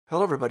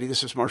Hello, everybody.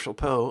 This is Marshall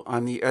Poe.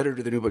 I'm the editor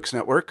of the New Books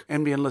Network.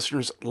 NBN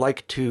listeners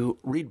like to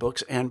read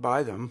books and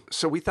buy them.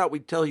 So we thought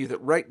we'd tell you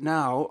that right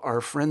now, our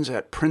friends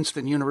at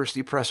Princeton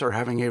University Press are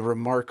having a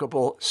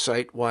remarkable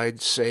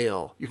site-wide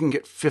sale. You can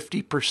get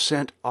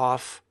 50%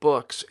 off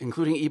books,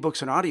 including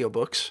ebooks and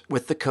audiobooks,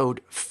 with the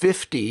code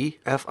 50,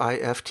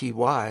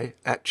 F-I-F-T-Y,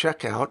 at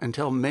checkout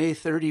until May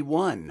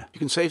 31. You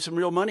can save some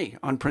real money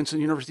on Princeton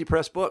University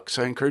Press books.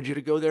 I encourage you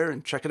to go there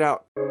and check it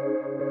out.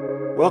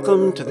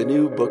 Welcome to the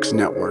New Books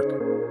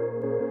Network.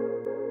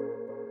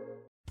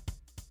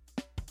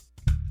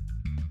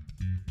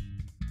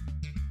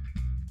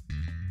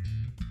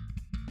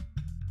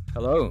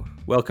 Hello,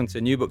 welcome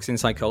to New Books in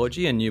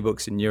Psychology and New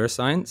Books in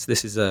Neuroscience.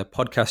 This is a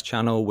podcast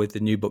channel with the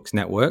New Books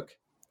Network.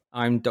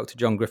 I'm Dr.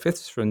 John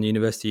Griffiths from the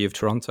University of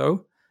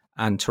Toronto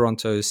and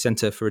Toronto's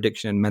Centre for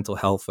Addiction and Mental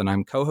Health, and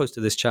I'm co-host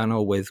of this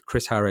channel with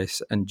Chris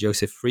Harris and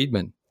Joseph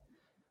Friedman.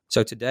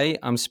 So today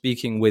I'm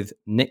speaking with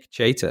Nick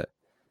Chater.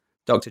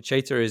 Dr.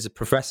 Chater is a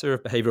professor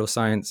of behavioural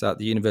science at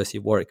the University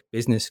of Warwick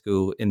Business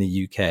School in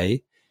the UK.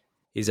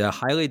 He's a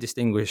highly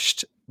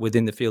distinguished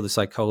within the field of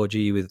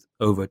psychology with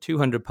over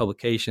 200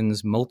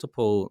 publications,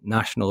 multiple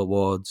national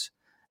awards,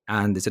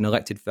 and is an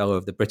elected fellow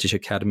of the British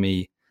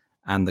Academy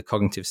and the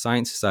Cognitive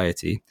Science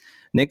Society.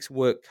 Nick's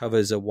work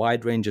covers a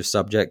wide range of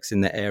subjects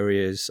in the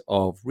areas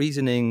of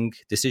reasoning,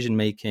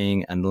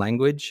 decision-making, and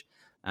language,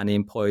 and he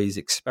employs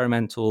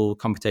experimental,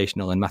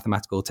 computational, and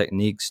mathematical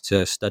techniques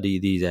to study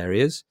these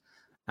areas.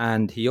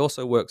 And he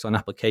also works on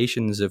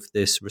applications of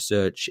this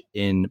research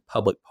in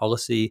public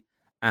policy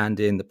and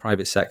in the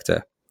private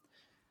sector.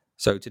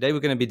 So today we're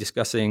going to be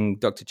discussing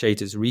Dr.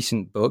 Chater's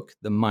recent book,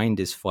 The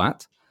Mind is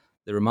Flat,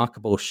 The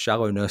Remarkable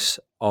Shallowness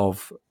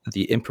of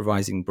the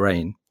Improvising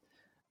Brain.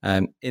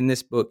 In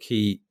this book,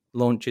 he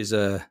launches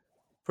a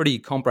pretty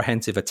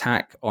comprehensive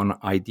attack on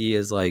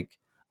ideas like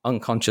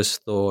unconscious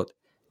thought,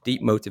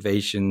 deep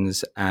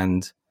motivations,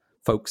 and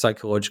folk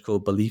psychological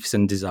beliefs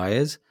and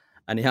desires.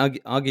 And he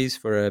argues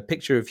for a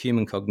picture of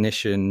human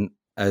cognition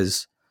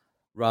as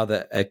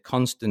rather a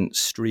constant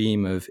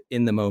stream of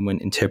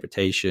in-the-moment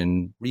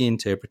interpretation,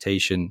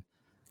 reinterpretation,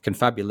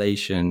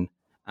 confabulation,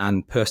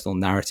 and personal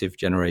narrative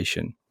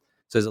generation.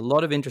 So there's a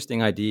lot of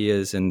interesting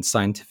ideas and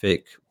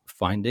scientific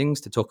findings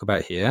to talk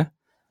about here.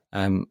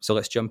 So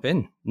let's jump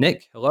in.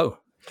 Nick, hello.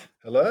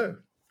 Hello.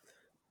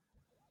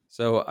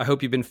 So I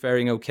hope you've been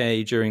faring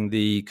okay during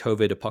the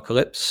COVID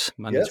apocalypse.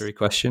 Mandatory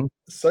question.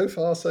 So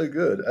far, so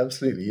good.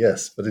 Absolutely,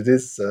 yes. But it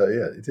is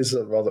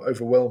rather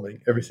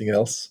overwhelming, everything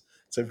else.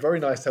 So very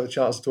nice to have a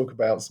chance to talk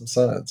about some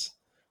science.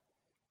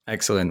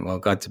 Excellent. Well,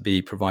 glad to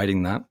be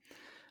providing that.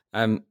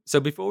 So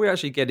before we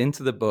actually get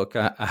into the book,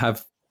 I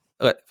have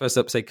first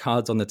up say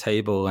cards on the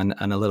table and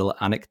a little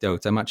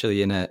anecdote. I'm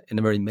actually in a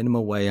very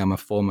minimal way, I'm a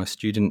former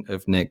student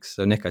of Nick's.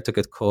 So Nick, I took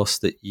a course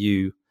that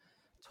you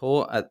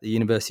taught at the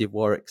University of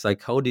Warwick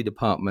Psychology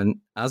Department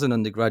as an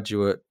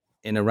undergraduate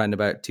in around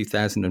about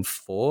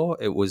 2004.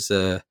 It was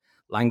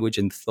Language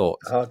and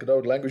Thought. Good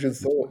old Language and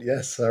Thought.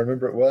 Yes, I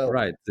remember it well.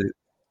 Right.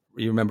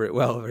 You remember it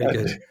well. Very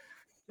good.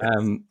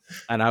 And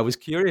I was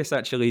curious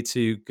actually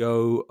to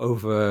go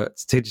over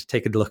to just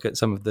take a look at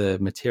some of the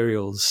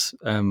materials,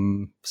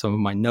 some of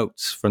my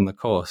notes from the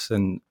course.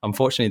 And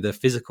unfortunately, the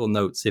physical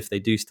notes, if they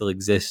do still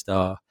exist,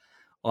 are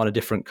on a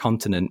different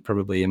continent,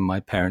 probably in my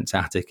parents'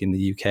 attic in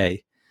the UK,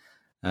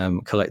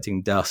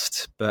 collecting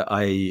dust. But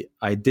I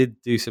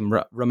did do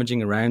some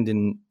rummaging around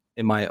in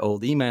my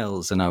old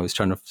emails, and I was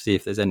trying to see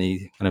if there's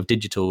any kind of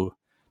digital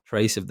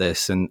trace of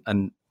this.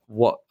 And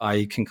what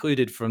I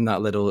concluded from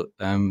that little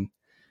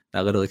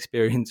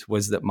experience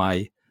was that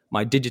my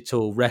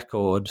digital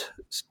record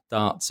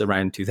starts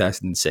around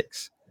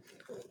 2006.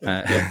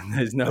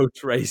 There's no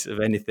trace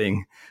of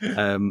anything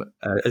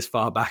as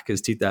far back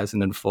as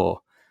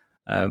 2004.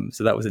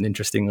 So that was an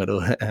interesting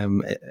little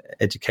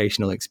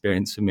educational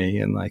experience for me.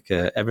 And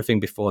everything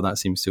before that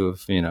seems to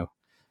have,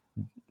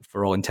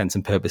 for all intents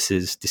and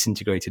purposes,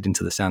 disintegrated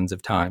into the sands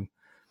of time.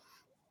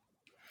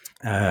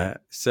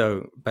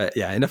 But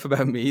yeah, enough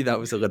about me. That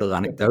was a little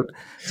anecdote.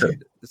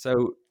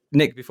 So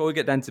Nick, before we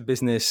get down to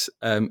business,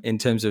 in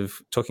terms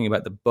of talking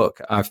about the book,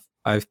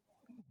 I've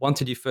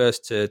wanted you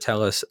first to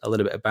tell us a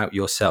little bit about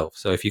yourself.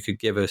 So if you could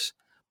give us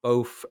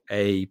both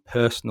a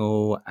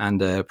personal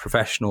and a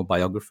professional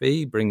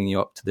biography, bringing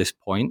you up to this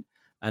point,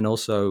 and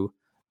also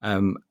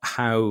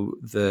how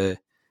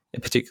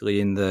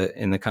particularly in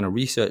the kind of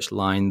research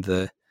line,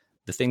 the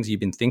things you've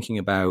been thinking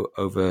about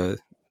over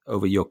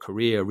your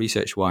career,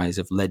 research-wise,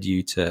 have led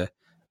you to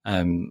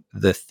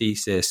the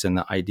thesis and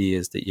the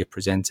ideas that you're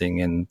presenting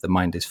in The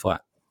Mind is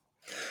Flat.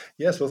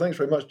 Yes, well, thanks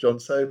very much, John.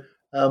 So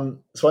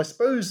I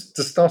suppose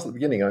to start at the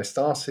beginning, I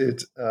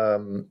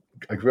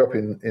grew up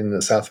in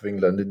the south of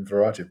England in a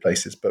variety of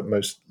places, but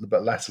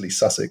latterly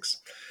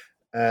Sussex.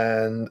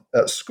 And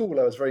at school,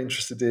 I was very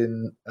interested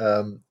in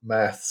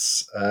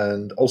maths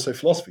and also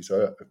philosophy.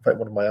 So in fact,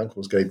 one of my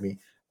uncles gave me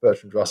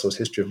Bertrand Russell's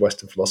History of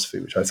Western Philosophy,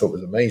 which I thought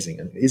was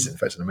amazing, and it is in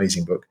fact an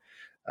amazing book.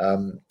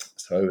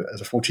 So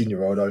as a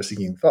 14-year-old, I was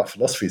thinking,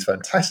 philosophy is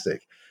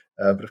fantastic.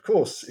 But of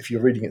course, if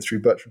you're reading it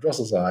through Bertrand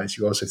Russell's eyes,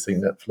 you also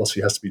think that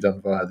philosophy has to be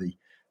done via the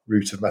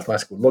route of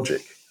mathematical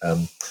logic.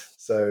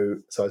 So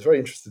I was very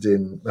interested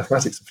in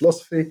mathematics and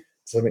philosophy, to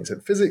some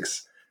extent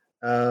physics.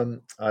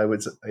 I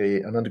was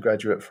an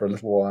undergraduate for a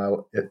little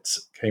while at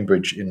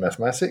Cambridge in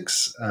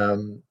mathematics,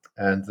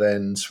 and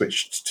then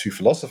switched to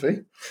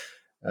philosophy.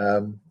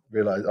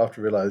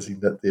 After realizing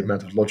that the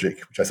amount of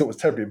logic, which I thought was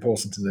terribly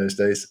important in those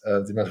days,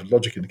 the amount of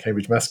logic in the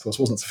Cambridge maths course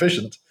wasn't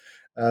sufficient.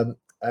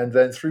 And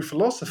then through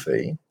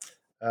philosophy,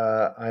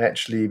 I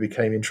actually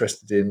became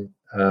interested in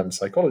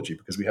psychology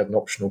because we had an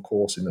optional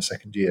course in the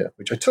second year,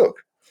 which I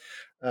took.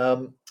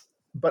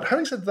 But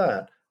having said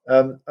that,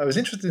 I was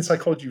interested in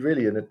psychology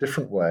really in a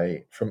different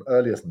way from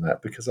earlier than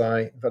that, because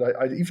I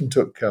even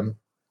took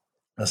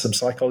some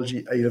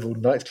psychology A-level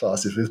night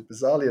classes with,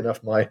 bizarrely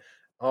enough, my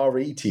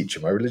RE teacher,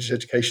 my religious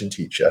education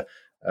teacher,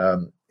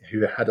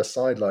 who had a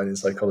sideline in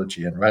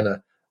psychology and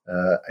ran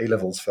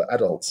A-levels for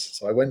adults.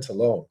 So I went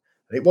along,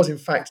 and it was in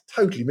fact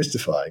totally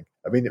mystifying.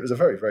 I mean, it was a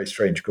very, very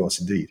strange course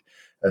indeed.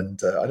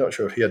 And I'm not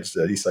sure if he had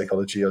studied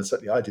psychology, or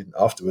certainly I didn't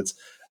afterwards.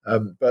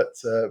 But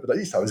at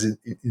least I was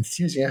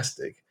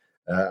enthusiastic.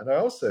 And I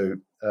also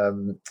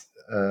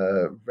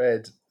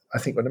read, I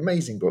think, an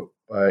amazing book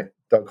by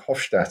Doug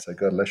Hofstadter,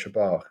 Gödel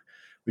Bach,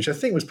 which I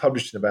think was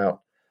published in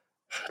about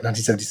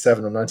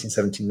 1977 or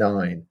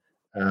 1979,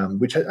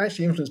 which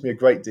actually influenced me a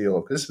great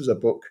deal, because this was a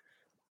book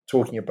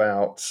talking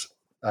about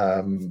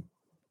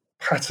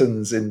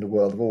patterns in the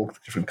world of all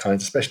different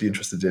kinds, especially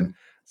interested in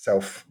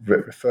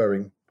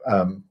self-referring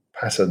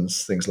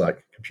patterns, things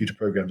like computer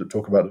programs that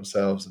talk about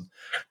themselves, and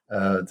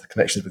the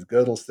connections with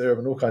Gödel's theorem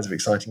and all kinds of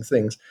exciting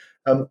things.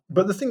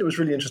 But the thing that was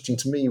really interesting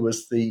to me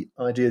was the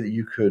idea that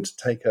you could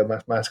take a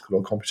mathematical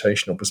or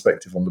computational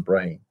perspective on the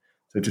brain.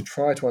 So to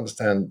try to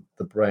understand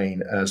the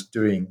brain as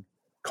doing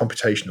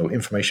computational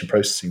information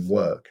processing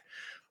work.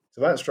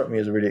 So that struck me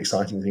as a really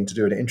exciting thing to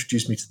do, and it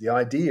introduced me to the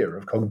idea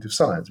of cognitive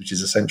science, which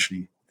is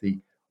essentially the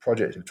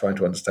project of trying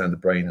to understand the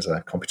brain as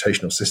a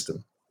computational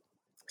system.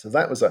 So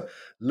that was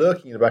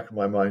lurking in the back of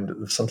my mind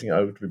of something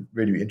I would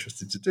really be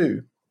interested to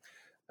do.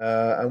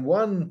 And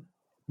one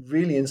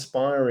really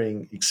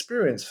inspiring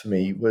experience for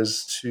me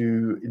was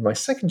in my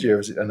second year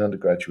as an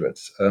undergraduate,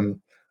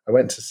 I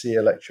went to see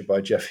a lecture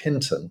by Geoff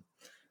Hinton.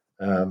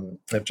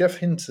 Now, Geoff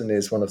Hinton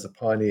is one of the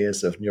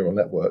pioneers of neural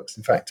networks,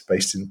 in fact,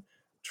 based in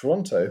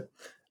Toronto.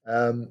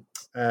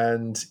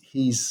 And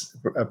he's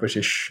a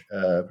British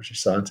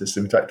scientist.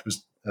 In fact,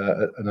 was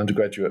an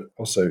undergraduate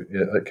also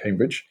at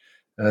Cambridge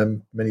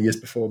many years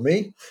before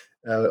me.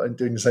 I'm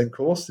doing the same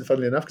course,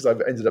 funnily enough, because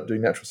I've ended up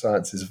doing natural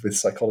sciences with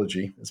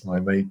psychology as my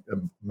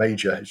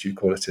major, as you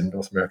call it in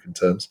North American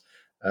terms.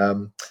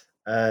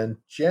 And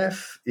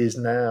Geoff is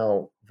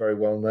now very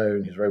well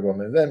known. He's very well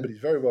known then, but he's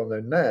very well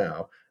known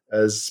now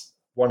as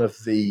one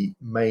of the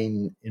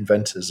main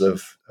inventors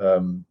of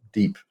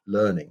deep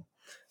learning.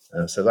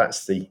 So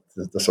that's the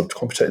sort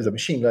of the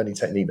machine learning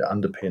technique that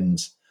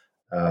underpins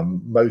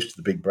most of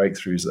the big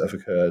breakthroughs that have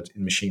occurred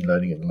in machine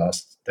learning in the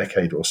last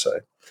decade or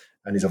so.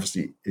 And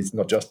it's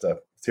not just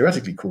a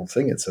theoretically cool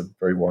thing; it's a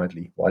very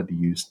widely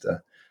used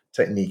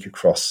technique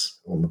across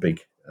all the big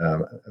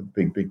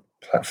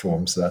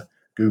platforms,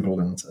 Google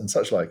and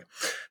such like.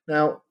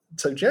 Now,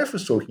 so Geoff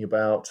was talking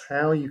about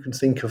how you can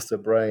think of the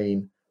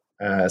brain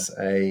as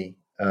a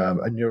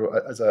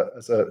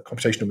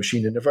computational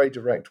machine in a very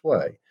direct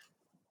way.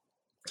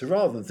 So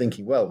rather than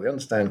thinking, well, we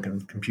understand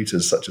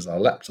computers such as our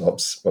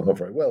laptops, well, not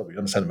very well, but we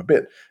understand them a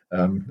bit.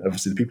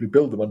 Obviously, the people who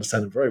build them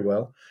understand them very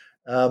well.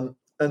 And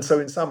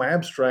so in some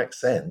abstract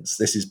sense,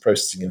 this is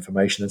processing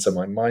information, and so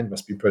my mind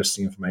must be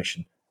processing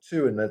information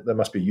too, and there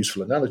must be a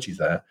useful analogy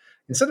there.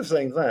 Instead of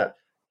saying that,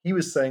 he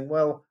was saying,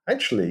 well,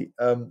 actually,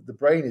 the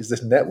brain is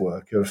this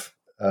network of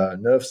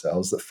nerve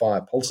cells that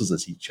fire pulses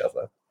at each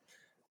other.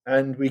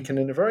 And we can,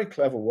 in a very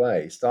clever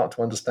way, start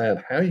to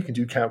understand how you can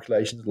do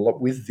calculations a lot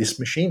with this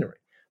machinery.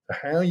 So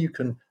how you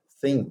can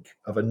think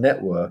of a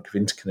network of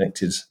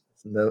interconnected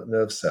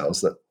nerve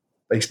cells that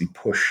basically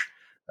push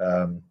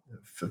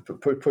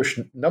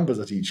numbers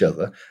at each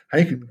other, how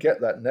you can get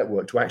that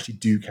network to actually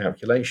do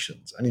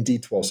calculations and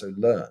indeed to also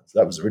learn. So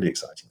that was a really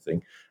exciting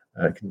thing.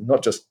 It can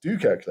not just do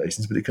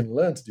calculations, but it can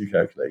learn to do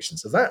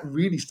calculations. So that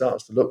really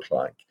starts to look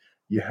like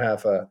you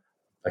have a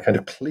kind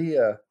of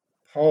clear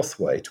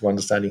pathway to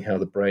understanding how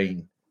the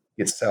brain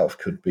itself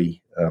could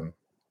be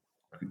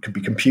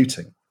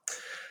computing.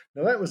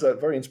 Now, that was a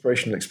very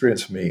inspirational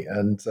experience for me,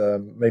 and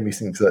made me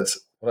think that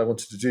what I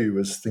wanted to do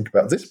was think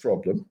about this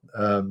problem,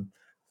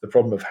 the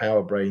problem of how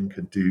a brain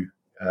could do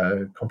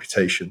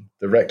computation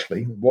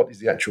directly. What is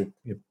the actual,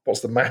 what's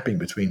the mapping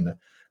between the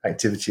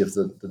activity of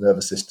the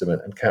nervous system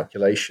and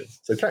calculation?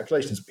 So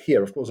calculations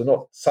here, of course, are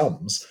not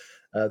sums.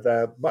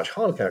 They're much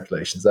harder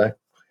calculations. They're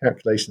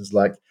calculations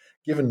like,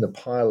 given the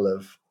pile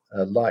of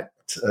light,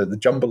 the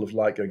jumble of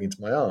light going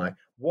into my eye,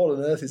 what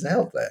on earth is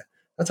out there?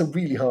 That's a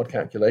really hard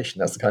calculation.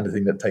 That's the kind of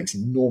thing that takes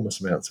enormous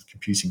amounts of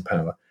computing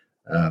power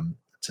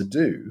to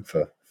do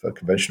for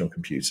conventional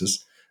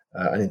computers.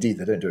 And indeed,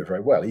 they don't do it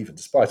very well, even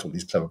despite all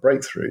these clever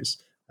breakthroughs.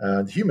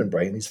 The human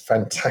brain is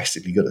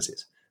fantastically good at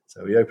it.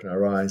 So we open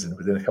our eyes, and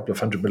within a couple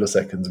of 100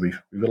 milliseconds, we've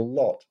got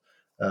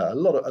a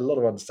lot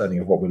of understanding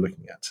of what we're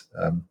looking at.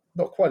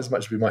 Not quite as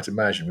much as we might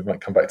imagine. We might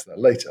come back to that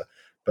later,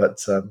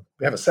 but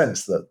we have a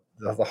sense that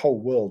the whole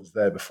world is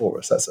there before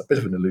us. That's a bit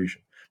of an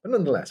illusion, but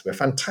nonetheless, we're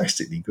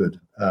fantastically good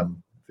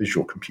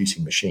visual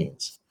computing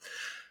machines.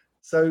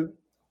 So,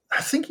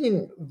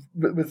 thinking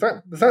with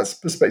that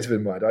perspective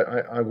in mind,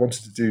 I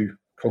wanted to do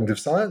cognitive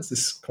science,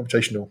 this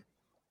computational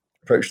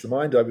approach to the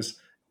mind. I was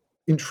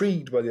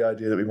intrigued by the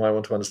idea that we might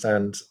want to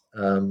understand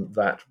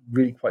that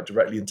really quite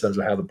directly in terms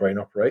of how the brain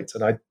operates.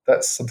 And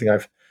that's something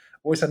I've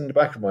always had in the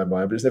back of my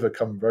mind, but it's never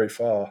come very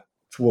far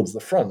towards the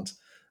front,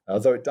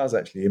 although it does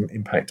actually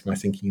impact my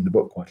thinking in the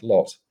book quite a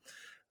lot.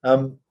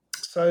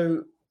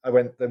 So I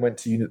went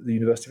to the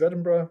University of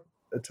Edinburgh,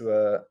 to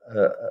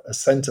a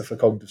centre for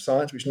cognitive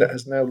science, which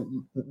has now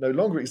no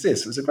longer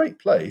exists. It was a great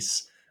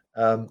place,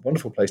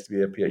 wonderful place to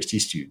be a PhD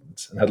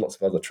student, and had lots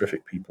of other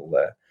terrific people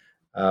there.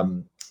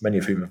 Many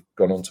of whom have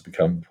gone on to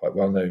become quite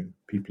well-known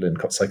people in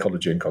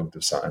psychology and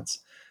cognitive science.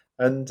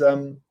 And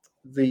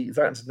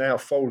that's now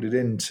folded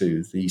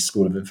into the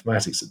School of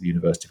Informatics at the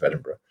University of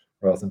Edinburgh,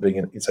 rather than being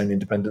its own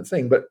independent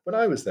thing. But when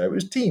I was there, it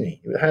was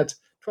teeny. It had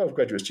 12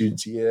 graduate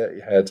students a year.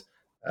 It had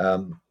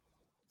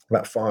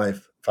about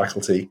 5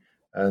 faculty.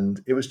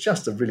 And it was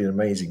just a really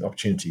amazing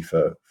opportunity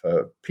for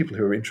people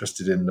who are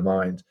interested in the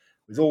mind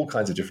with all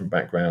kinds of different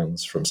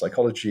backgrounds, from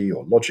psychology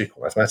or logic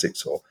or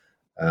mathematics or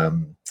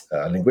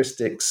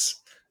linguistics,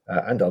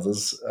 and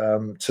others,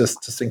 to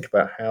think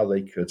about how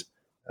they could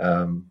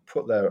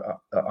put their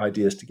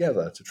ideas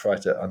together to try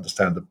to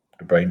understand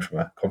the brain from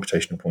a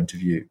computational point of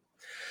view.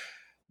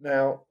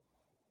 Now,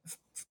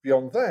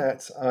 beyond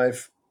that,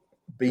 I've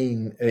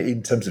been,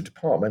 in terms of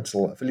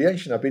departmental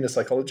affiliation, I've been a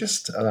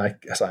psychologist, and I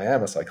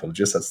am a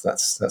psychologist.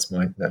 That's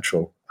my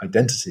natural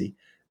identity.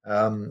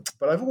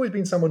 But I've always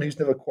been someone who's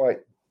never quite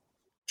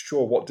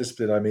sure what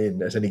discipline I'm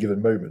in at any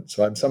given moment.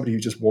 So I'm somebody who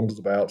just wanders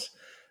about,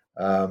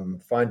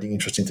 finding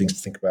interesting things to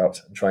think about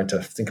and trying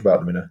to think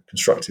about them in a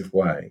constructive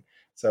way.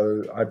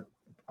 So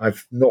I'm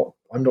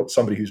not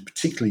somebody who's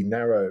particularly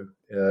narrow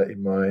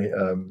in my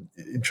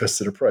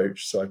interested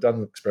approach. So I've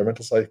done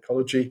experimental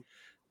psychology,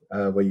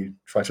 where you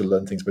try to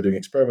learn things by doing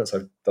experiments.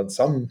 I've done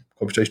some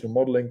computational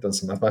modeling, done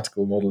some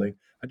mathematical modeling,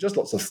 and just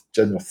lots of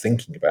general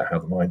thinking about how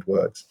the mind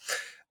works.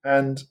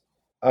 And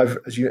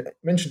as you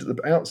mentioned at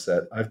the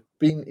outset, I've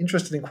been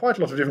interested in quite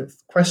a lot of different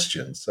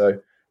questions.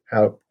 So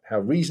how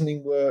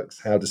reasoning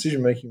works, how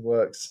decision-making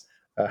works,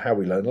 how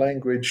we learn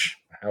language,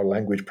 how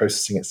language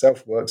processing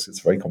itself works. It's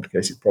a very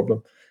complicated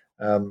problem.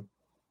 And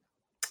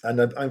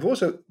I've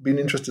also been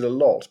interested a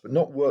lot, but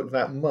not worked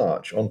that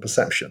much, on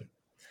perception.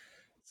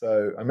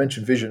 So I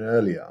mentioned vision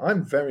earlier.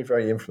 I'm very,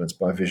 very influenced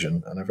by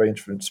vision, and I'm very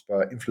influenced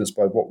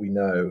by what we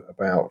know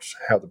about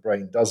how the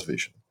brain does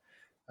vision.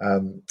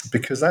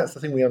 Because that's the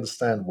thing we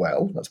understand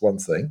well. That's one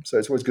thing. So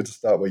it's always good to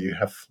start where you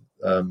have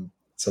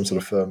some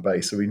sort of firm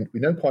base. So we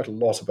know quite a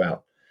lot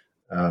about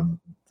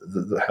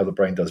how the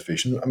brain does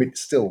vision. I mean,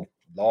 it's still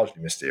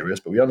largely mysterious,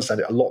 but we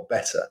understand it a lot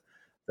better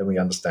than we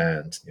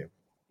understand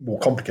more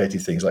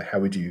complicated things like how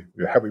we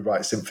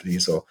write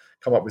symphonies, or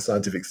come up with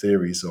scientific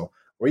theories, or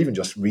even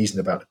just reason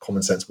about the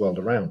common sense world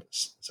around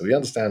us. So we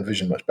understand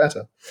vision much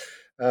better.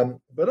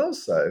 But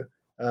also,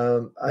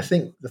 I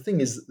think the thing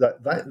is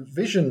that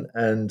vision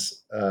and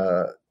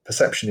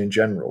perception in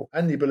general,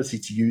 and the ability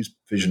to use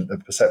vision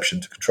and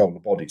perception to control the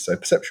body. So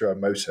perceptual and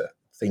motor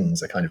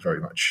things are kind of very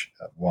much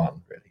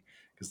one, really,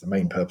 because the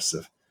main purpose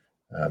of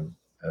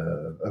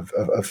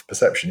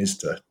perception is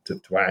to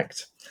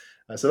act.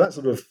 So that's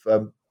sort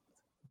of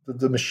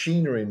the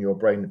machinery in your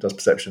brain that does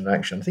perception and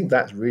action. I think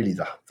that's really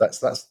that's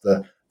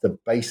the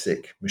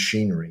basic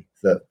machinery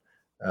that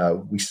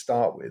we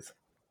start with,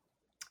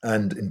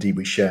 and indeed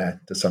we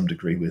share to some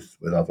degree with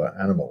other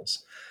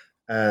animals.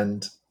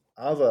 And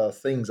other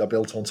things are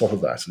built on top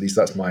of that. At least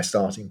that's my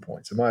starting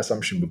point. So my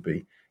assumption would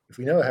be, if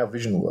we know how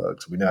vision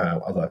works, we know how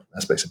other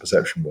aspects of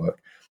perception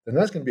work, then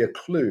that's going to be a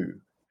clue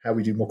how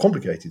we do more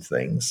complicated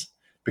things,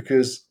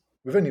 because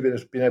we've only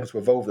been able to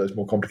evolve those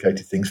more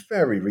complicated things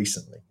very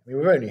recently. I mean,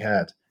 we've only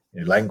had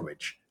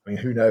language. I mean,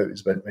 who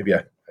knows? But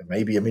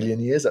maybe a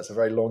million years. That's a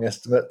very long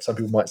estimate. Some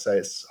people might say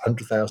it's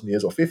 100,000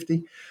 years or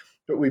 50.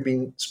 But we've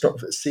been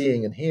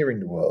seeing and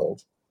hearing the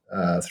world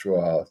through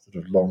our sort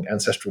of long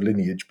ancestral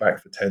lineage back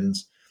for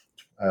tens,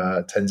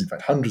 in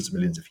fact, hundreds of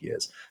millions of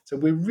years. So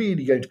we're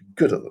really going to be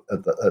good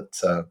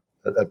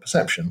at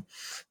perception.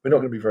 We're not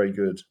going to be very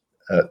good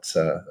at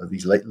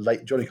these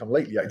late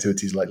Johnny-come-lately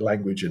activities like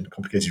language and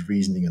complicated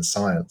reasoning and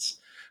science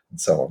and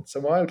so on.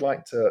 So I would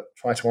like to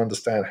try to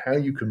understand how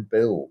you can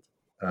build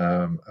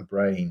a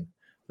brain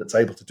that's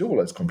able to do all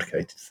those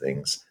complicated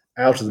things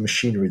out of the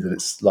machinery that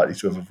it's likely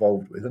to have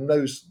evolved with. And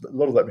a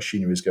lot of that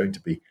machinery is going to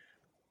be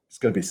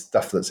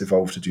stuff that's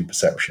evolved to do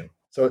perception.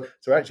 So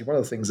actually, one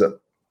of the things that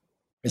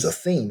is a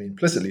theme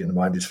implicitly in The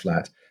Mind is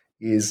Flat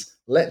is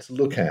let's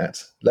look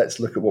at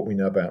what we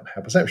know about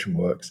how perception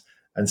works,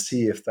 and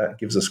see if that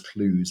gives us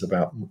clues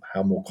about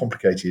how more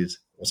complicated,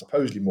 or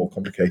supposedly more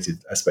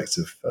complicated, aspects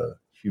of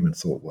human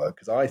thought work.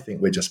 Because I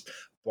think we're just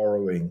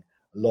borrowing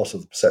a lot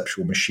of the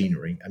perceptual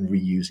machinery and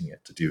reusing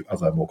it to do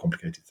other more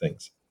complicated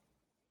things.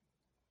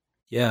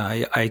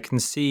 Yeah, I can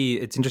see.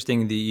 It's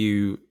interesting that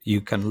you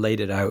kind of laid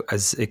it out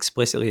as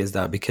explicitly as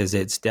that, because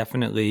it's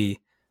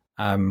definitely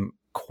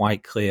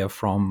quite clear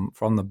from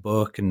the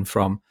book and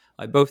from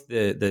like both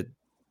the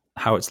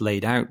how it's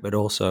laid out, but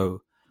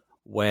also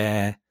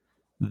where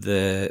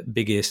the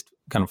biggest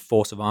kind of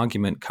force of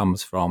argument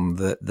comes from.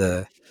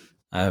 The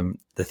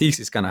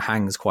thesis kind of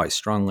hangs quite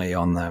strongly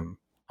on them,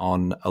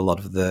 on a lot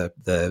of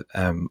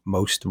the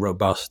most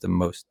robust and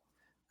most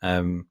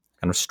kind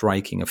of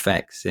striking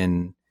effects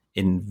in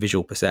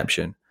visual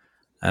perception.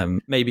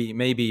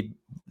 Maybe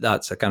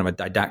that's a kind of a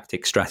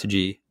didactic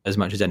strategy as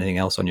much as anything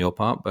else on your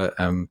part, but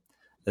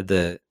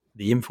the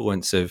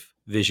influence of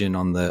vision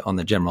on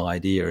the general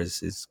idea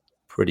is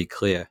pretty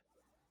clear.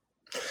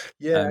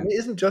 Yeah, it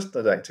isn't just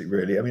didactic,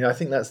 really. I mean, I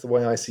think that's the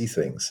way I see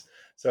things.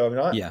 So, I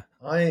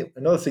mean,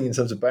 another thing in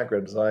terms of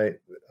background is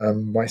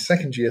my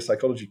second year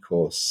psychology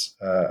course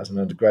as an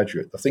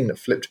undergraduate, the thing that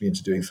flipped me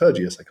into doing third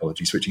year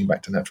psychology, switching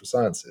back to natural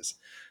sciences,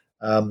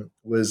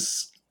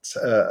 was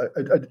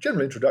a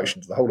general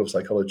introduction to the whole of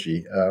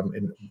psychology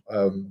in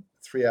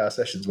 3-hour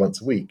sessions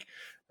once a week.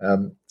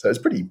 So it's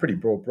pretty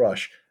broad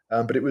brush.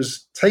 But it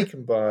was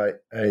taken by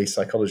a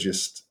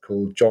psychologist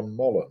called John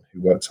Mullen,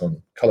 who works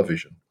on colour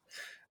vision.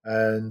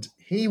 And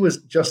he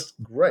was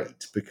just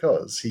great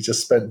because he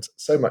just spent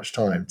so much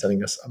time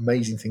telling us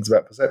amazing things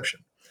about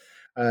perception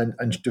and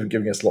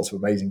giving us lots of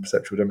amazing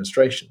perceptual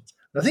demonstrations.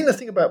 And I think the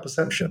thing about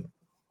perception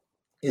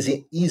is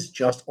it is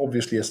just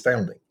obviously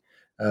astounding.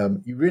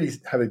 You really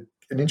have an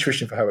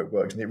intuition for how it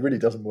works, and it really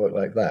doesn't work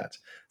like that.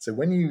 So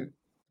when you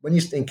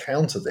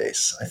encounter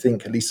this, I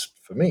think, at least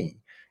for me,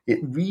 it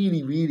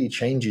really, really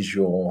changes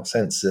your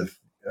sense of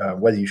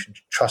whether you should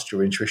trust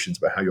your intuitions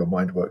about how your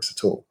mind works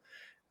at all.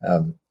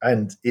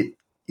 And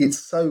it's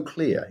so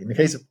clear in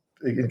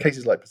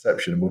cases like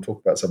perception, and we'll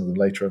talk about some of them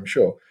later, I'm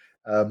sure.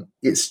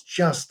 It's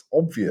just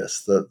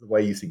obvious that the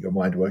way you think your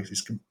mind works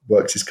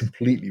is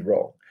completely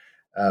wrong.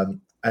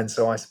 And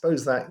so I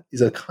suppose that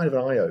is a kind of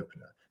an eye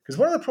opener, because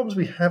one of the problems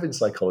we have in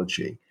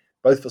psychology,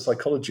 both for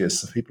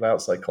psychologists and people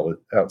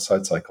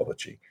outside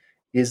psychology,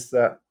 is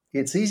that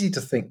it's easy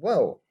to think,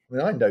 well, I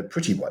mean, I know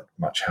pretty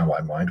much how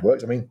my mind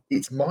works. I mean,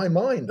 it's my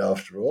mind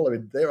after all. I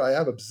mean, there I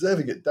am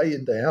observing it day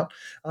in, day out.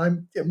 I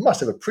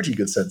must have a pretty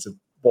good sense of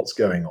what's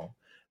going on.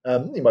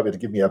 You might be able to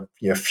give me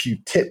a few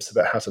tips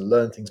about how to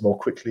learn things more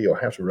quickly, or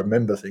how to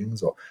remember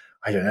things, or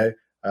I don't know.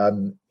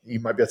 You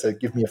might be able to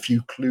give me a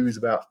few clues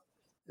about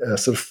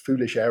sort of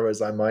foolish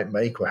errors I might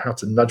make, or how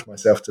to nudge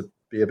myself to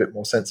be a bit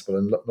more sensible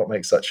and not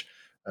make such,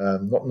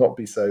 not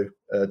be so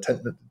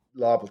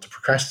liable to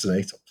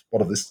procrastinate,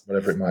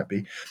 whatever it might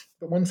be.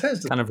 But one tends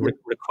to kind of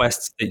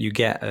requests that you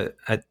get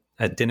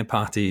at dinner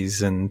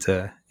parties and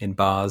in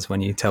bars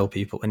when you tell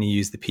people, when you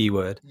use the P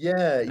word.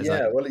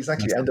 Yeah, well,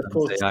 exactly. And of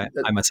course,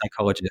 I'm a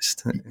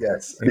psychologist.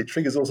 Yes, and it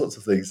triggers all sorts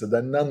of things, and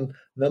then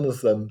none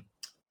of them.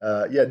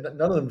 None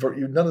of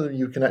them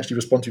you can actually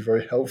respond to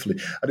very helpfully.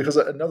 And because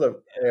another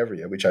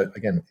area, which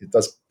it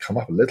does come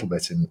up a little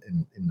bit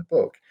in the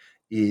book,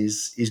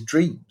 is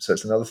dreams. So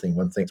it's another thing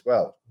one thinks,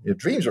 well,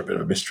 dreams are a bit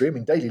of a mystery. I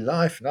mean, daily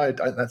life,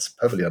 and that's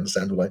perfectly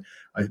understandable.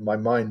 My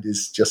mind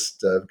is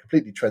just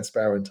completely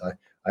transparent.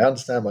 I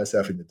understand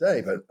myself in the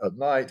day, but at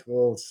night,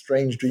 well,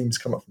 strange dreams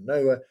come up from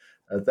nowhere.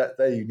 That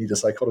there you need a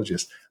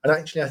psychologist. And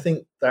actually, I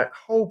think that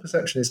whole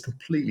perception is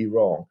completely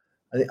wrong.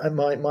 And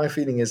my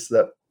feeling is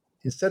that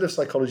instead of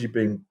psychology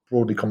being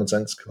broadly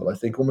commonsensical, I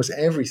think almost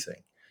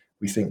everything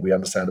we think we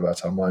understand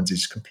about our minds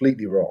is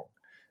completely wrong.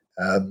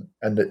 And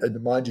the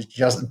mind is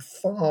just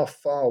far,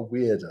 far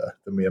weirder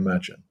than we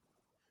imagine.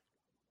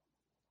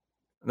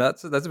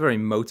 That's a very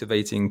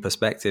motivating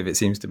perspective, it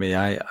seems to me.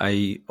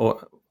 I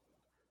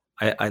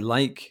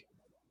like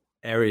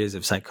areas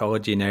of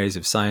psychology and areas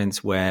of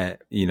science where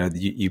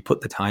you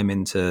put the time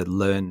in to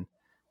learn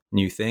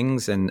new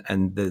things, and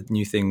the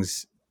new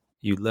things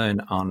you learn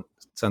aren't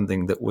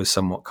something that was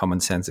somewhat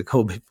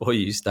commonsensical before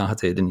you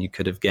started, and you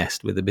could have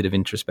guessed with a bit of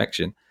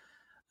introspection.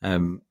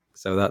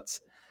 So that's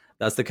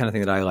the kind of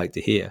thing that I like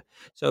to hear.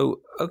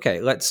 So okay,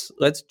 let's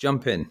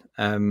jump in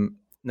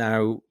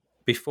now.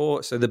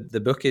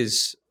 The book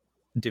is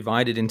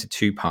divided into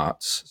two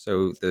parts.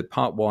 So the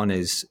part one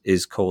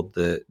is called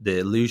the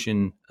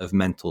illusion of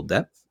mental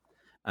depth,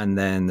 and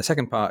then the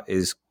second part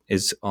is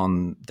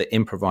on the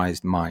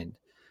improvised mind.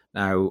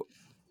 Now,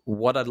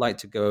 what I'd like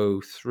to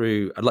go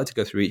through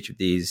each of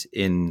these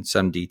in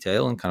some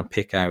detail and kind of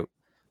pick out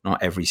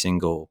not every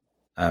single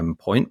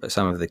point, but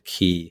some of the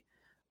key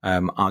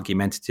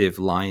argumentative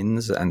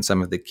lines and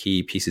some of the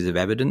key pieces of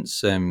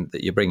evidence that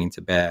you're bringing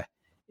to bear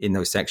in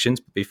those sections.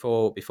 But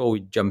before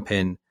we jump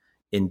in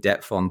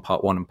depth on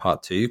part one and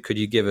part two, could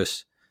you give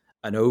us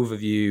an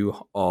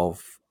overview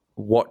of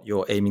what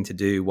you're aiming to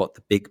do, what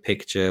the big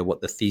picture,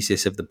 what the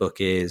thesis of the book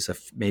is,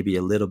 maybe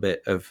a little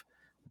bit of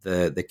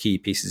the key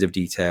pieces of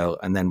detail,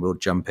 and then we'll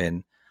jump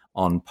in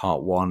on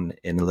part one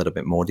in a little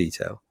bit more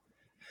detail?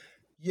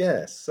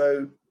 Yes.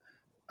 So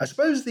I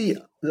suppose the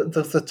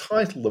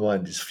title "The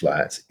Mind is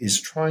Flat"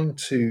 is trying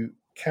to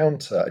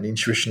counter an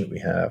intuition that we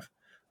have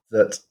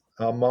that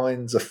our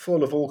minds are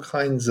full of all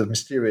kinds of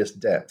mysterious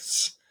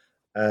depths,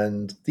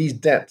 and these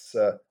depths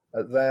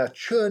they're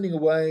churning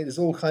away. There's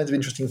all kinds of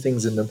interesting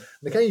things in them,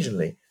 and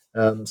occasionally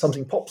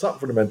something pops up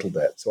from the mental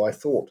depth. So a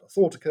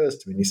thought occurs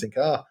to me, and you think,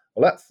 well,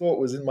 that thought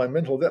was in my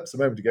mental depths a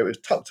moment ago. It was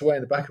tucked away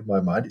in the back of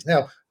my mind. It's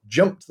now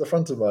jumped to the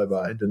front of my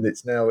mind, and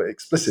it's now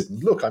explicit.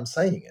 And look, I'm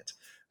saying it,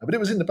 but it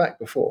was in the back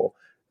before,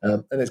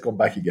 and it's gone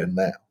back again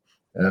now.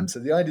 So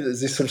the idea that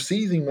there's this sort of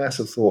seething mass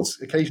of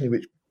thoughts, occasionally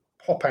which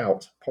pop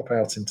out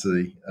into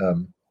the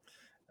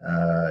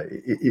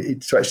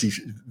to actually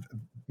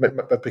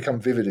become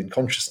vivid in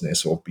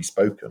consciousness or be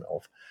spoken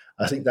of.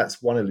 I think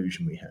that's one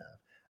illusion we have,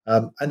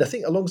 and I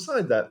think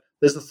alongside that,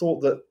 there's the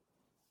thought that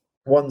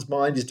one's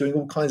mind is doing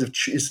all kinds of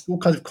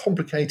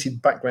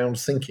complicated background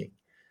thinking.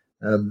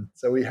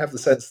 So we have the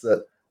sense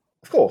that,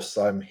 of course,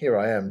 I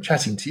am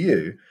chatting to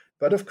you,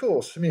 but of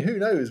course, who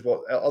knows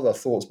what other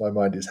thoughts my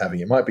mind is having?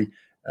 It might be,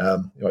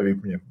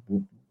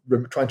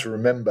 trying to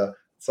remember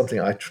something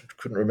I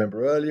couldn't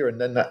remember earlier, and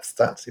then that's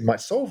it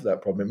might solve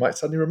that problem. It might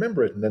suddenly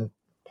remember it and then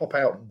pop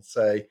out and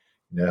say,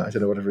 I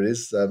don't know, whatever it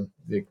is,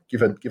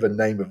 give a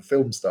name of a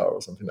film star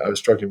or something that I was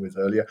struggling with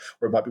earlier,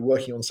 or it might be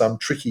working on some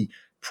tricky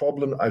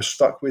problem I was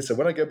stuck with. So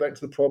when I go back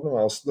to the problem,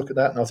 I'll look at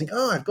that and I'll think,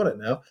 I've got it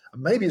now.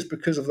 And maybe it's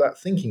because of that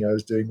thinking I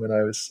was doing when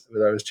I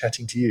was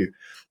chatting to you.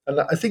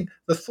 And I think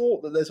the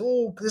thought that there's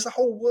a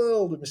whole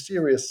world of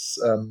mysterious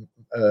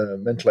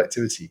mental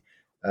activity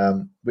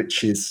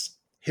which is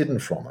hidden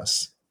from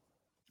us.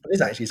 But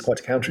this actually is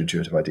quite a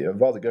counterintuitive idea,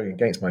 rather going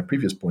against my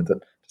previous point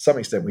that to some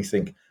extent we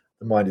think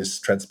the mind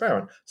is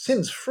transparent.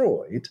 Since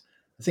Freud,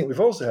 I think we've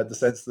also had the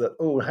sense that,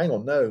 hang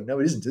on, no,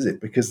 it isn't, is it?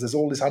 Because there's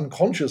all this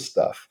unconscious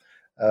stuff.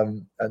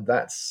 And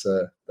that's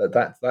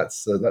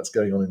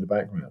going on in the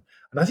background,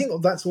 and I think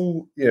that's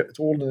all. It's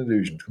all an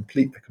illusion,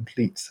 complete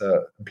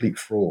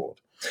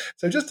fraud.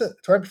 So just to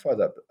amplify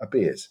that a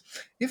bit,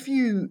 if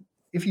you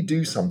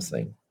do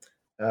something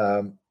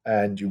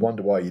and you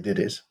wonder why you did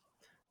it,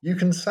 you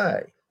can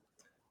say.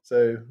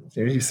 So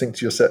you think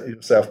to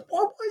yourself,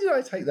 why did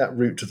I take that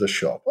route to the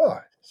shop?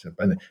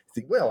 And you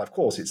think, well, of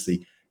course, it's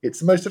the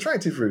most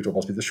attractive route, or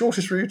possibly the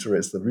shortest route, or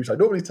it's the route I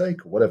normally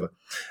take, or whatever.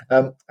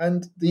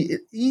 And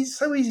it's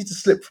so easy to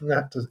slip from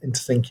that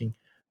into thinking,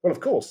 well, of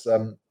course,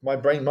 my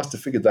brain must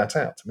have figured that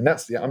out. I mean,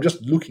 I'm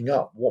just looking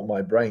up what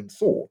my brain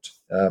thought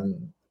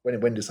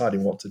when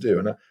deciding what to do.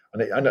 And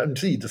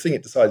indeed, the thing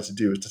it decided to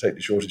do is to take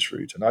the shortest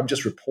route, and I'm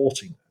just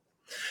reporting that.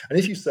 And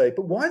if you say,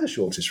 but why the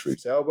shortest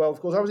route? Well, of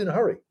course, I was in a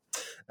hurry.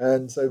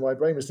 And so my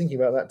brain was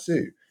thinking about that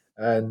too.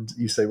 And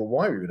you say, well,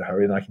 why were you in a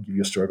hurry? And I can give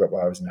you a story about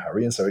why I was in a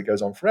hurry. And so it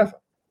goes on forever.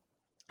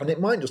 And it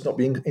might just not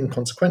be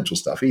inconsequential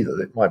stuff either.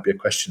 It might be a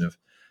question of,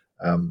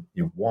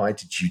 why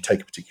did you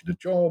take a particular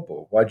job,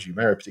 or why did you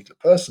marry a particular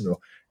person, or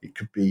it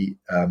could be,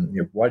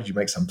 why did you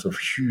make some sort of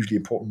hugely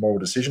important moral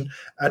decision?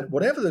 And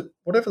whatever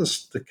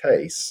the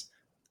case,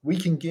 we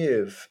can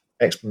give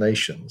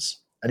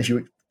explanations. And if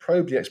you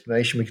probe the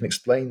explanation, we can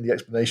explain the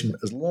explanation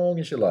as long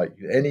as you like.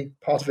 Any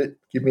part of it,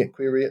 give me it,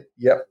 query it.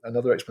 Yep,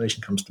 another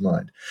explanation comes to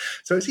mind.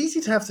 So it's easy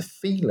to have the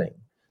feeling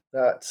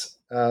that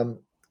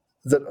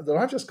that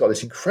I've just got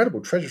this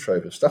incredible treasure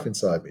trove of stuff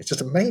inside me. It's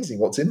just amazing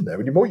what's in there.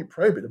 And the more you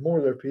probe it, the more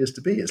there appears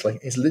to be.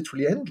 It's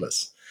literally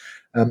endless.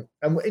 And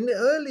in the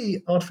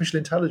early artificial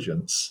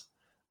intelligence,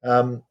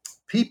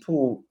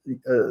 people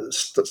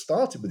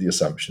started with the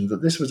assumption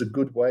that this was a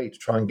good way to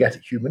try and get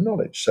at human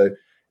knowledge. So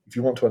if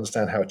you want to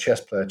understand how a chess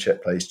player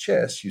plays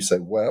chess, you say,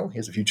 well,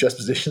 here's a few chess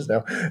positions.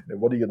 Now,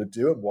 what are you going to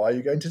do and why are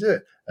you going to do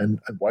it? And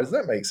why does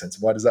that make sense?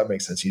 And why does that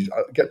make sense? You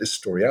get this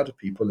story out of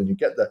people, and you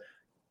get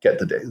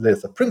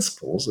there's the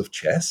principles of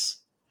chess,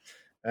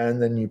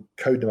 and then you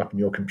code them up in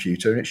your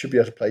computer, and it should be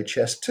able to play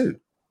chess too.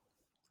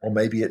 Or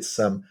maybe it's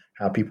how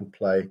people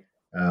play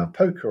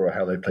poker, or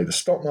how they play the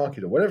stock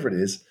market, or whatever it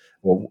is.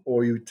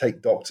 Or you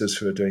take doctors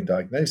who are doing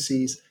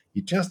diagnoses,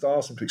 you just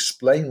ask them to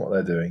explain what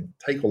they're doing,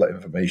 take all that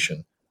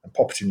information and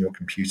pop it in your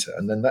computer,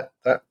 and then that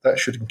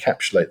should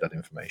encapsulate that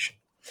information.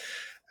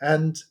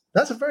 And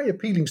that's a very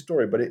appealing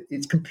story, but it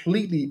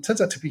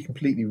turns out to be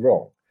completely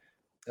wrong.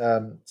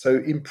 So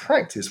in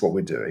practice, what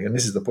we're doing, and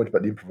this is the point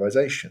about the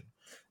improvisation,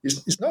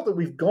 is not that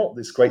we've got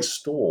this great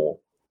store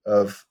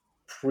of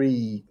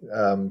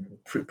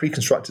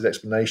pre-constructed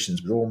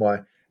explanations with all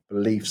my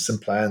beliefs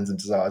and plans and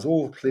desires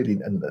all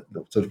clearly and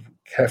sort of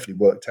carefully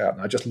worked out,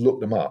 and I just look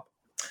them up.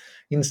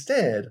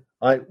 Instead,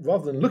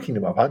 rather than looking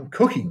them up, I'm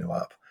cooking them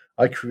up.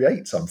 I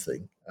create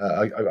something.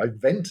 I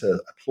vent a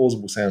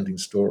plausible sounding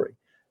story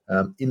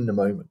in the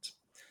moment.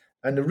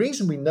 And the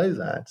reason we know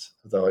that,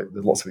 though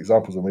there's lots of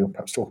examples and we'll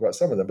perhaps talk about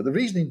some of them, but the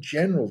reason in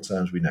general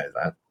terms we know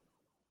that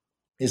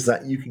is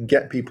that you can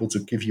get people to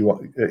give you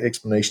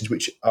explanations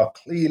which are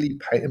clearly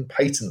and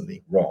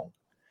patently wrong.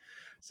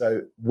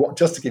 So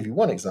just to give you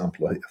one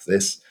example of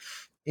this,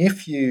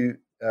 if you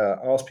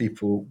ask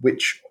people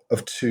which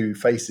of two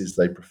faces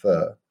they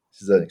prefer,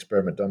 this is an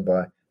experiment done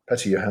by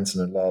Petter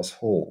Johansson and Lars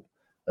Hall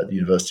at the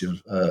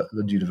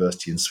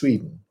University in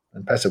Sweden.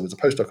 and Petter was a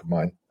postdoc of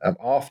mine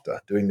after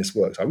doing this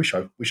work. So I wish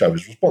I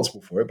was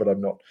responsible for it, but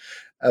I'm not.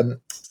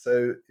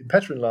 So in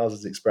Petter and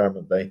Lars's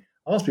experiment, they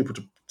asked people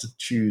to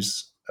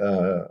choose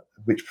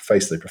which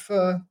face they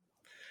prefer.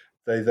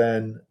 They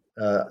then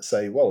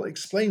say, well,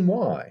 explain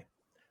why.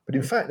 But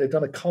in fact, they've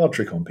done a card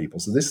trick on people.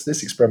 So this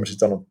experiment is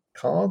done on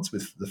cards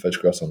with the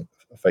photographs on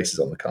faces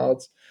on the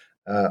cards.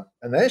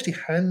 And they actually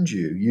hand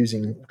you,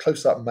 using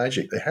close-up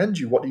magic, they hand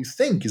you what you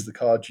think is the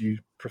card you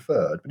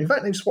preferred. But in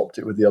fact, they've swapped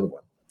it with the other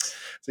one.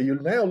 So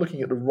you're now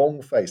looking at the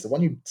wrong face, the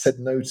one you said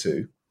no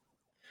to.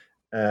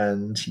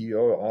 And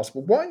you're asked,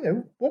 well, why?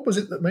 What was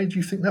it that made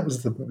you think that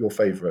was your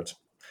favourite?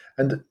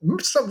 And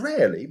some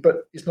rarely,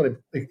 but it's not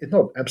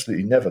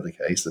absolutely never the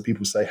case that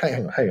people say, hey,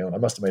 hang on, I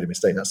must have made a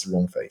mistake. That's the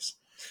wrong face.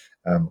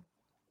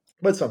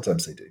 But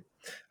sometimes they do.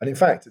 And in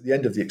fact, at the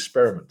end of the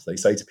experiment, they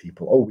say to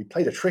people, oh, we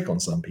played a trick on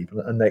some people,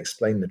 and they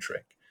explain the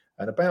trick.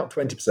 And about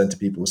 20% of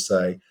people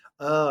say,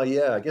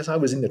 yeah, I guess I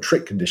was in the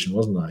trick condition,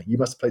 wasn't I? You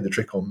must have played the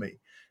trick on me.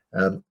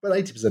 But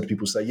 80% of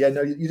people say, yeah,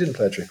 no, you didn't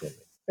play a trick on me.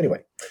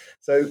 Anyway,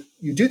 so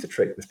you do the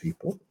trick with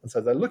people, and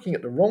so they're looking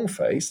at the wrong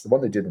face, the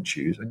one they didn't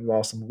choose, and you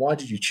ask them, why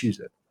did you choose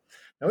it?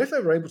 Now, if they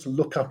were able to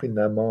look up in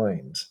their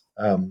mind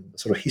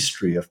sort of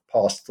history of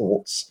past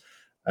thoughts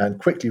and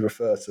quickly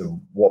refer to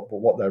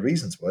what their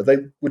reasons were,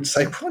 they would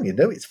say, well,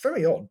 it's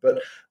very odd,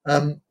 but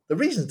the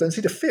reasons don't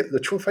seem to fit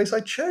the face I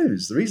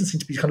chose. The reasons seem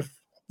to be kind of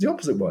the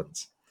opposite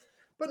ones,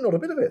 but not a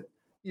bit of it.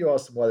 You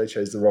ask them why they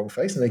chose the wrong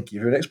face, and they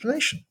give you an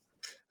explanation.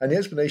 And the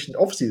explanation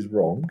obviously is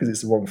wrong because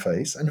it's the wrong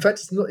face. And in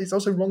fact, it's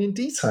also wrong in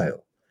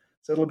detail.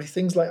 So it'll be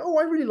things like, oh,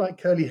 I really like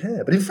curly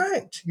hair. But in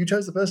fact, you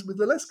chose the person with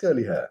the less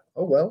curly hair.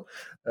 Oh, well.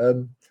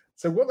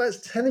 So what that's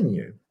telling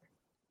you,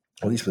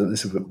 at least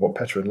this is what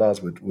Petter and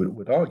Lars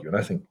would argue, and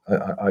I think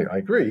I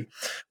agree,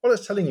 what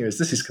it's telling you is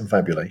this is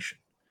confabulation.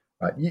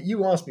 Right?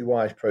 You ask me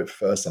why I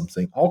prefer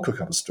something, I'll cook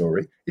up a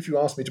story. If you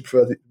ask me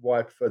to why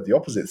I preferred the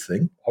opposite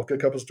thing, I'll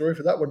cook up a story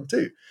for that one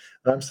too.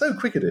 And I'm so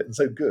quick at it and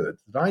so good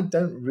that I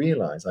don't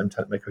realize I'm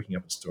cooking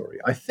up a story.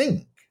 I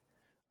think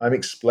I'm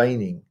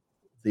explaining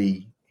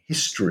the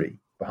history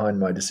behind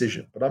my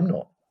decision, but I'm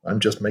not.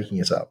 I'm just making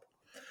it up.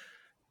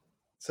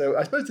 So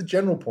I suppose the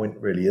general point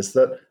really is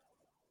that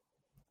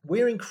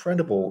we're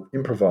incredible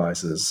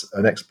improvisers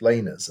and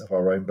explainers of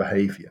our own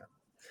behavior.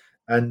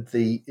 And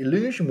the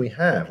illusion we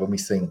have when we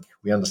think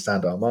we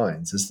understand our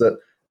minds is that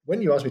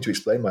when you ask me to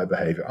explain my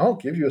behavior, I'll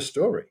give you a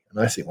story. And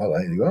I think, well,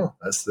 there you are.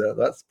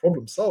 That's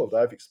problem solved.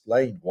 I've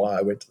explained why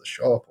I went to the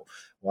shop, or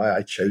why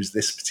I chose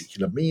this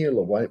particular meal,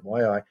 or why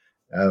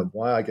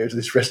I go to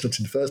this restaurant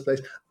in the first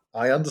place.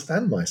 I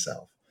understand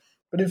myself.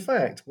 But in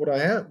fact, what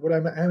I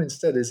am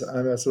instead is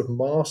I'm a sort of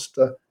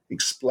master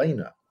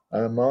explainer.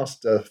 I'm a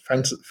master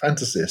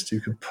fantasist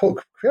who can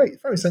create a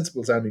very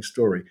sensible sounding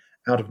story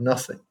out of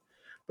nothing.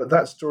 But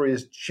that story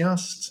is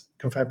just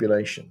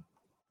confabulation,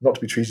 not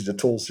to be treated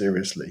at all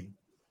seriously.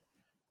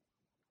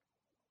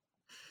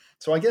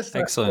 So I guess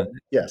that's excellent.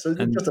 Yeah. So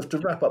just to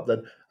wrap up,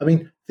 then, I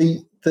mean,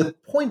 the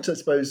point, I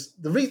suppose,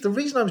 the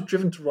reason I was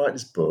driven to write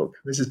this book,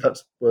 this is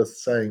perhaps worth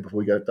saying before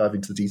we dive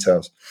into the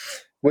details,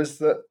 was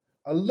that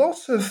a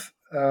lot of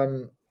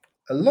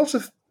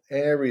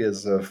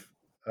areas of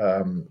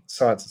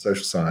science and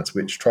social science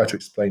which try to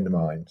explain the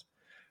mind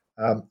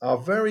are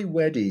very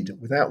wedded,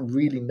 without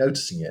really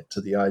noticing it,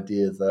 to the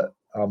idea that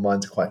our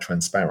minds are quite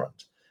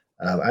transparent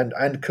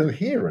and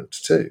coherent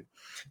too.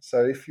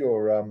 So if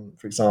you're,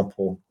 for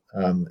example,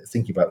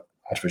 thinking about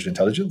artificial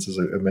intelligence, as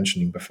I was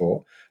mentioning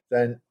before,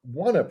 then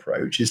one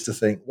approach is to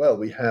think, well,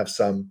 we have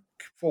some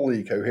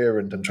fully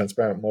coherent and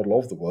transparent model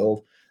of the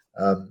world,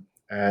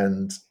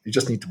 and you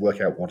just need to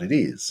work out what it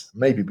is.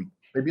 Maybe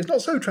it's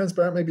not so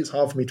transparent, maybe it's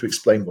hard for me to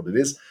explain what it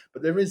is,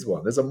 but there is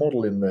one. There's a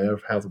model in there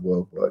of how the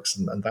world works,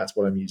 and that's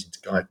what I'm using to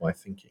guide my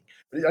thinking.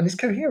 And it's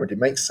coherent, it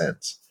makes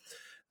sense.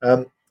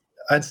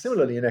 And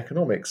similarly, in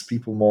economics,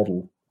 people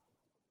model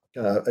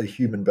a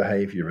human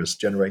behavior as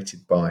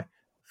generated by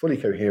fully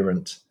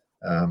coherent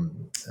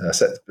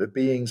set of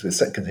beings with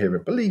set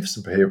coherent beliefs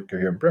and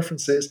coherent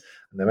preferences,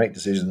 and they make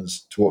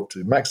decisions to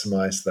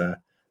maximize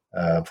their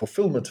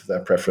fulfillment of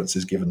their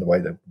preferences given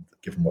what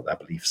their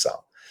beliefs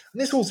are. And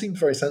this all seems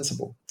very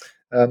sensible.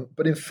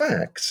 But in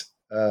fact,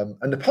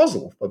 and the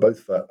puzzle for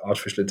both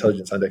artificial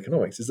intelligence and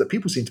economics is that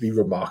people seem to be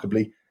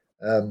remarkably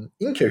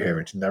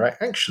incoherent in their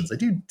actions. They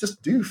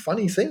just do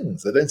funny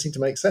things that don't seem to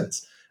make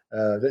sense,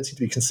 don't seem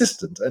to be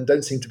consistent, and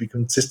don't seem to be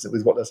consistent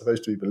with what they're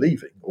supposed to be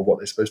believing or what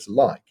they're supposed to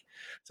like.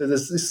 So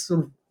there's this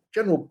sort of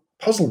general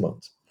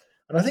puzzlement.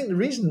 And I think the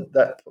reason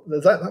that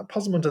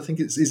puzzlement, I think,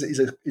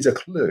 is a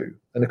clue.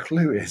 And a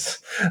clue is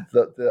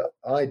that the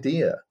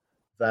idea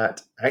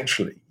that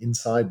actually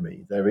inside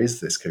me there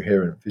is this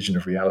coherent vision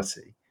of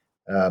reality,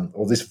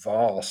 or this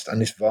vast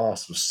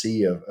sort of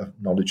sea of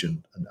knowledge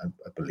and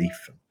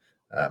belief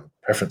and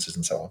preferences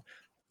and so on,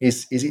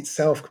 is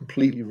itself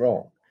completely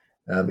wrong.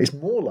 It's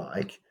more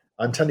like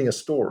I'm telling a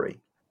story,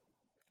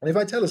 and if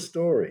I tell a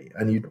story,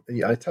 and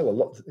I tell a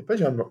lot,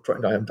 especially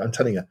I'm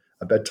telling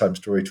a bedtime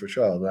story to a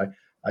child, and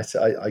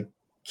I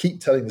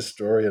keep telling the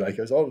story, and it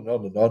goes on and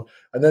on and on.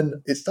 And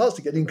then it starts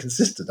to get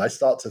inconsistent. I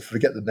start to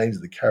forget the names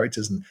of the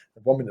characters, and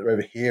 1 minute they're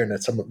over here, and then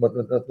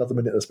another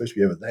minute they're supposed to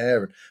be over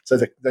there. And so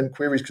then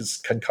queries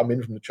can come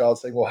in from the child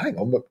saying, well, hang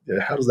on, but,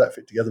 how does that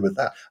fit together with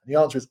that? And the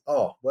answer is,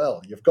 oh,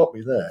 well, you've got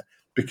me there,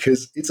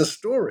 because it's a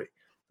story.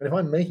 And if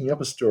I'm making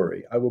up a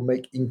story, I will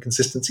make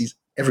inconsistencies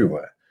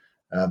everywhere.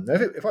 Now,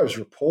 if I was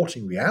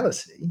reporting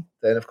reality,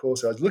 then of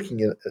course I was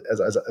looking at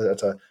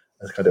a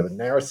kind of a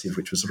narrative,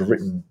 which was sort of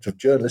written, sort of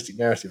journalistic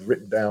narrative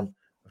written down,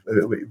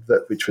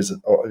 which was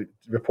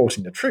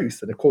reporting the truth,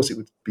 and of course it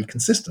would be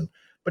consistent.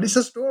 But it's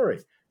a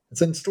story, and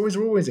so stories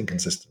are always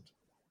inconsistent.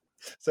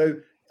 So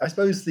I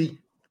suppose the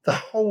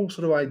whole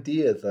sort of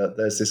idea that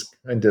there's this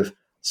kind of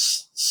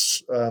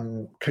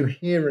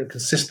coherent,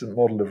 consistent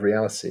model of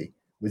reality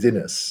within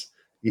us,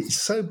 it's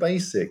so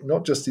basic,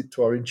 not just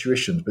to our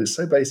intuitions, but it's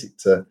so basic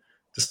to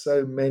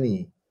so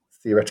many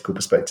theoretical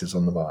perspectives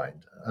on the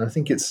mind. And I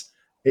think I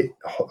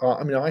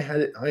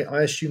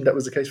assumed that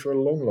was the case for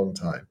a long, long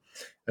time.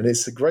 And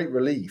it's a great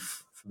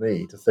relief for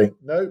me to think,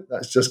 no,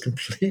 that's just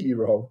completely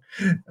wrong.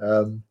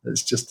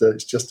 It's just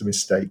a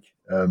mistake.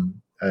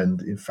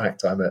 And in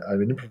fact, I'm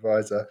an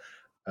improviser.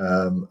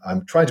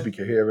 I'm trying to be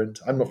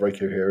coherent. I'm not very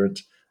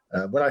coherent.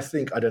 When I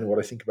think I don't know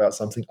what I think about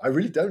something, I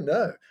really don't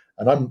know.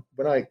 And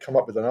when I come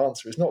up with an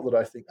answer, it's not that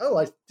I think, oh,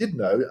 I did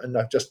know, and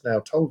I've just now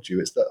told you.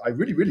 It's that I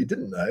really, really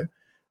didn't know,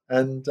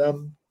 and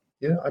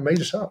I made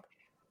it up.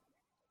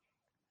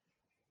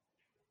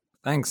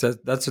 Thanks.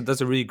 That's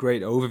a really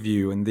great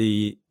overview, and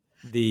the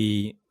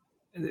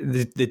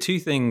two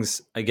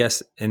things, I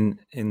guess, in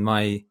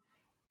my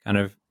kind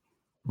of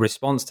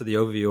response to the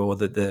overview, or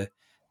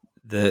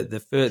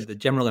the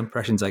general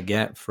impressions I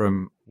get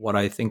from what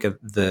I think of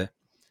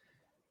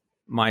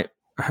my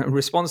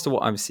response to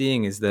what I'm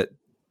seeing is that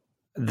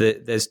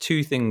there's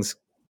two things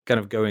kind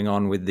of going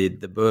on with the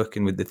book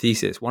and with the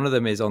thesis. One of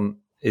them is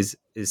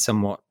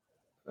somewhat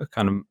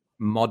kind of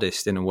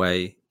modest in a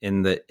way,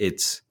 in that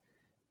it's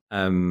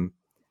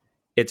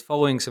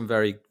following some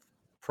very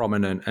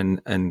prominent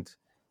and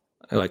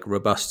like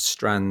robust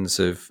strands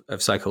of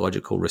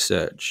psychological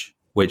research,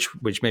 which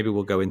maybe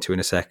we'll go into in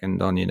a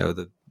second, on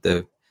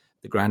the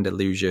grand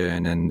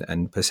illusion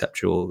and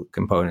perceptual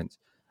components,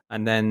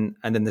 and then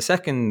the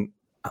second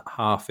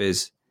half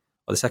the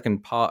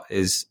second part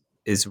is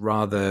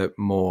rather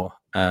more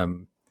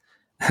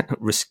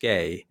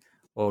risque,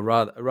 or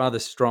rather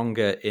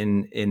stronger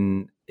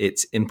in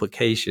its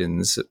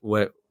implications,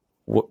 where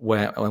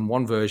in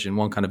one version,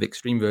 one kind of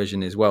extreme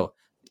version as well,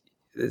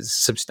 there's a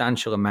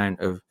substantial amount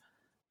of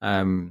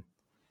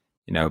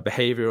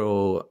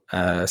behavioral,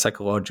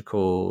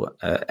 psychological,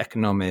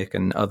 economic,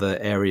 and other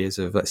areas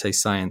of, let's say,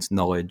 science,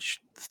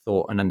 knowledge,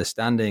 thought, and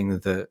understanding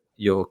that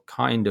you're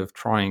kind of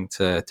trying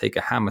to take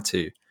a hammer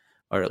to,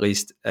 or at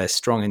least a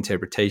strong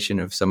interpretation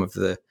of some of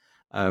the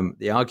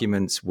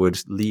arguments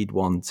would lead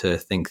one to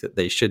think that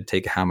they should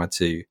take a hammer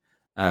to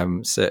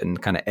certain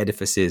kind of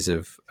edifices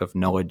of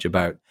knowledge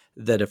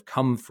that have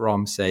come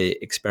from, say,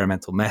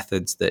 experimental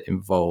methods that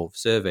involve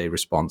survey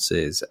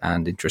responses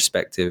and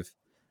introspective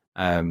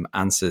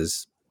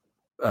answers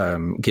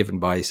given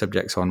by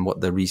subjects on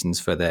what the reasons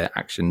for their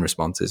action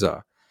responses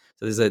are.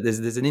 So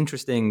there's an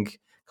interesting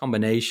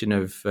combination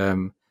of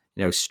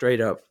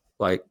straight up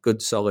like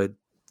good solid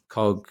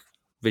cog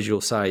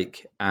visual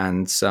psych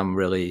and some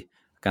really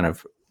kind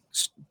of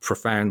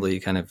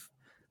profoundly kind of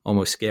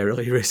almost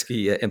scarily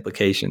risky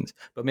implications.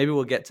 But maybe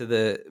we'll get to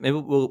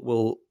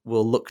we'll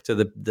look to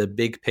the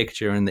big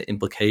picture and the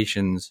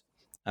implications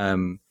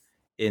in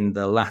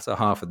the latter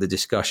half of the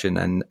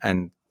discussion,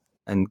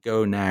 and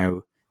go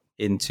now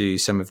into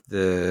some of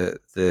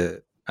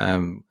the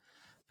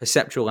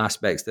perceptual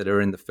aspects that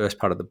are in the first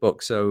part of the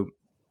book. So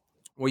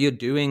what you're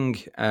doing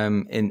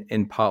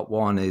in part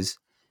one is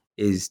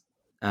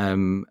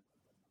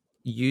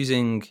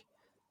using,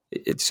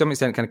 to some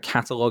extent, kind of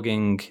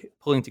cataloging,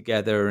 pulling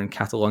together and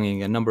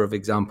cataloging a number of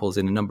examples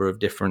in a number of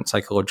different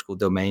psychological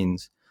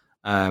domains,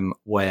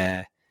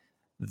 where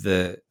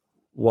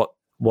what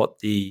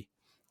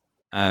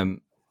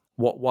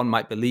one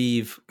might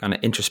believe, kind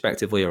of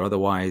introspectively or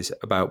otherwise,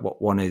 about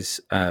what one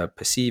is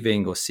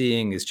perceiving or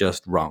seeing is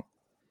just wrong.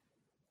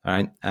 All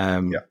right.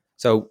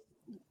 So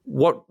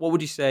what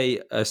would you say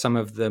are some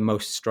of the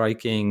most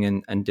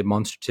striking and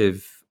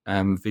demonstrative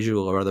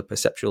visual or other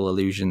perceptual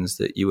illusions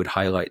that you would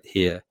highlight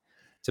here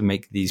to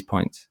make these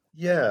points?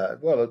 Yeah,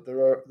 well,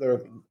 there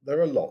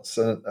are lots,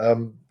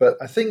 but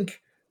I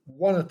think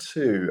one or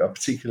two are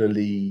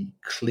particularly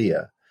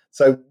clear.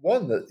 So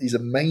one that is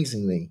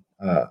amazingly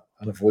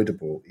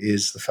unavoidable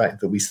is the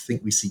fact that we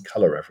think we see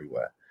color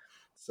everywhere.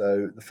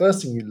 So the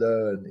first thing you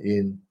learn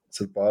in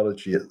sort of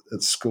biology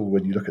at school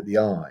when you look at the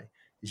eye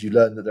is you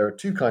learn that there are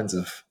two kinds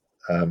of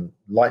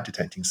light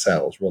detecting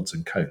cells, rods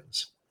and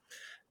cones.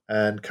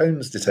 And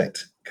cones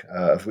detect,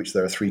 of which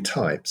there are three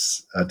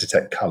types,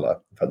 detect color.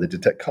 In fact, they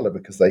detect color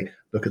because they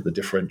look at the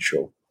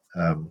differential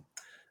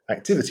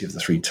activity of the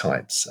three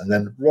types. And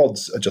then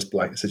rods are just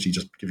black, essentially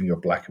just giving you a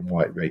black and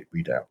white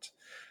readout.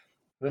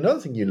 And another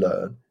thing you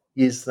learn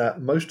is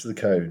that most of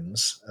the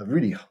cones are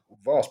really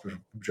vast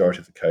majority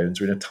of the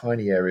cones are in a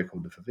tiny area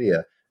called the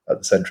fovea at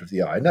the centre of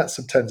the eye, and that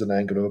subtends an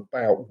angle of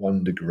about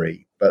 1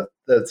 degree. But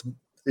it's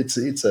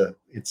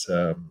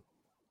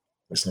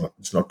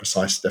not a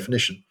precise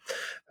definition.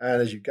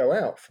 And as you go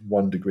out from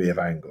 1 degree of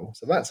angle,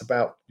 so that's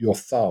about your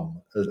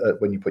thumb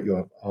when you put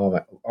your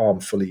arm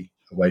fully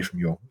away from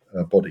your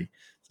body.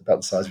 It's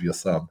about the size of your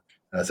thumb,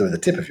 so the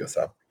tip of your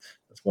thumb.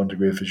 That's 1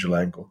 degree of visual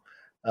angle.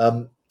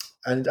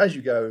 And as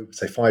you go,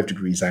 say 5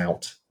 degrees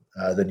out,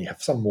 then you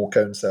have some more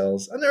cone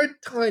cells, and there are a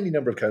tiny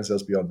number of cone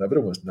cells beyond that, but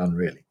almost none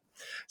really.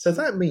 So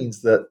that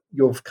means that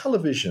your colour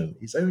vision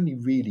is only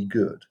really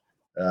good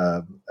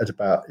at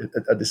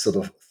this sort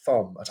of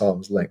thumb at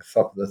arm's length,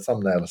 the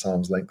thumbnail at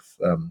arm's length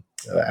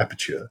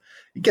aperture.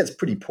 It gets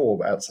pretty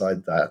poor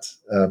outside that.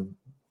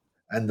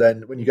 And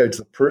then when you go to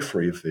the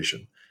periphery of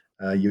vision,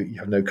 you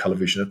have no colour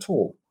vision at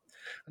all.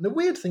 And the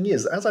weird thing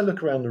is, as I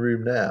look around the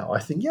room now, I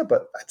think, yeah,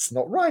 but that's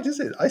not right, is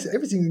it?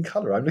 Everything's in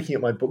colour. I'm looking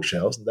at my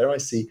bookshelves, and there I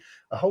see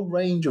a whole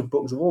range of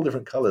books of all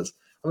different colours.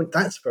 I mean,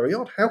 that's very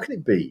odd. How can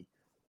it be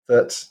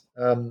that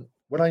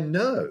when I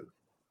know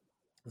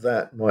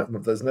that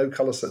there's no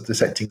colour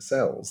detecting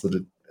cells that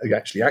are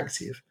actually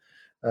active,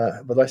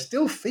 but I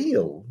still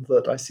feel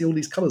that I see all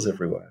these colours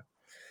everywhere?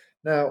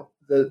 Now,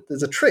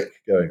 there's a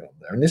trick going on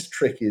there, and this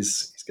trick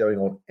is going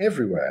on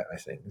everywhere, I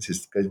think. This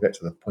is going back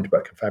to the point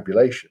about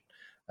confabulation.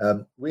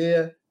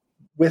 We're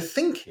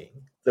thinking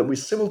that we're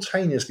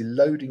simultaneously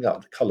loading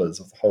up the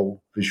colours of the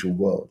whole visual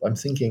world. I'm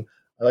thinking,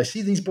 I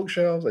see these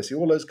bookshelves, I see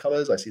all those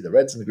colours, I see the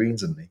reds and the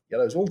greens and the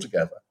yellows all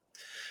together.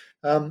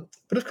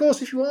 But of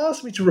course, if you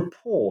ask me to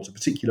report a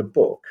particular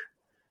book,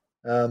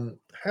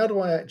 how do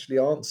I actually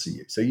answer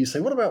you? So you say,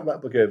 what about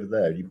that book over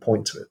there? You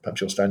point to it.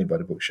 Perhaps you're standing by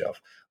the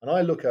bookshelf. And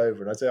I look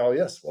over and I say, oh,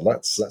 yes, well,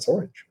 that's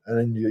orange. And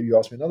then you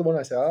ask me another one,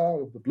 I say,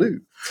 oh, the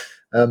blue.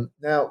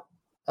 Now,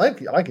 I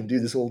can do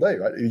this all day,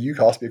 right? You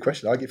ask me a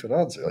question, I give you an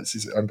answer.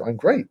 I'm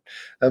great.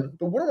 But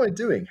what am I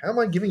doing? How am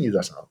I giving you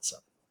that answer?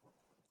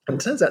 And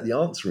it turns out the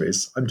answer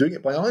is I'm doing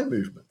it by eye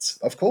movements,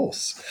 of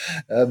course.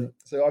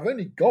 So I've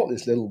only got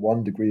this little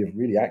 1 degree of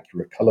really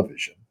accurate colour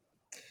vision,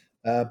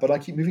 but I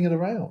keep moving it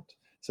around.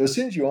 So as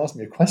soon as you ask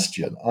me a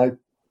question, I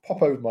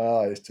pop over my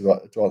eyes to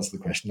answer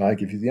the question, and I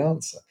give you the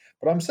answer.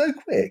 But I'm so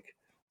quick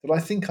that I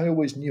think I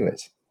always knew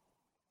it.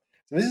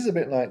 So this is a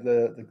bit like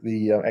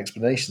the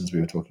explanations we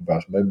were talking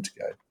about a moment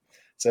ago.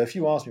 So if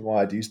you ask me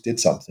why I did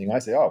something, I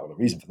say, oh, well, the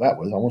reason for that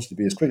was I wanted to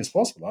be as quick as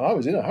possible, and I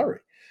was in a hurry.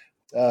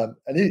 And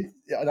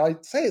I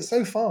say it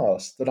so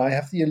fast that I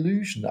have the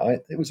illusion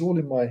that it was all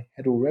in my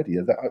head already,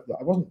 that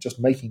I wasn't just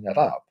making that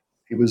up.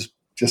 It was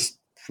just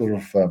sort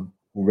of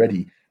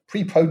already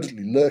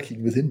prepotently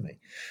lurking within me.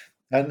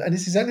 And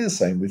it's exactly the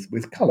same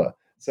with colour.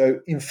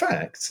 So in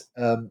fact,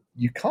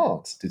 you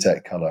can't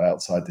detect colour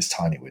outside this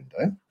tiny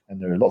window. And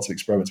there are lots of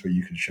experiments where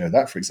you can show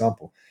that. For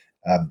example,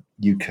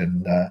 you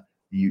can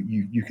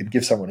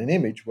give someone an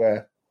image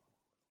where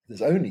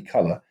there's only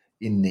colour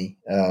in the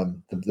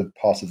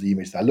part of the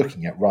image they're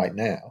looking at right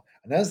now.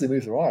 And as they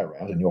move their eye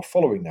around, and you're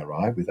following their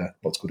eye with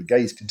what's called a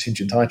gaze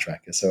contingent eye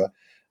tracker, so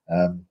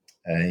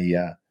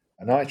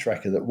an eye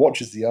tracker that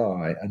watches the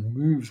eye and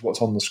moves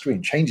what's on the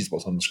screen, changes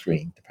what's on the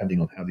screen depending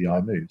on how the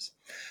eye moves.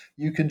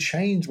 You can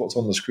change what's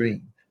on the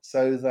screen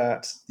so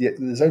that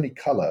there's only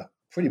colour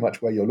pretty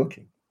much where you're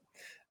looking.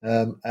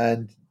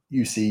 And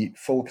you see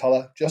full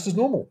colour just as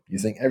normal. You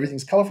think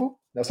everything's colourful.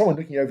 Now, someone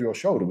looking over your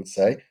shoulder would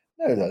say,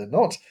 no, they're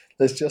not.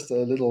 There's just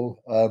a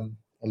little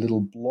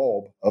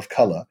blob of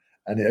colour,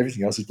 and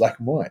everything else is black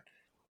and white.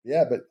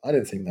 Yeah, but I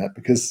don't think that,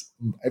 because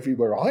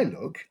everywhere I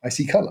look, I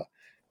see colour.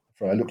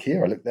 If I look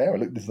here, I look there, I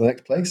look to the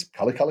next place,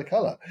 colour, colour,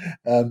 colour.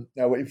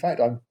 Now, in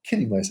fact, I'm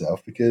kidding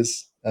myself,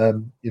 because,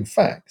 in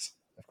fact,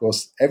 of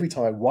course, every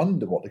time I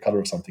wonder what the colour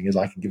of something is,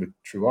 I can give a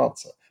true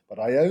answer. But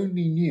I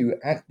only knew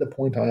at the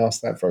point I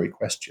asked that very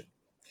question.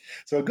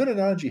 So a good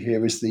analogy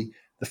here is the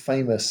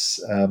famous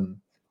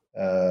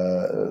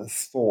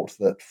thought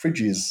that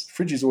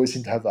fridges always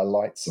seem to have their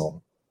lights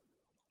on,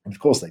 and of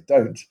course they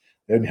don't.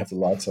 They only have the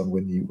lights on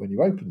when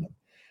you open them.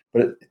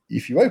 But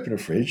if you open a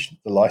fridge,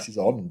 the light is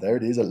on, and there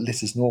it is,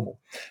 lit as normal.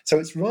 So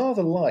it's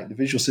rather like the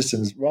visual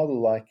system is rather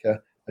like a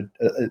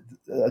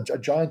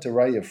giant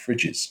array of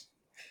fridges.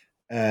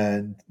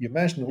 And you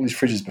imagine all these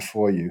fridges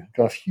before you,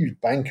 got a huge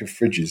bank of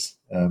fridges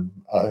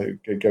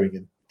going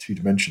in 2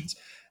 dimensions.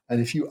 And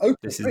if you open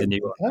this the is fridge, the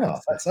new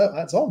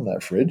that's on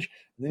that fridge.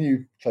 And then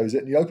you close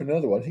it and you open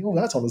another one. And think, oh,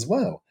 that's on as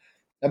well.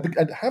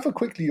 And however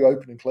quickly you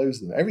open and close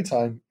them, every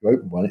time you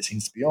open one, it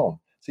seems to be on.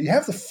 So you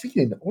have the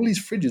feeling that all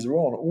these fridges are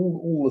on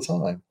all the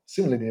time.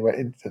 Similarly,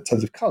 in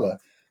terms of colour,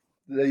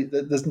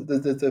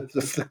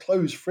 the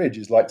closed fridge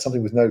is like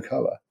something with no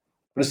colour.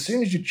 But as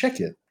soon as you check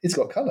it, it's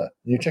got colour.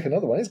 And you check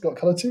another one, it's got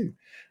colour too.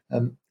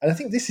 And I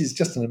think this is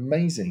just an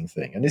amazing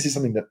thing. And this is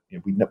something that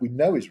we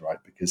know is right,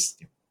 because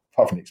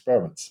apart from the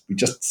experiments, we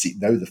just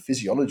know the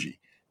physiology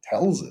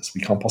tells us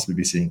we can't possibly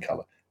be seeing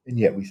colour. And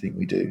yet we think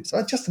we do. So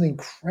it's just an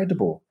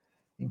incredible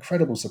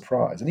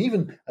surprise. And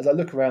even as I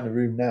look around the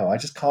room now, I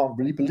just can't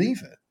really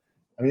believe it.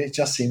 I mean, it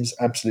just seems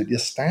absolutely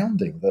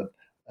astounding that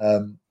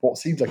what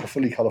seems like a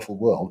fully colourful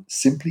world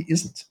simply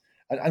isn't.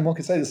 And one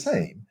could say the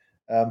same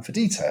for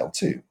detail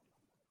too.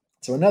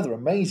 So another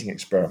amazing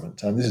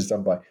experiment, and this is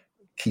done by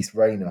Keith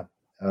Rayner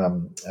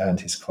and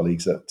his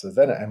colleagues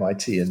then at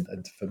MIT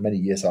and for many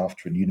years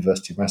after at the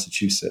University of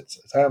Massachusetts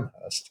at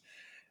Amherst.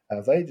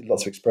 They did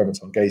lots of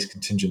experiments on gaze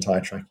contingent eye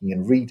tracking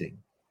and reading.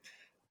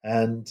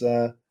 And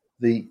the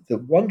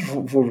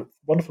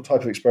wonderful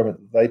type of experiment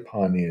that they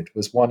pioneered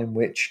was one in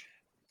which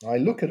I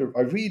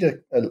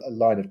read a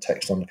line of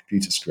text on the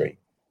computer screen.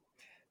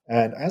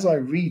 And as I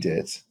read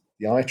it,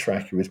 the eye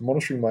tracker is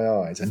monitoring my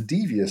eyes and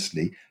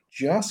deviously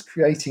just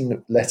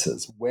creating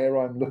letters where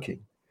I'm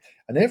looking.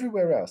 And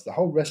everywhere else, the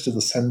whole rest of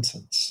the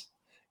sentence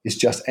is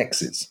just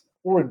X's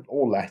or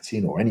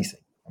Latin or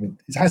anything. I mean,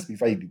 it has to be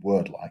vaguely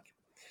word-like.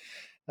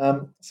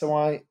 So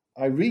I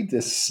read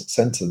this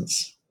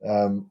sentence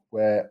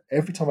where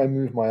every time I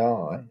move my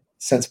eye,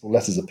 sensible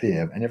letters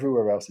appear and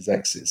everywhere else is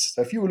X's.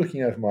 So if you were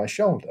looking over my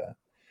shoulder,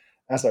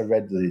 as I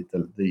read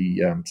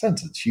the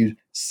sentence, you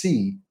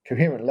see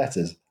coherent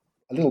letters,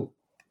 a little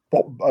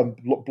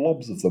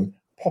blobs of them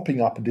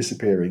popping up and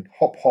disappearing,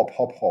 hop, hop,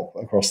 hop, hop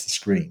across the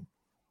screen,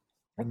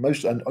 and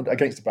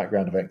against a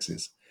background of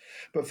X's.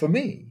 But for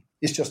me,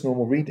 it's just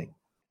normal reading.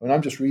 When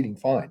I'm just reading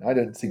fine, I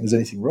don't think there's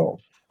anything wrong.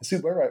 So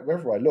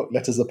wherever I look,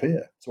 letters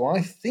appear. So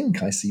I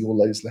think I see all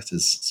those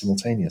letters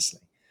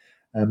simultaneously.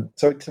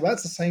 So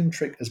that's the same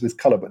trick as with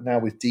color, but now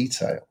with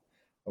detail,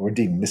 or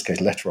indeed in this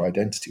case, letter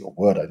identity or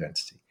word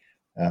identity.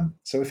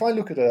 So if I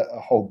look at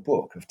a whole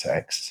book of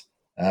text,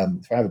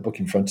 if I have a book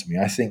in front of me,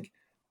 I think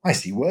I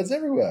see words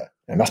everywhere.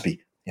 There must be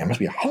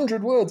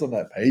 100 words on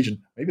that page, and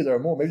maybe there are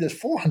more. Maybe there's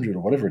 400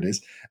 or whatever it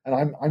is,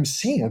 and I'm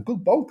seeing a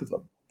good bulk of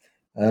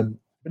them.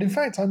 But in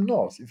fact, I'm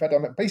not. In fact,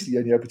 I'm basically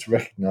only able to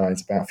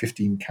recognize about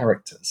 15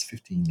 characters,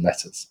 15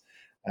 letters,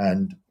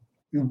 and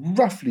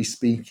roughly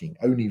speaking,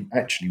 only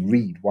actually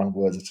read one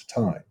word at a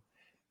time.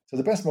 So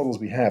the best models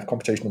we have,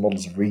 computational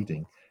models of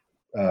reading,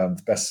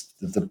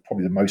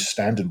 probably the most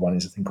standard one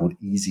is a thing called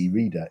EZ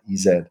Reader.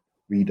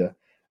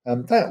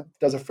 That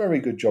does a very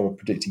good job of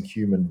predicting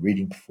human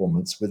reading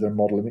performance with a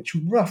model in which,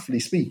 roughly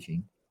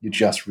speaking, you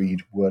just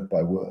read word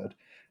by word.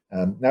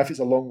 Now, if it's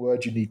a long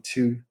word, you need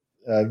to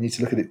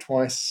look at it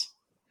twice.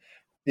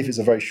 If it's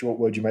a very short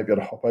word, you might be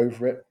able to hop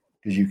over it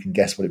because you can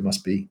guess what it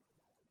must be.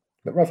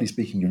 But roughly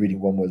speaking, you're reading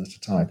one word at a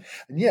time.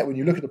 And yet, when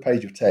you look at a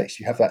page of text,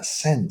 you have that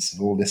sense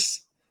of all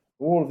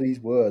of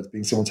these words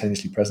being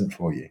simultaneously present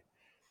for you.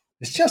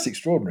 It's just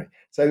extraordinary.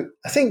 So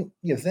I think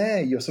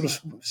there you're sort of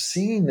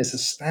seeing this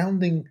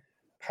astounding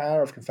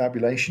power of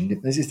confabulation.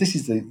 This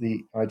is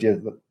the idea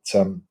that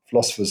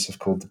philosophers have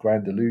called the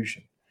grand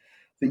illusion,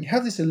 that you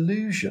have this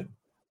illusion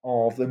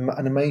of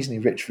an amazingly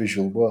rich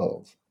visual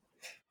world.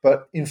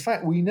 But in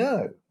fact, we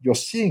know you're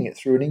seeing it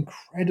through an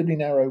incredibly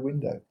narrow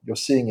window. You're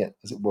seeing it,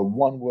 as it were,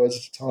 one word at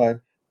a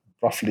time,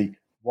 roughly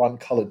one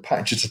coloured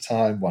patch at a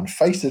time, one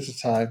face at a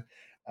time.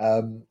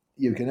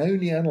 You can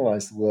only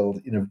analyse the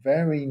world in a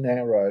very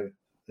narrow,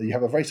 you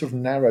have a very sort of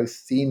narrow,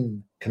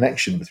 thin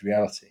connection with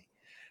reality.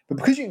 But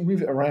because you can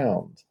move it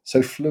around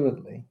so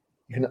fluently,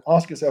 you can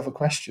ask yourself a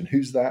question: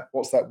 who's that?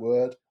 What's that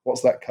word?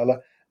 What's that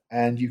colour?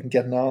 And you can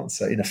get an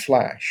answer in a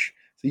flash.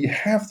 So you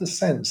have the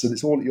sense that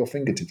it's all at your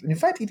fingertips. And in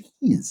fact, it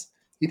is.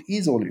 It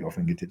is all at your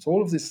fingertips.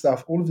 All of this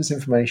stuff, all of this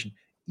information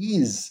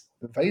is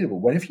available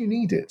whenever you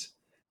need it,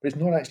 but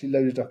it's not actually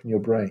loaded up in your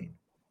brain.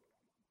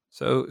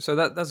 So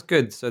that's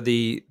good. So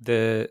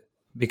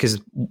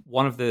because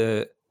one of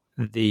the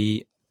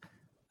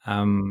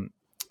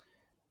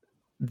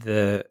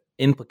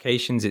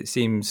implications, it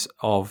seems,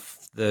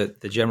 of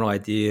the general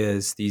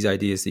ideas, these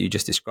ideas that you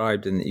just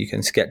described and that you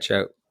can sketch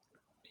out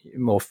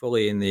more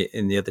fully in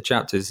the other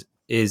chapters,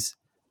 is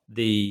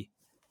the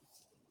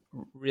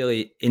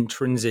really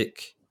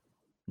intrinsic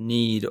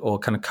need or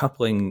kind of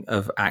coupling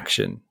of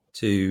action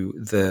to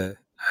the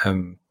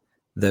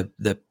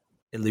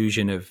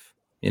illusion of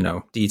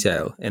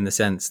detail, in the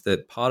sense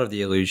that part of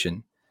the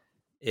illusion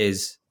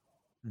is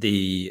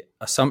the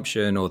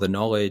assumption or the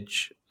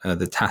knowledge,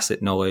 the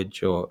tacit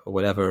knowledge or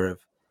whatever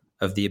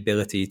of the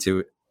ability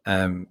to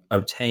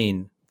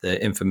obtain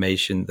the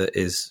information that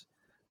is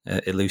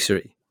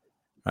illusory,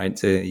 right?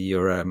 So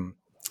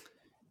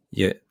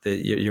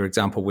your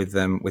example with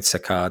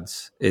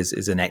saccades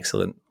is an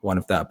excellent one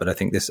of that, but I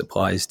think this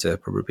applies to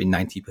probably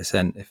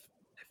 90%, if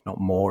not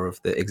more,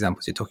 of the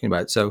examples you're talking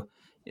about. So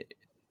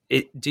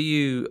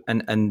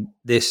and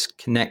this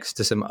connects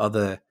to some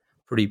other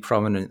pretty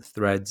prominent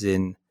threads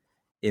in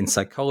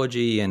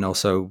psychology and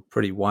also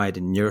pretty wide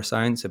in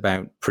neuroscience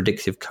about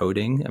predictive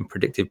coding and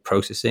predictive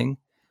processing.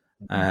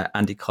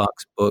 Andy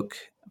Clark's book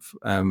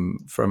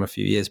from a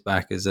few years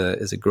back is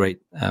a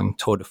great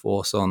tour de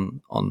force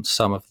on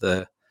some of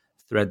the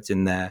threads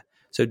in there.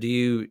 So do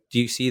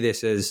you see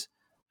this as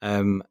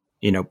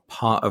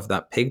part of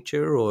that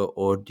picture,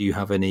 or do you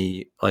have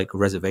any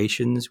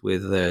reservations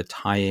with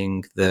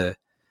tying the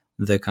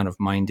kind of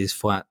mind is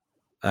flat,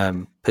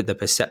 the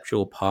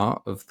perceptual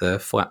part of the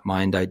flat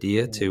mind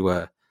idea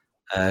to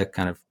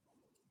kind of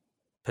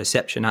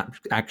perception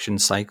action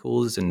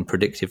cycles and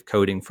predictive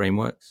coding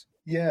frameworks?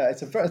 Yeah,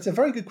 it's a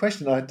very good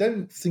question. I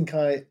don't think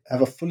I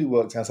have a fully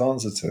worked out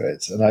answer to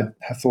it, and I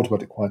have thought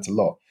about it quite a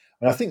lot.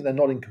 And I think they're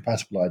not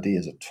incompatible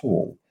ideas at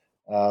all.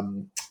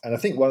 And I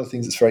think one of the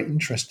things that's very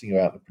interesting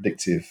about the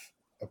predictive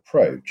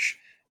approach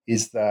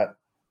is that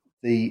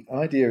the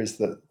idea is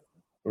that,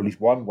 or at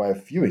least one way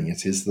of viewing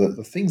it, is that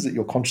the things that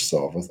you're conscious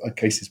of are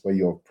cases where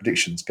your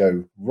predictions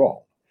go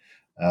wrong.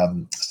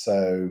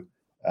 So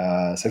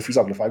for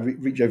example, if I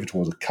reach over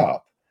towards a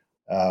cup,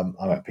 I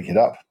might pick it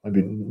up,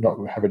 maybe not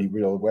have any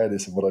real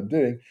awareness of what I'm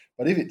doing.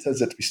 But if it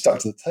turns out to be stuck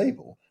to the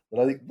table,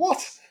 then I think,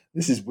 what?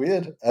 This is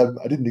weird.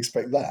 I didn't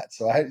expect that.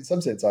 So in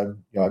some sense,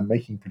 I'm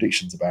making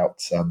predictions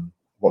about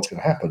what's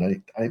going to happen,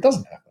 and it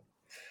doesn't happen.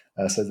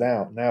 So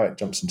now it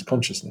jumps into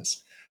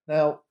consciousness.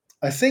 Now,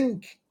 I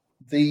think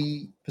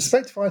the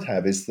perspective I'd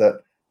have is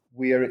that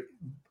we are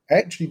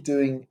actually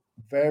doing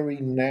very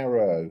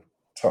narrow.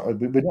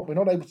 We're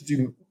not able to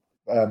do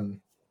an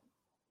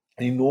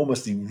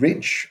enormously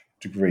rich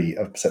degree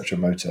of perceptual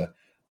motor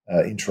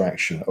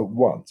interaction at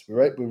once.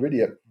 We're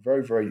really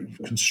very, very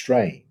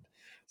constrained.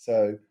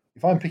 So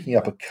if I'm picking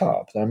up a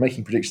cup, then I'm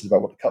making predictions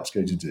about what the cup's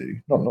going to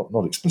do,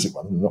 not explicit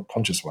ones, not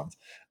conscious ones,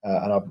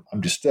 and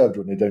I'm disturbed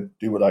when they don't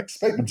do what I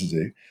expect them to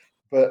do.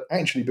 But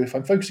if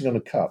I'm focusing on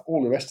a cup,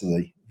 all the rest of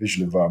the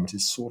visual environment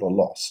is sort of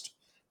lost.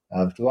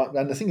 And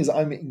the thing is,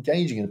 I'm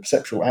engaging in a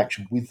perceptual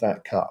action with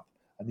that cup,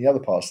 and the other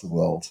parts of the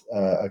world,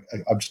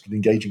 I'm just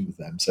engaging with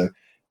them. So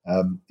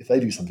if they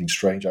do something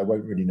strange, I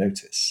won't really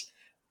notice.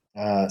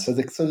 So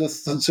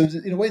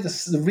in a way,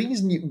 the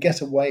reason you can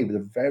get away with a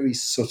very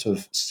sort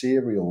of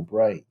serial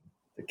brain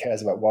that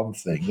cares about one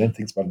thing, then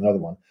thinks about another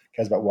one,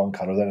 cares about one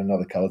color, then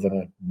another color,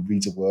 then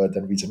reads a word,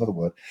 then reads another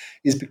word,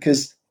 is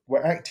because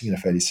we're acting in a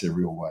fairly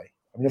serial way.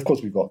 I mean, of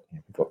course, we've got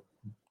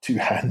two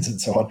hands and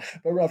so on,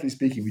 but roughly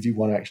speaking, we do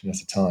one action at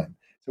a time.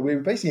 So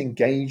we're basically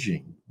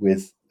engaging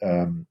with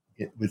the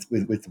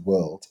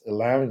world,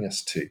 allowing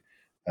us to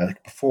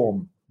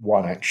perform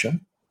one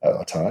action at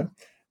a time,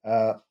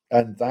 and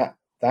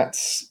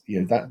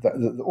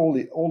all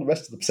the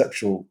rest of the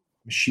perceptual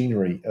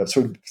machinery,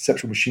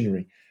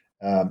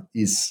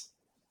 is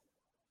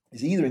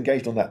either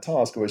engaged on that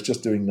task or it's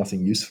just doing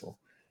nothing useful.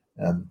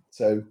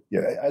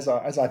 As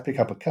I pick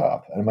up a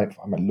cup, and I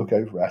might look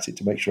over at it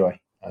to make sure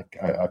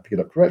I pick it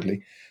up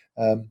correctly.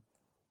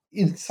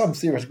 In some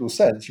theoretical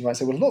sense, you might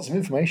say, well, lots of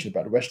information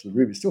about the rest of the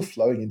room is still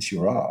flowing into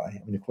your eye.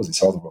 I mean, of course,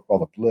 it's rather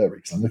blurry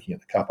because I'm looking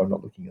at the cup, I'm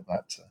not looking at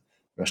that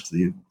rest of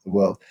the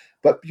world.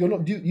 But you're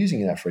not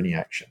using that for any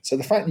action. So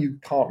the fact that you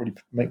can't really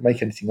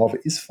make anything of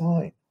it is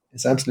fine.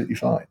 It's absolutely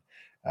fine.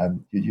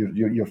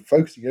 You're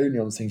focusing only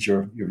on the things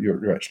you're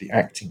actually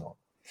acting on.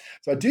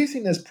 So I do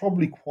think there's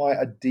probably quite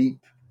a deep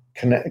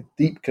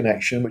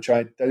connection, which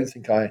I don't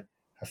think I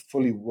have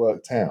fully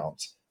worked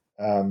out,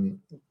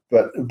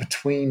 but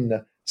between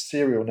the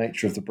serial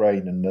nature of the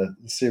brain and the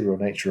serial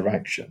nature of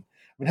action.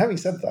 I mean, having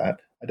said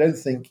that, I don't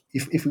think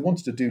if we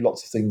wanted to do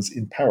lots of things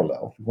in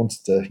parallel, if we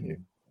wanted to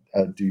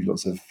do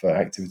lots of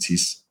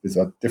activities with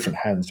our different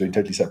hands doing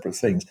totally separate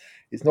things,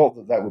 it's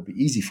not that would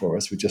be easy for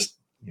us. It's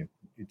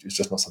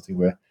just not something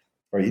we're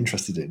very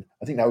interested in.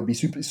 I think that would be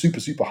super, super,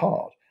 super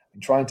hard.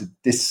 And trying to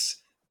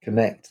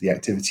disconnect the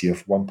activity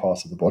of one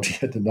part of the body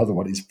and another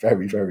one is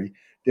very, very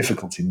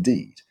difficult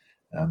indeed.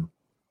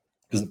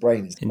 Because the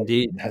brain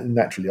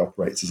naturally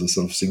operates as a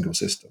sort of single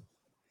system.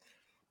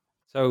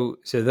 So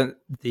then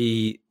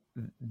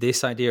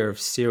this idea of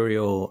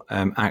serial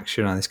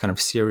action and this kind of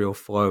serial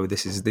flow,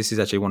 this is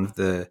actually one of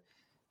the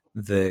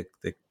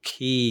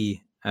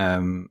key,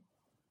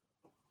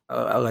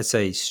 let's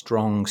say,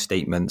 strong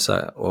statements,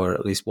 or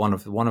at least one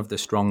of the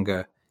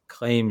stronger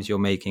claims you're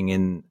making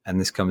and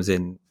this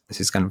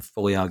is kind of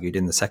fully argued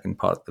in the second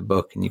part of the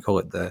book, and you call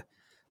it the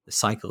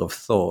cycle of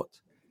thought.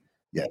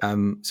 Yeah.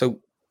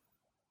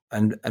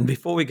 And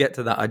before we get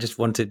to that, I just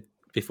wanted,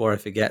 before I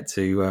forget,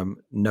 to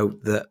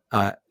note that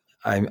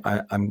I'm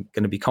going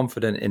to be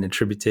confident in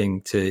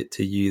attributing to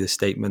you the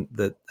statement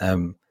that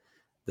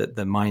that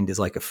the mind is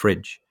like a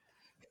fridge.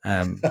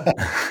 Yes,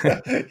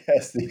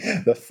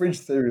 the fridge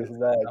theory of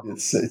man.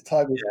 It's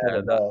time is kind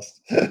of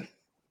last.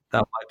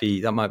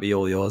 That might be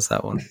all yours,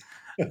 that one.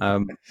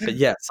 But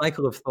yeah,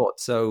 cycle of thought.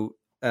 So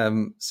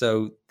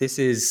this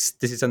is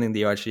something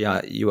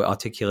that you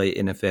articulate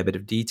in a fair bit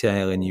of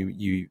detail, and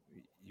you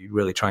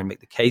really try and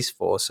make the case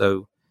for.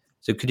 So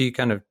could you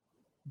kind of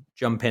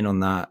jump in on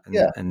that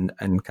and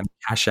kind of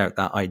hash out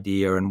that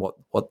idea and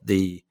what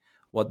the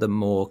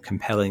more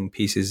compelling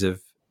pieces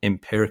of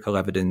empirical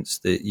evidence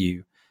that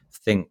you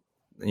think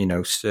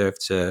serve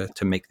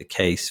to make the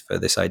case for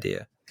this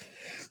idea?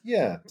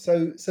 Yeah.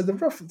 So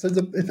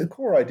the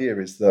core idea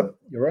is that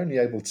you're only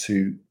able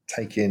to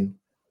take in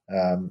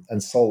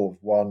and solve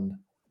one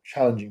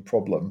challenging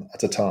problem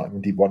at a time,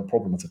 indeed one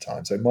problem at a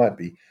time. So it might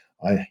be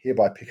I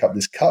hereby pick up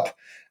this cup.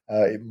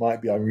 It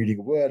might be I'm reading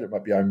a word. It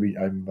might be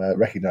I'm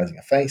recognizing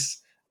a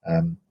face.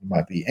 It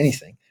might be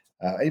anything.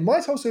 It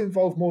might also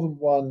involve more than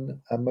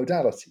one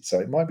modality. So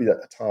it might be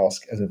that a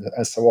task,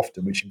 as so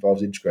often, which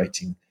involves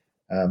integrating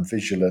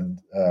visual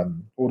and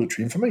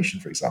auditory information,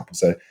 for example.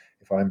 So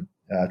if I'm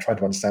trying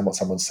to understand what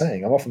someone's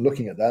saying, I'm often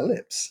looking at their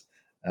lips.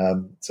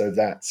 So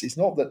it's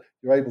not that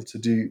you're able to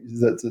do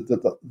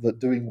that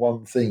doing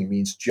one thing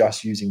means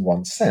just using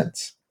one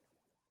sense.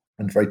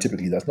 And very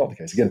typically that's not the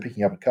case. Again,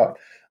 picking up a cup,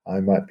 I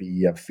might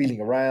be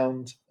feeling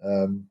around,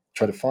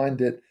 trying to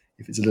find it.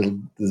 If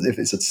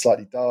it's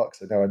slightly dark,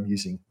 so now I'm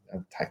using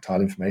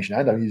tactile information,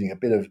 and I'm using a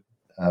bit of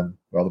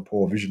rather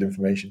poor visual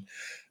information,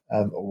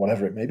 or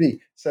whatever it may be.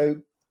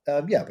 So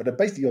but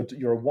basically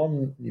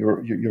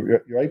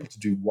you're able to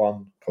do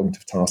one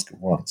cognitive task at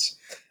once.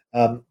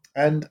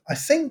 And I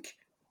think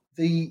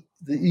the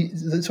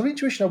sort of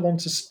intuition I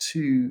want us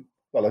to,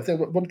 well, I think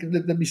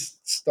let me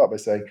start by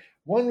saying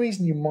one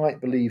reason you might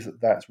believe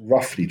that that's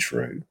roughly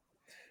true,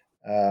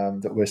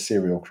 that we're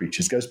serial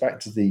creatures, goes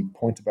back to the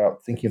point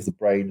about thinking of the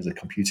brain as a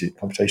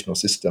computational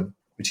system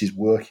which is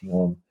working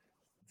on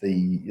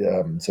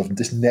the sort of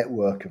this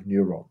network of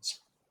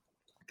neurons.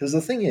 Because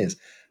the thing is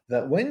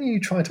that when you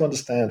try to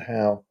understand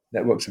how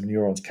networks of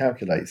neurons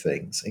calculate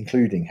things,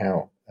 including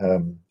how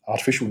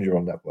artificial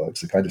neural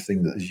networks, the kind of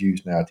thing that is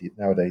used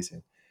nowadays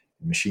in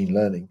machine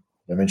learning,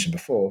 I mentioned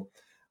before,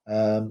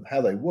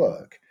 how they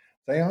work,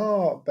 they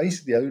are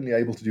basically only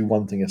able to do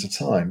one thing at a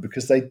time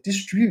because they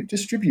distribute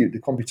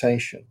the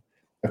computation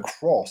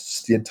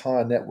across the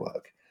entire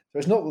network. So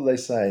it's not that they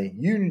say,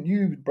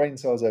 you brain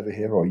cells over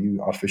here, or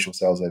you artificial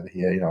cells over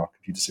here in our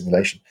computer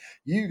simulation,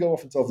 you go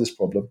off and solve this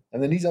problem,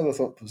 and then these other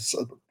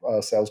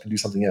cells can do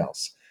something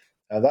else.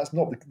 That's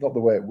not the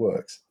way it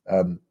works.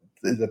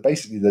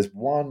 Basically, there's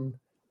one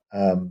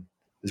problem,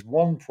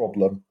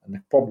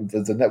 and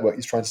the network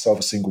is trying to solve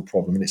a single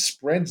problem, and it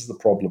spreads the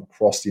problem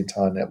across the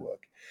entire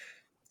network.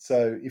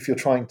 So if you're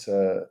trying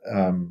to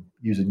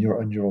use a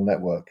neural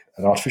network,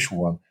 an artificial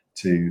one,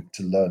 to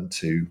learn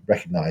to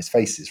recognize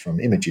faces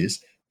from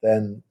images,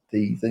 then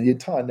the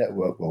entire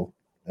network will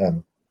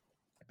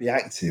be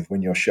active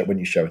when you show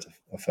it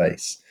a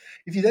face.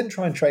 If you then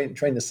try and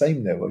train the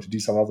same network to do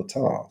some other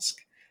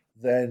task,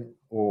 then,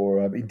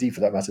 or indeed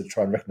for that matter, to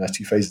try and recognize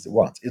two faces at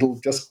once, it'll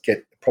just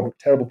get a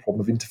terrible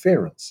problem of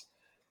interference.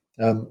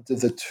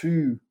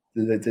 The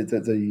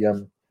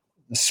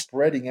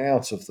spreading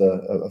out of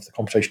the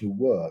computational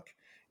work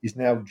is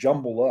now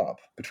jumbled up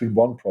between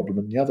one problem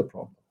and the other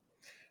problem.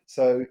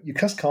 So you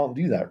just can't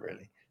do that,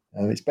 really.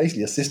 It's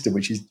basically a system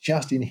which is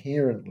just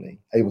inherently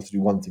able to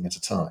do one thing at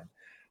a time.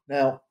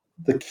 Now,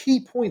 the key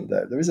point,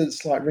 though, there is a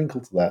slight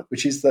wrinkle to that,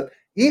 which is that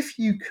if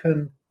you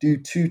can do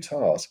two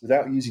tasks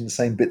without using the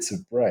same bits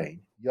of brain,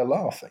 you're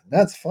laughing.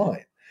 That's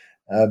fine.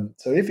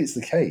 So if it's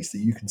the case that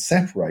you can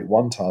separate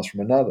one task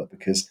from another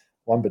because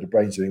one bit of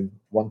brain's doing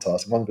one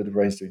task and one bit of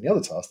brain's doing the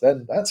other task,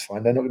 then that's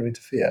fine. They're not going to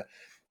interfere.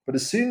 But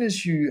as soon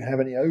as you have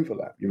any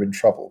overlap, you're in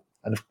trouble.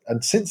 And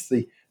since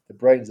the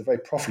brain is a very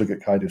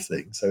profligate kind of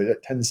thing, so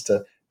it tends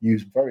to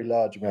use very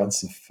large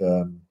amounts of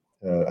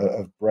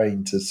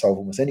brain to solve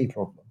almost any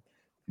problem.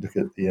 You look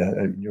at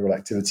the neural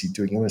activity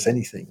doing almost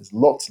anything. There's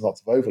lots and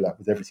lots of overlap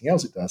with everything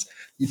else it does.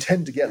 You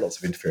tend to get lots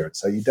of interference.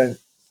 So it's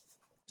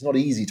not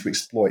easy to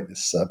exploit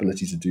this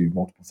ability to do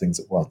multiple things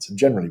at once. And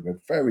generally,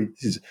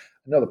 this is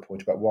another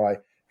point about why,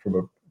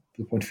 from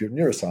the point of view of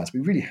neuroscience, we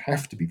really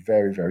have to be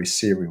very, very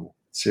serial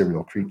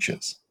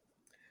creatures.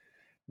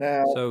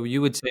 Now, so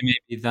you would say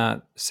maybe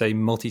that, say,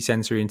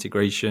 multisensory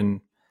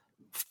integration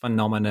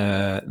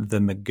phenomena, the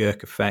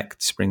McGurk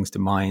effect springs to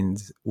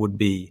mind, would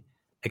be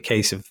a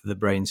case of the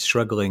brain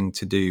struggling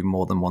to do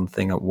more than one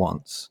thing at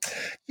once.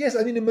 Yes,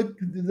 I mean,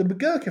 the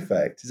McGurk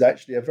effect is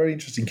actually a very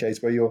interesting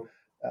case where you're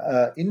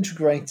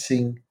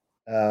integrating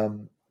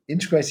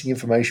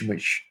information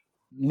which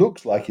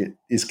looks like it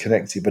is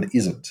connected but it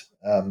isn't.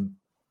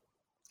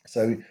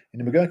 So in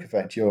the McGurk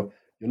effect, you're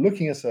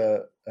looking at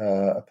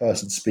a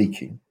person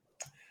speaking,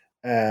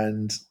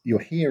 and you're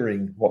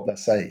hearing what they're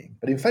saying,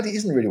 but in fact, it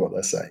isn't really what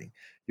they're saying.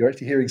 You're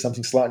actually hearing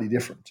something slightly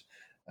different.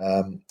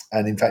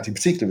 And in fact, in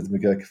particular with the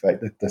McGurk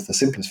effect, the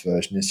simplest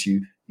version is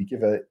you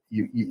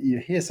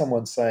hear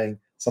someone saying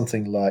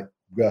something like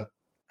 "g,"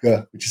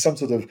 which is some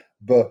sort of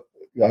 "b"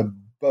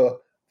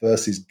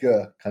 versus "g"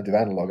 kind of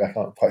analog. I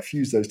can't quite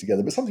fuse those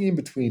together, but something in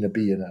between a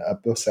 "b" and a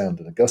 "b" sound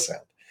and a "g"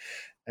 sound.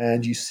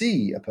 And you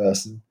see a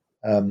person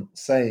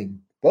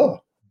saying "b,"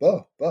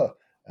 a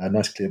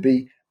nice clear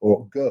 "b,"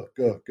 or "g,"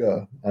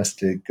 nice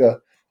clear "g,"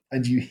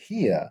 and you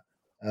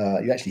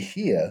actually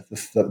hear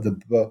the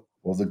 "b"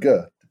 or the "g,"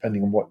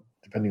 depending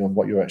on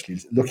what you're actually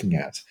looking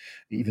at.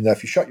 Even though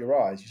if you shut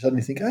your eyes, you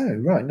suddenly think, oh,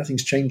 right,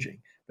 nothing's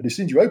changing. But as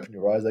soon as you open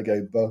your eyes, they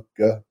go "b,"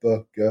 "g,"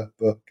 "b," "g,"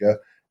 "b," "g,"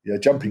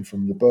 jumping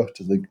from the "b"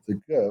 to the "g"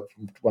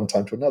 from one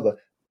time to another,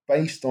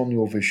 based on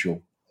your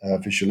visual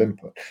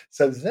input.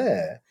 So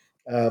there,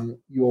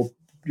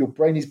 your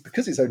brain is,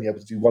 because it's only able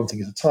to do one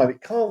thing at a time,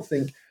 it can't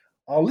think,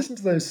 I'll listen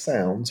to those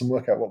sounds and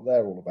work out what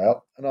they're all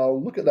about, and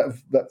I'll look at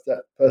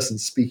that person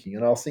speaking,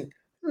 and I'll think,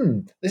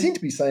 they seem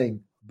to be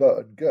saying "b"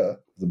 and "g,"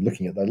 because I'm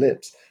looking at their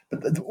lips,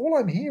 but all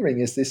I'm hearing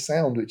is this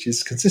sound which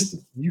is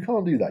consistent. You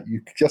can't do that.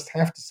 You just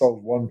have to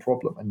solve one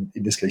problem, and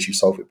in this case, you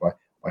solve it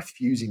by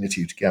fusing the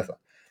two together.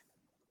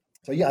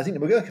 So yeah, I think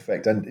the McGurk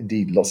effect, and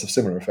indeed lots of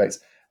similar effects,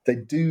 they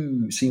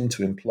do seem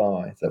to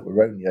imply that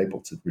we're only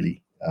able to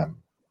really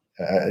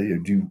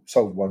do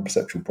solve one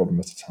perceptual problem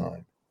at a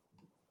time.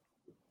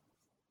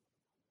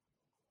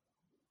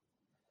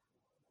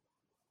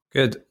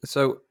 Good.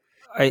 So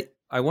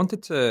I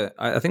wanted to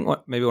I think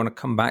maybe I want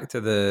to come back to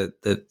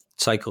the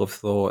cycle of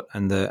thought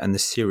and the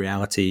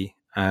seriality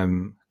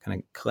kind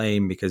of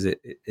claim, because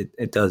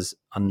it does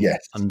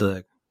Yes,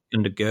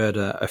 undergird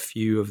a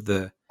few of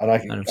the and I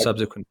kind of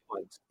subsequent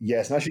points.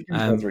 yes, and I should give you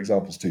some other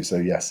examples too. So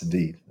yes,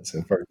 indeed, that's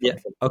a very Yeah.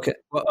 fun. Okay.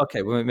 Well,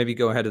 okay. Well, maybe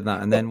go ahead of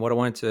that, and then what I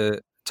wanted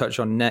to touch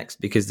on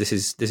next, because this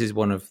is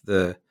one of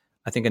the,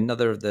 I think,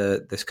 another of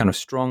the this kind of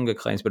stronger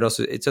claims, but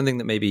also it's something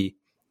that maybe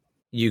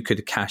you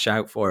could cash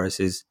out for us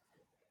is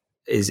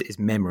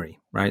memory,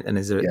 right? And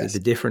is there Yes, the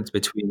difference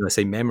between, let's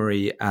say,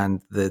 memory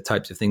and the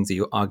types of things that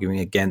you're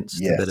arguing against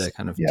that are yes,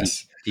 kind of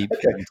yes. deep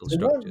Okay, mental so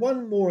structures?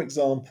 one more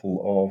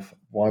example of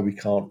why we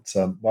can't,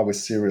 why we're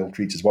serial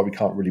creatures, why we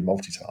can't really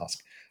multitask.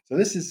 So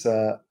this is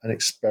an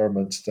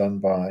experiment done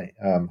by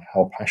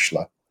Hal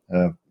Pashler,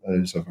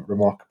 who's a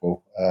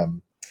remarkable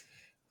sort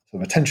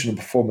of attention and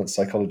performance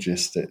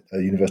psychologist at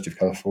the University of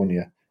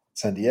California,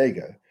 San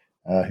Diego,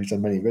 who's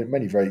done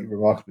many very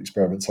remarkable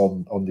experiments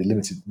on the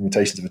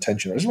limitations of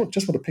attention. I just want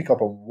to pick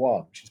up on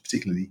one, which is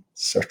particularly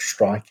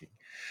striking.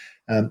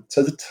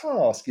 So the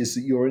task is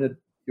that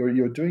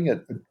you're doing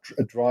a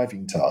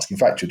driving task. In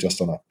fact, you're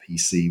just on a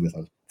PC with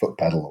a foot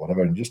pedal or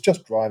whatever, and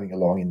just driving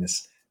along in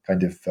this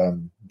kind of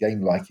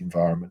game-like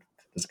environment.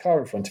 There's a car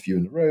in front of you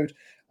in the road,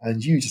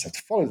 and you just have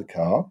to follow the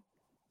car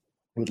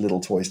with a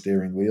little toy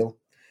steering wheel.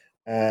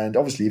 And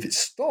obviously, if it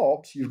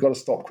stops, you've got to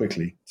stop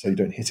quickly so you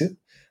don't hit it.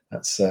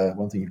 That's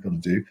one thing you've got to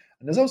do.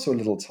 And there's also a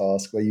little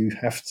task where you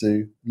have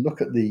to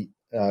look at the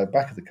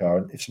back of the car,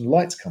 and if some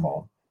lights come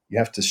on, you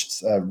have to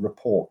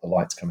report the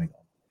lights coming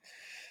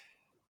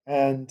on.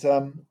 And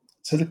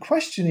so the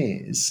question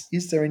is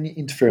there any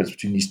interference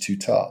between these two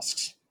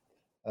tasks?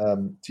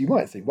 So you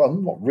might think, well,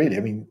 not really.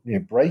 I mean,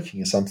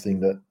 braking is something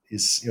that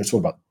is, it's all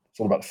about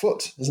the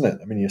foot, isn't it?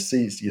 I mean, you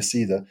see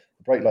the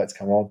brake lights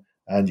come on,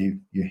 and you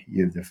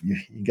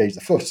engage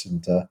the foot,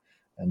 and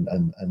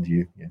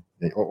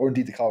or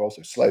indeed the car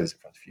also slows in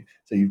front of you.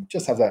 So you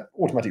just have that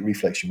automatic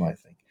reflex, you might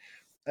think.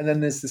 And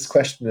then there's this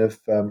question of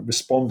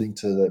responding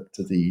to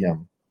the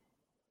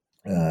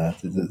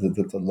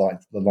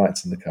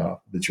lights in the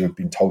car that you have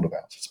been told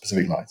about,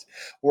 specific lights.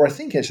 Or I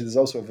think actually there's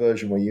also a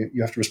version where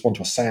you have to respond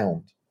to a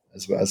sound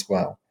as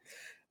well.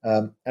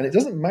 And it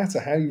doesn't matter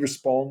how you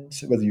respond,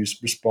 whether you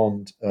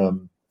respond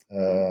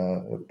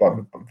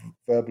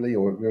verbally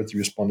or whether you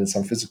respond in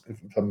some physical,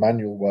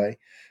 manual way.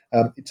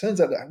 It turns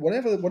out that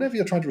whatever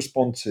you're trying to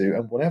respond to,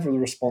 and whatever the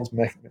response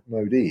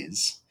mode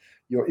is,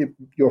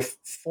 you're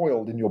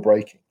foiled in your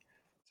braking.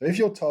 So if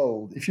you're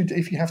told, if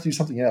you have to do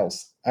something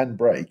else and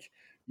brake,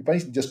 you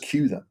basically just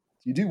cue them.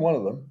 You do one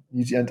of them,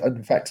 and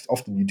in fact,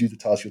 often you do the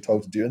task you're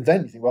told to do, and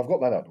then you think, well, I've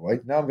got that out of the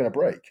way. Now I'm going to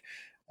brake.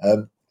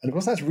 And of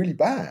course, that's really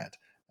bad.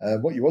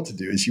 What you want to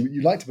do is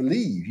you like to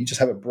believe you just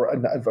have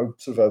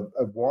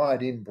a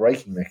wired-in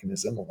braking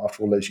mechanism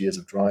after all those years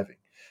of driving,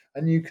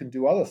 and you can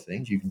do other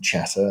things. You can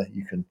chatter.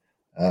 You can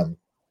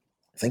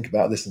think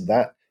about this and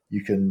that.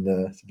 You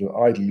can sort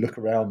of idly look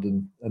around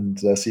and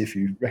see if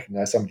you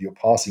recognise somebody you're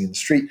passing in the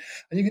street,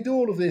 and you can do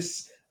all of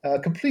this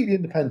completely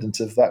independent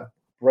of that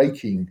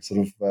braking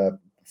sort of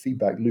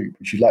feedback loop,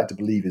 which you like to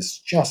believe is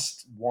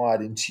just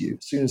wired into you.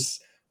 As soon as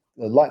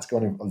the lights go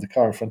on of the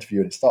car in front of you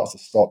and it starts to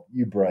stop,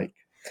 you brake.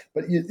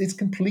 But it's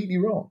completely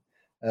wrong.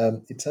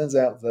 It turns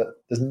out that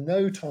there's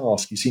no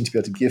task you seem to be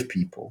able to give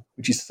people,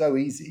 which is so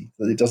easy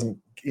that it doesn't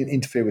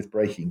interfere with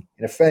braking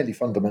in a fairly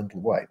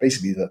fundamental way.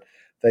 Basically, that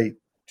they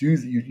do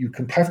you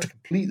have to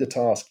complete the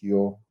task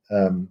you're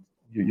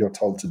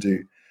told to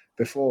do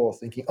before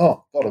thinking,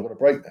 oh God, I've got to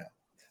brake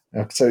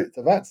now. So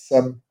that's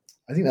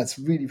I think that's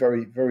really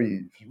very,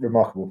 very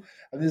remarkable.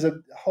 And there's a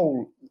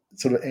whole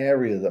sort of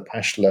area that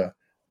Pashler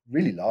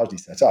really largely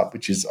set up,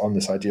 which is on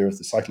this idea of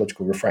the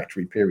psychological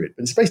refractory period.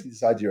 But it's basically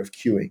this idea of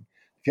queuing.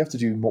 If you have to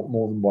do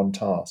more than one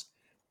task,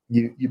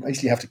 you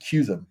basically have to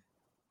queue them,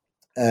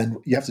 and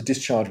you have to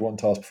discharge one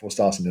task before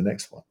starting the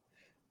next one.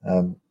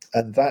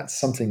 And that's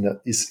something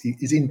that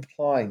is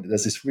implying that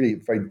there's this really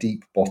very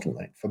deep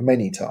bottleneck for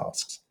many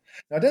tasks.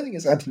 Now, I don't think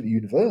it's absolutely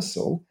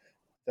universal.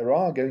 There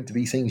are going to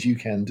be things you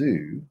can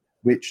do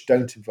which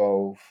don't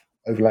involve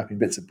overlapping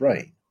bits of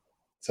brain.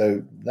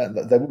 So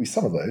there will be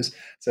some of those.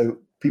 So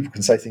people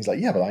can say things like,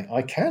 yeah, but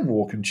I can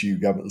walk and chew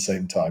gum at the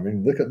same time. I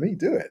mean, look at me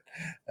do it.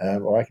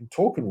 Or I can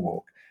talk and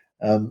walk.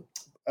 And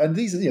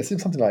these are,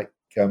 something like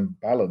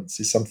balance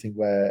is something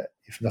where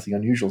if nothing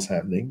unusual is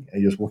happening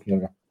and you're just walking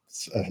on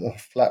a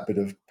flat bit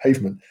of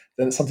pavement,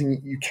 then it's something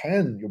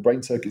your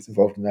brain circuits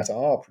involved in that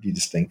are pretty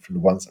distinct from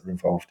the ones that are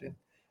involved in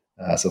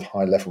sort of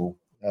high level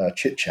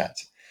chit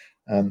chat.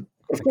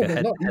 Of course,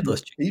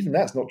 even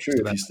that's not true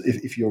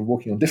if you're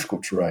walking on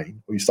difficult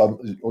terrain or you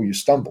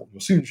stumble.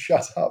 You'll soon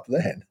shut up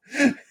then,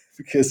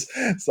 because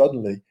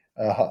suddenly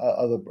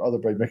other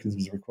brain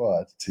mechanisms are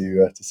required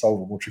to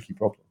solve a more tricky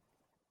problem.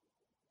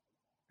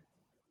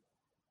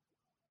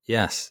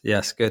 Yes,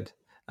 good.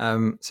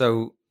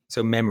 So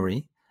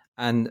memory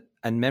and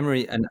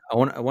memory, and I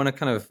want to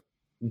kind of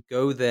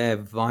go there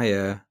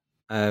via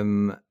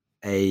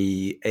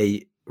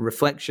a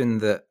reflection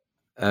that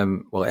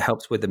well, it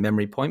helps with the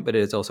memory point, but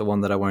it is also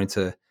one that I wanted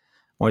to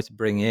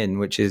bring in,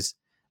 which is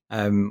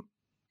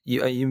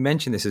you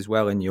mentioned this as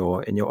well in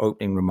your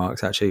opening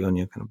remarks, actually, on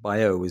your kind of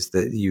bio, is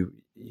that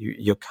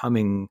you're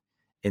coming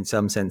in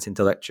some sense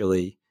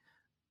intellectually,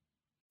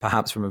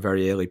 perhaps from a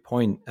very early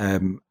point,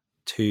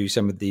 to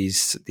some of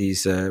these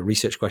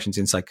research questions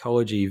in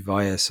psychology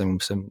via some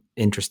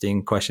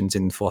interesting questions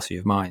in philosophy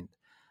of mind.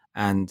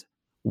 And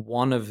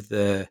one of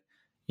the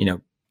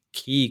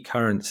key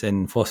currents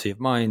in philosophy of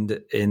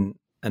mind, and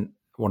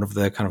one of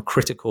the kind of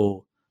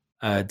critical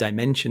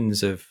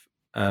dimensions of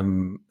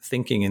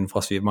thinking in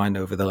philosophy of mind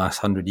over the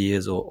last 100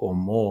 years or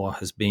more,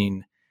 has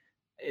been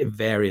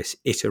various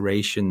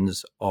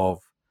iterations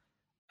of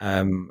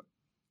kind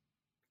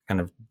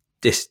of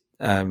dis.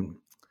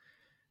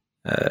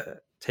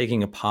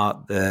 Taking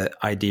apart the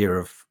idea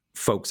of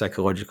folk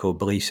psychological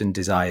beliefs and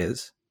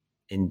desires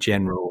in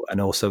general, and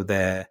also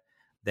their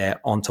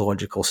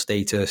ontological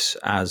status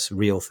as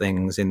real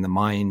things in the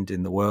mind,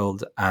 in the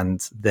world,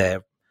 and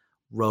their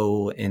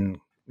role in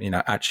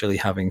actually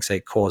having, say,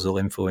 causal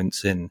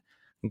influence in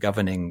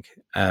governing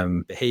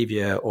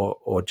behavior,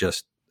 or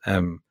just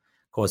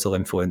causal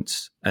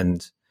influence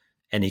and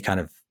any kind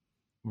of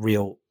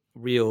real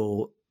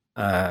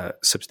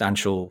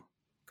substantial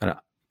kind of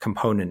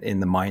component in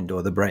the mind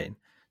or the brain.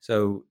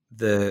 So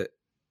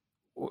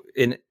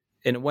in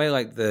a way,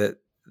 like the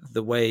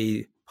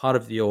way part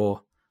of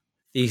your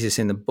thesis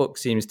in the book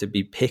seems to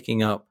be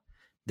picking up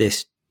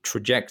this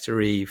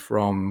trajectory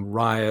from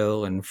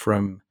Ryle and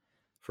from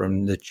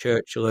the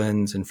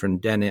Churchlands and from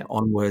Dennett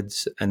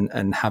onwards,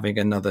 and having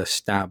another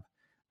stab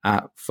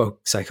at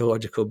folk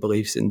psychological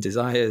beliefs and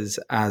desires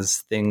as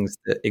things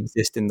that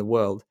exist in the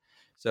world.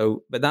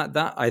 So, but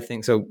that I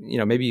think, so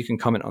maybe you can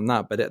comment on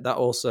that, but that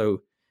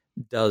also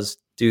does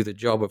do the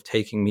job of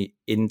taking me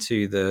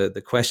into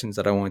the questions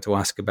that I wanted to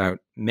ask about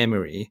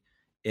memory,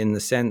 in the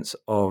sense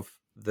of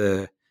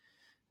the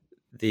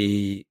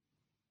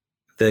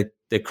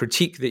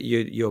critique that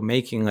you're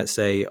making, let's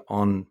say,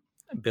 on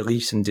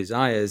beliefs and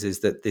desires,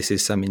 is that this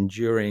is some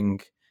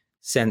enduring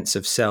sense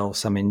of self,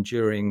 some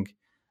enduring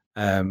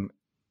kind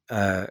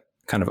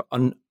of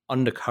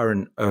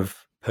undercurrent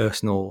of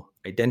personal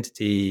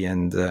identity,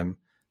 and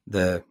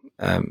the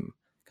kind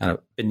of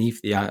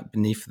beneath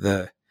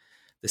the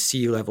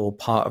sea level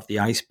part of the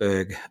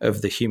iceberg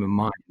of the human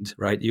mind,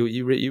 right?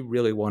 You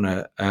really want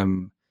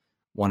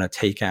to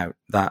take out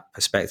that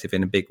perspective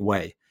in a big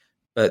way,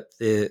 but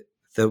the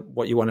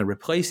what you want to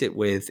replace it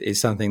with is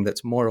something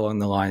that's more along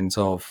the lines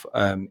of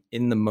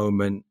in the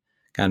moment,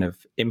 kind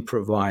of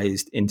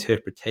improvised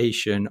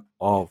interpretation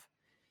of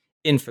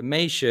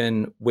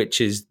information,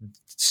 which is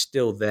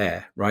still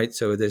there, right?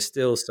 So there's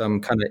still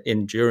some kind of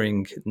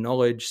enduring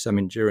knowledge, some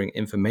enduring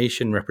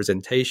information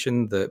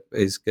representation that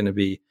is going to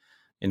be,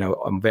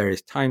 on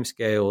various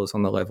timescales,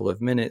 on the level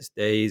of minutes,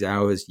 days,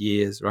 hours,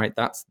 years, right?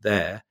 That's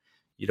there.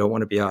 You don't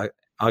want to be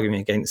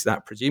arguing against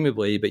that,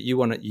 presumably, but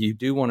you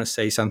do want to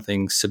say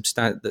something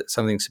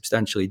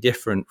substantially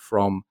different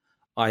from,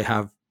 I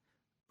have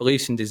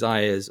beliefs and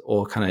desires,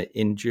 or kind of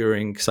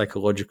enduring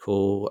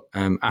psychological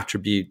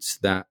attributes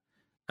that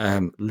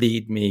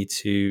lead me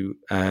to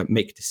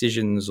make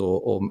decisions,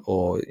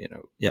 or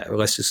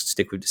let's just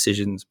stick with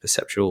decisions,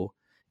 perceptual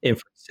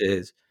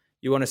inferences.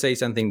 You want to say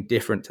something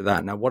different to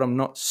that. Now, what I'm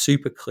not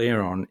super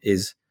clear on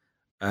is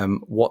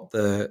what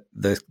the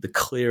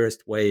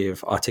clearest way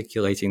of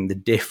articulating the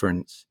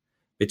difference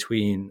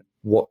between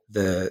what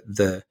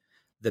the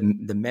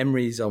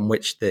memories on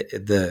which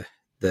the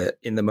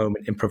in the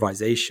moment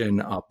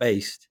improvisation are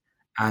based,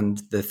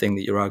 and the thing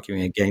that you're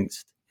arguing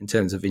against in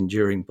terms of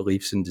enduring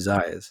beliefs and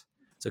desires.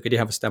 So could you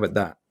have a stab at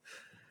that?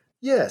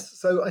 Yes.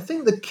 So I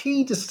think the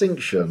key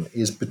distinction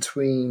is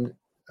between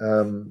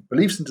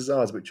beliefs and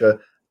desires, which are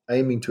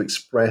aiming to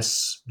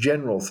express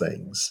general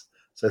things.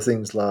 So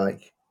things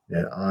like,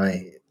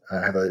 I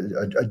have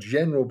a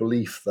general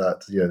belief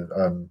that,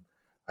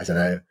 I don't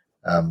know,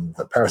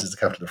 that Paris is the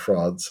capital of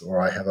France,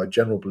 or I have a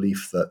general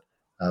belief that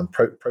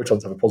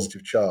protons have a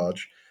positive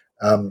charge.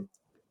 And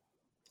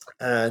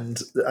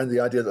the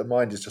idea that the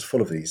mind is just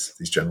full of these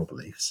general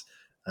beliefs.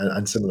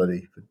 And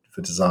similarly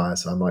for desire,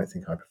 so I might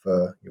think I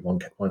prefer one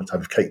type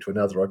of cake to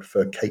another. I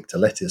prefer cake to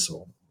lettuce,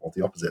 or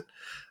the opposite.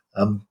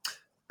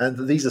 And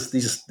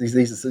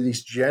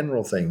these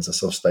general things are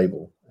sort of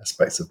stable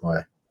aspects of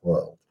my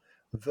world,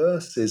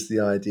 versus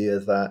the idea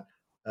that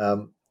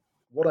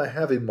what I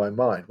have in my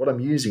mind, what I'm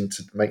using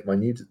to make my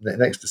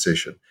next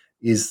decision,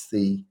 is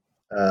the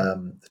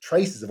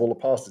traces of all the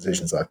past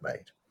decisions I've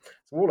made.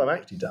 So all I've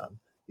actually done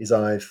is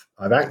I've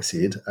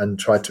acted and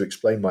tried to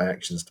explain my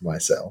actions to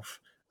myself,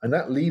 and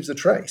that leaves a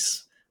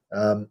trace.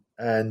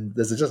 And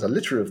there's just a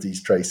litter of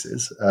these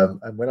traces.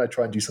 And when I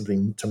try and do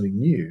something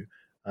new,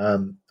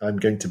 I'm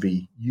going to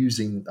be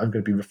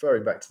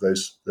referring back to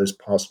those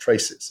past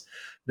traces.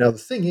 Now, the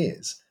thing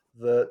is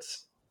that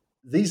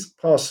these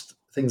past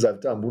things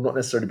I've done will not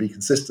necessarily be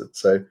consistent.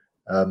 So,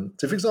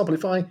 for example,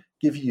 if I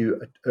give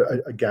you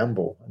a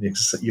gamble, and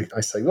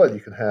I say, well, you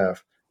can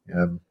have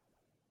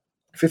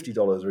 $50,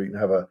 or you can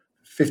have a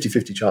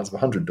 50-50 chance of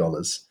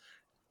 $100.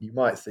 You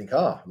might think,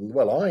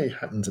 well, I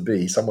happen to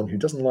be someone who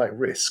doesn't like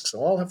risk,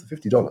 so I'll have the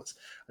 $50.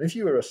 And if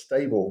you were a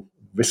stable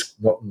risk,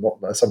 not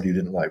somebody who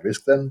didn't like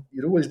risk, then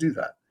you'd always do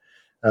that.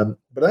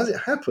 But as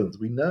it happens,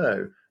 we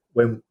know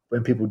when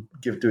people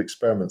do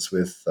experiments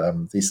with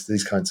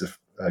these kinds of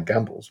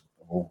gambles,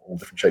 all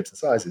different shapes and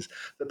sizes,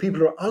 that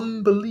people are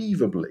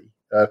unbelievably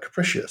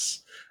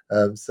capricious.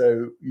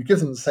 So you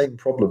give them the same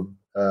problem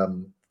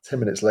 10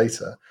 minutes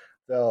later,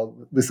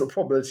 with the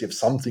probability of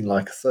something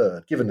like a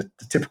third, given the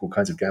typical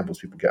kinds of gambles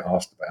people get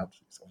asked about.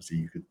 Obviously,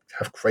 you could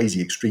have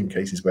crazy extreme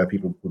cases where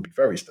people would be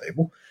very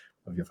stable.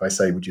 If I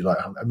say, would you like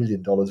 $1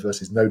 million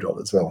versus no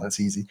dollars? Well, that's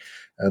easy.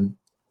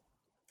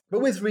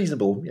 But with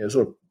reasonable,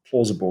 sort of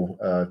plausible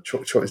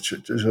sort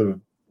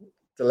of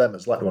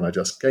dilemmas like the one I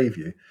just gave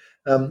you,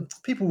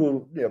 people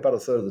will, about a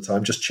third of the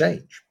time, just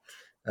change.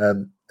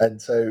 And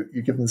so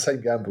you give them the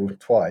same gamble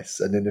twice,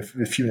 and then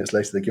a few minutes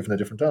later, they're given a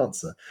different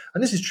answer.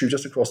 And this is true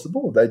just across the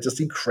board. They're just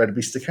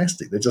incredibly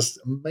stochastic. They're just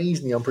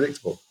amazingly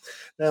unpredictable.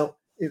 Now,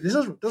 this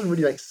doesn't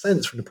really make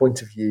sense from the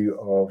point of view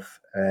of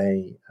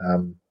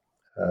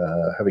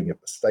having a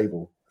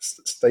stable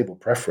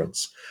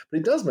preference, but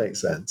it does make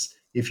sense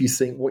if you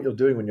think what you're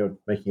doing when you're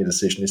making a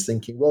decision is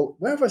thinking, well,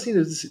 where have I seen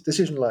a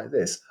decision like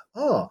this?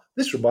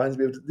 This reminds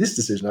me of this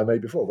decision I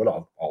made before.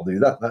 Well, I'll do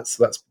that. That's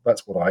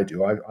what I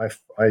do. I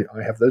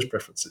have those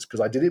preferences because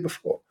I did it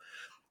before.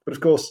 But of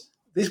course,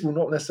 this will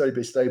not necessarily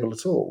be stable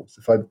at all.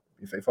 So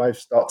if I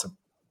start to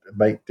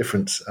make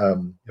different,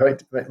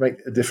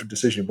 make a different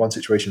decision in one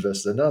situation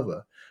versus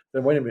another,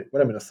 then when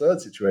I'm in a third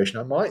situation,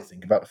 I might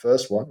think about the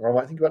first one, or I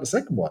might think about the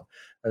second one,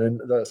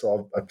 and then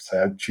so I'd say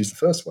I choose the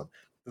first one.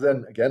 But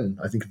then again,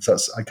 I think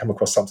I come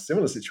across some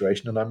similar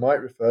situation, and I might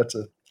go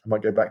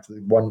back to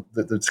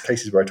the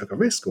cases where I took a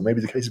risk, or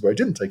maybe the cases where I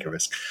didn't take a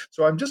risk.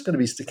 So I'm just going to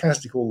be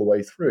stochastic all the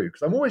way through,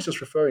 because I'm always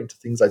just referring to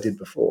things I did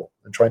before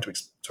and trying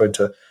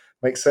to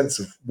make sense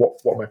of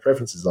what my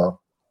preferences are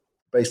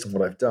based on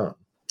what I've done.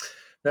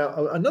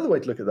 Now, another way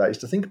to look at that is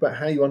to think about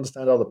how you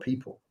understand other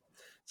people.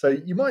 So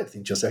you might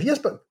think to yourself, yes,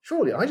 but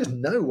surely I just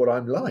know what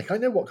I'm like. I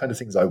know what kind of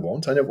things I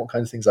want. I know what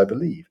kind of things I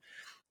believe.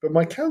 But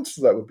my counter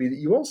to that would be that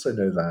you also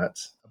know that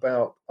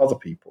about other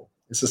people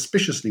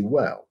suspiciously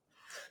well.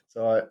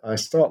 So I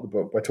start the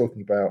book by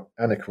talking about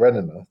Anna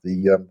Karenina,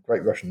 the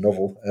great Russian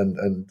novel, and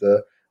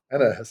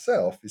Anna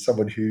herself is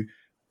someone who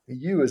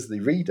you as the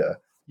reader,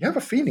 you have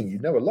a feeling you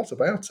know a lot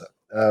about her.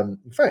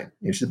 In fact,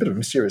 she's a bit of a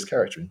mysterious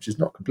character, and she's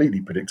not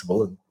completely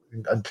predictable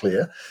and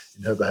unclear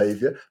in her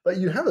behaviour, but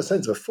you have a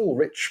sense of a full,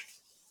 rich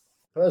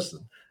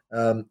person.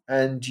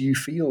 And you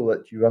feel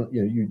that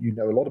you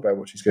know a lot about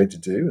what she's going to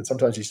do, and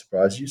sometimes she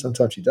surprises you,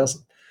 sometimes she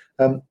doesn't.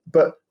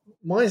 But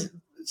my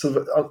sort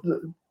of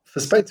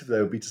perspective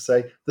there would be to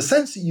say the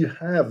sense that you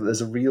have that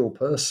there's a real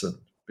person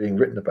being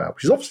written about,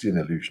 which is obviously an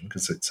illusion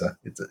because it's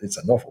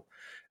a novel,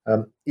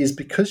 is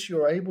because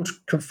you're able to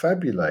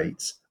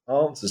confabulate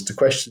answers to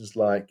questions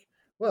like,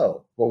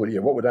 well, what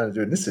would Anna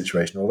do in this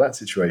situation or that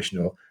situation,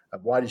 or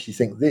why did she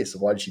think this or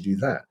why did she do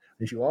that?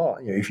 If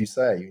you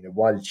say,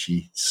 why did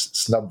she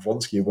snub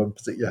Vronsky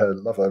her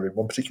lover in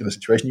one particular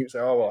situation, you can say,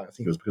 I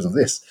think it was because of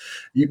this.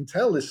 You can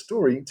tell this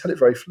story, you can tell it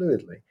very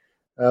fluidly.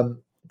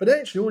 But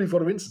actually, all you've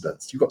got are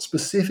incidents. You've got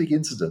specific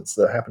incidents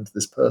that happened to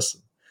this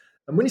person.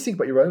 And when you think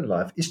about your own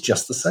life, it's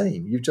just the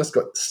same. You've just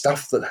got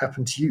stuff that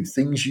happened to you,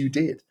 things you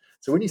did.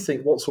 So when you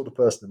think, what sort of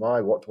person am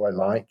I? What do I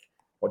like?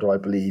 What do I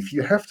believe?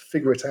 You have to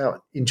figure it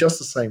out in just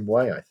the same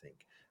way, I think,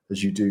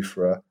 as you do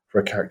for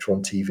a character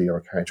on TV or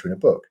a character in a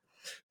book.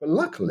 But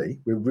luckily,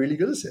 we're really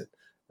good at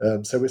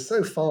it. So we're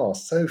so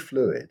fast, so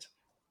fluid,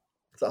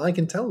 that I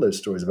can tell those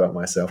stories about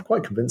myself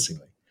quite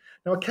convincingly.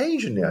 Now,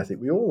 occasionally, I think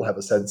we all have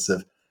a sense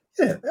of,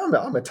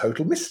 I'm a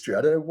total mystery.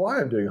 I don't know why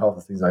I'm doing half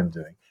the things I'm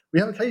doing.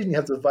 We occasionally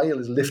have the veil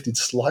is lifted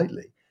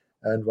slightly,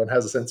 and one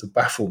has a sense of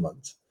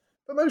bafflement.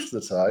 But most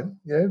of the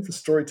time, the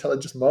storyteller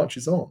just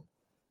marches on.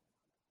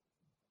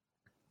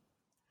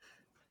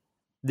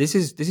 This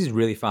is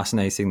really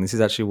fascinating. This is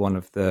actually one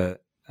of the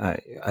I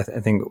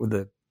think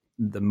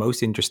the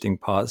most interesting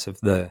parts of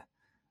the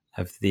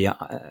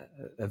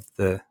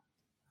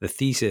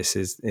thesis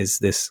is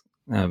this.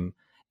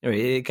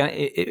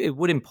 It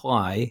would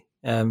imply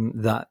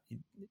that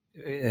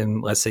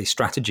let's say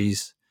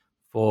strategies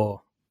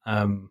for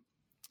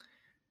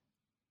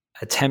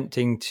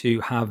attempting to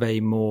have a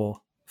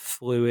more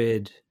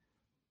fluid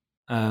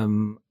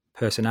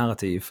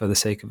personality, for the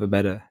sake of a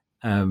better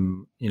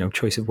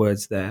choice of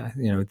words there.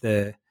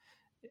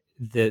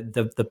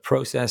 The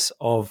process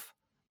of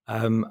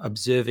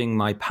observing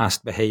my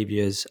past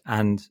behaviors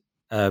and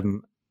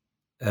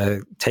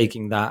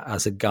taking that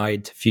as a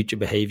guide to future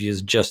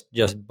behaviors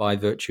just by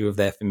virtue of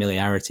their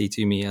familiarity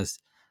to me as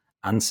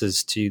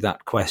answers to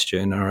that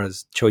question or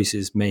as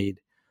choices made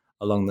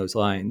along those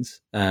lines.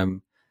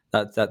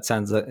 That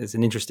sounds like it's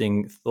an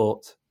interesting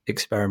thought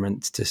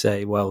experiment to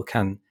say, well,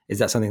 is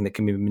that something that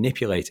can be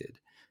manipulated?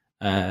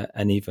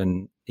 and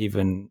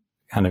even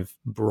kind of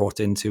brought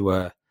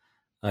into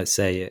let's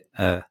say,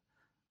 I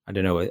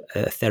don't know,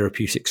 a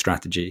therapeutic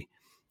strategy,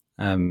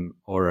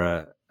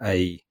 or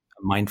a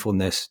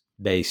mindfulness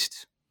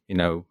based,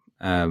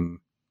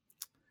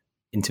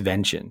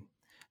 intervention.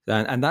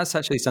 And that's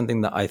actually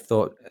something that I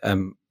thought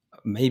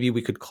maybe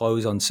we could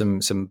close on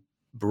some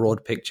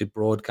broad picture,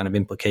 broad kind of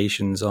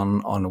implications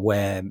on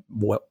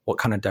what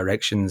kind of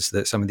directions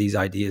that some of these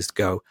ideas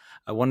go.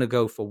 I want to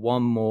go for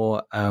one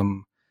more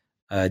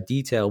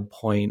detailed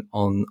point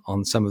on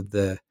some of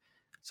the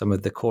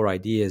core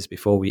ideas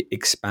before we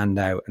expand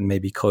out and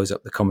maybe close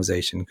up the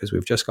conversation, because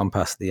we've just gone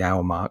past the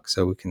hour mark,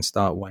 so we can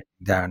start winding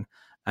down.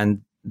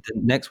 And the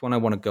next one I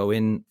want to go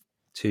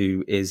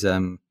into is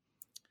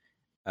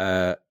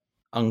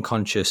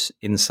unconscious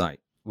insight,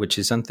 which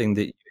is something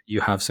that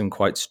you have some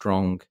quite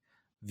strong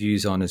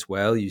views on as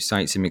well. You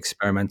cite some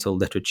experimental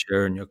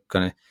literature, and you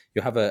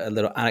have a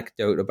little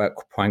anecdote about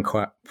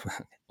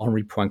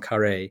Henri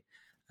Poincaré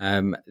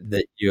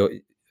that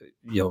you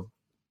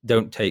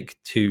don't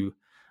take too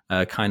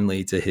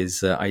kindly to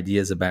his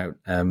ideas about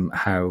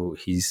how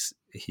he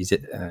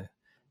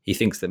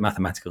thinks that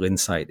mathematical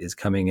insight is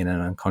coming in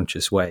an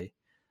unconscious way.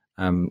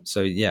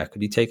 So yeah,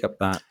 could you take up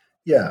that?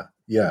 Yeah.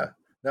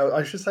 Now,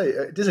 I should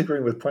say,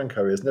 disagreeing with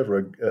Poincaré is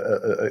never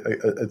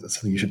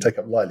something you should take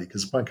up lightly,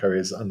 because Poincaré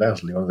is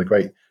undoubtedly one of the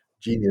great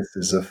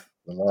geniuses of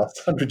the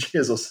last 100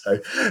 years or so.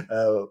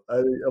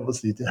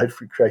 Obviously, he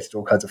created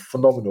all kinds of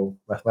phenomenal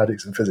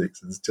mathematics and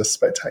physics, and is just a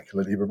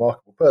spectacularly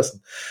remarkable person.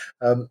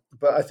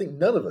 But I think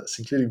none of us,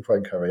 including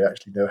Poincaré,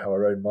 actually know how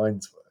our own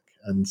minds work.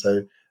 And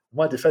so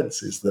my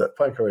defense is that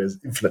Poincaré is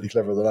infinitely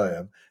cleverer than I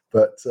am,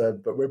 but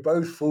we're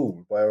both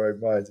fooled by our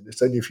own minds. And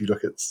it's only if you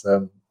look at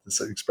the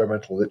sort of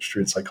experimental literature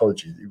in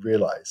psychology that you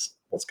realize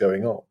what's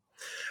going on.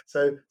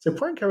 So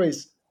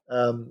Poincaré's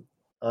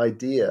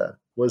idea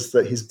was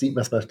that his deep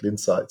mathematical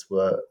insights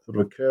were sort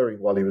of occurring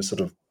while he was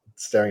sort of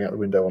staring out the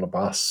window on a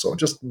bus or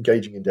just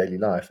engaging in daily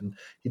life. And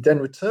he'd then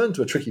return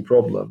to a tricky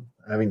problem,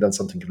 having done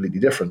something completely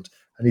different.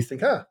 And he'd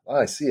think,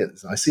 I see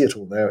it. I see it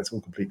all now. It's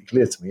all completely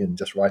clear to me, and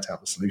just write out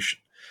the solution.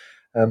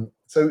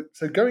 So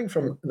going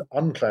from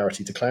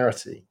unclarity to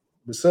clarity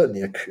was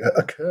certainly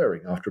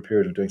occurring after a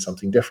period of doing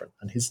something different.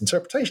 And his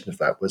interpretation of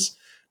that was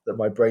that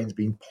my brain's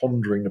been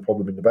pondering the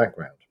problem in the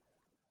background.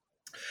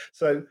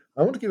 So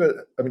I want to give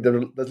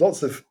there's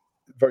lots of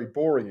very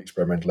boring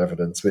experimental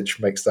evidence which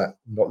makes that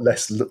look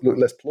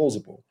less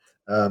plausible.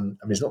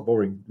 It's not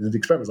boring. The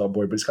experiments aren't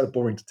boring, but it's kind of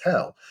boring to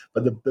tell.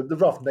 But the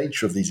rough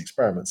nature of these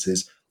experiments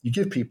is you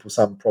give people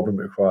some problem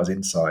that requires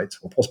insight,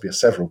 or possibly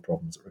several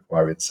problems that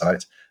require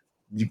insight.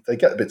 They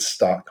get a bit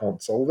stuck,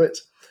 can't solve it.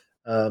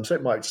 So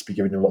it might just be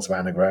giving them lots of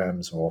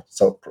anagrams or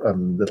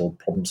little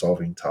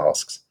problem-solving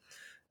tasks.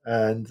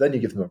 And then you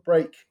give them a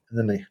break, and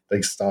then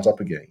they start up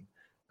again.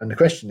 And the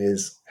question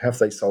is, have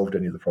they solved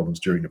any of the problems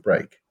during the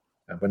break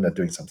when they're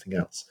doing something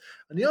else?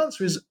 And the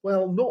answer is,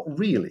 well, not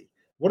really.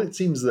 What it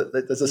seems that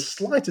there's a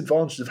slight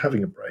advantage of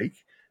having a break,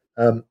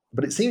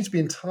 but it seems to be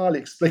entirely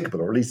explicable,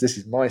 or at least this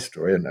is my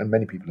story, and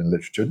many people in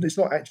literature. It's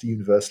not actually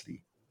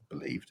universally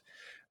believed.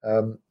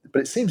 But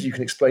it seems you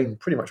can explain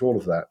pretty much all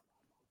of that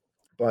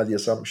by the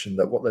assumption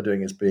that what they're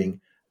doing is being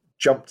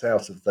jumped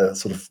out of the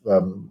sort of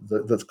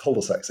the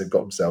cul-de-sacs they've got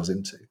themselves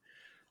into.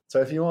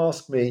 So if you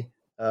ask me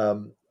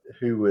what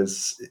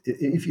was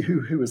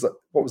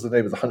the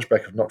name of the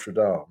Hunchback of Notre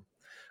Dame,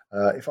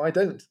 if I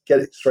don't get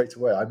it straight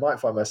away, I might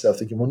find myself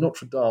thinking, well,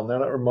 Notre Dame, now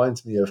that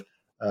reminds me of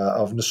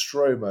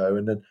Nostromo,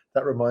 and then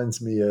that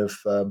reminds me of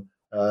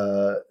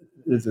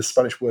the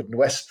Spanish word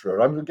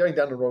nuestra. I'm going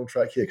down the wrong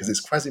track here because it's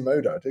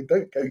Quasimodo. Don't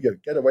go,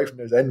 get away from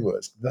those N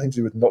words. Nothing to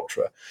do with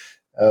Notre.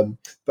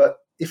 But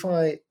if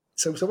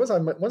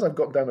once I've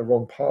got down the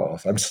wrong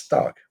path, I'm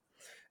stuck.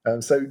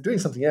 So doing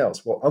something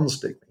else will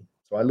unstick me.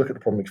 So I look at the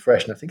problem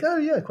fresh and I think, oh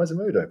yeah,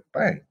 Quasimodo,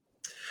 bang.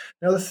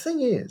 Now the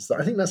thing is that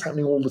I think that's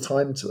happening all the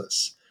time to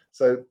us.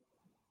 So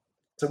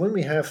when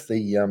we have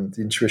the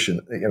intuition,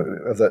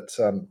 that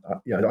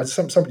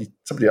somebody,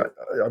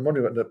 I'm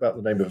wondering about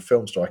the name of a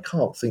film star. I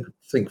can't think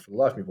for the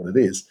life of me what it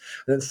is.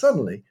 And then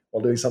suddenly,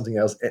 while doing something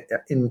else,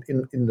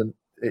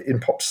 in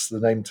pops the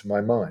name to my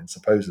mind,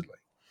 supposedly.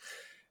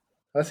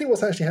 And I think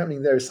what's actually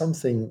happening there is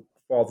something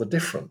rather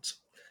different.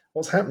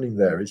 What's happening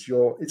there is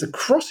it's a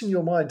crossing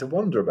your mind to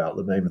wonder about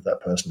the name of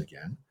that person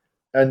again,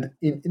 and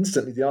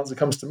instantly the answer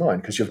comes to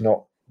mind because you've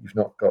got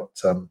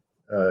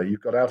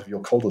out of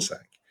your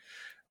cul-de-sac.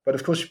 But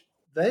of course,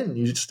 then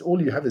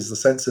all you have is the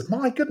sense of,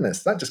 my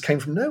goodness, that just came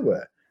from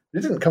nowhere.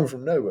 It didn't come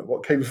from nowhere.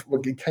 What came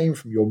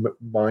from your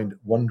mind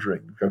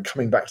wondering,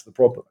 coming back to the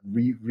problem,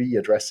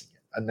 readdressing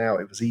it, and now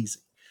it was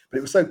easy. But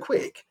it was so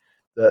quick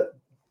that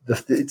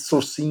it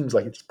sort of seems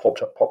like it just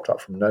popped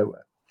up from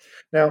nowhere.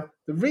 Now,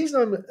 the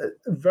reason I'm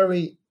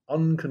very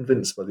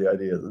unconvinced by the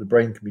idea that the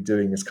brain can be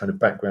doing this kind of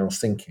background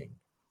thinking,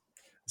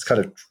 this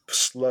kind of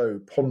slow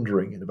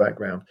pondering in the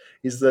background,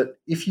 is that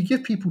if you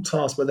give people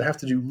tasks where they have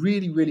to do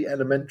really, really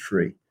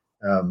elementary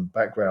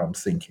background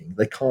thinking,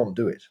 they can't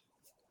do it.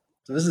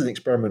 So this is an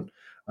experiment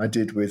I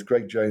did with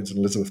Greg Jones and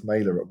Elizabeth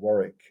Mailer at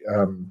Warwick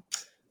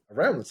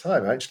around the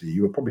time, actually,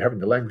 you were probably having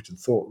the language and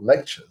thought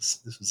lectures.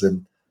 This was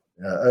in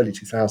early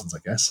 2000s, I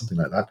guess, something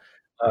like that.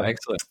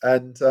 Excellent.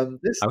 And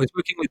this, I was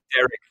working with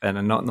Derek then,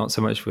 and not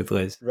so much with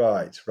Liz.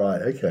 right,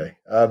 okay.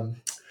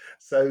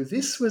 So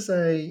this was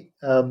an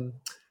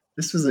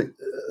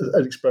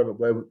experiment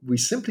where we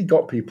simply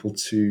got people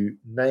to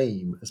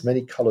name as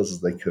many colours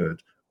as they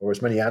could, or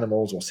as many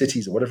animals or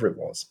cities or whatever it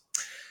was.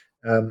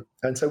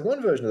 And so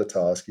one version of the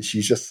task is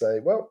you just say,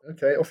 well,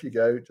 okay, off you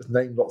go, just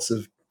name lots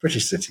of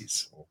British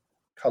cities or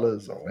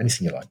colours or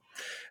anything you like.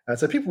 And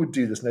so people would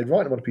do this, and they'd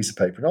write them on a piece of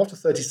paper. And after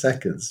 30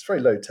 seconds, it's very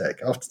low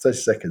tech, after 30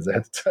 seconds, they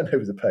had to turn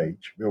over the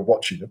page. We were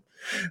watching them.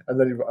 And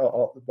then he'd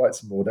write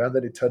some more down.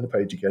 Then he'd turn the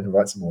page again and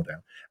write some more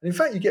down. And in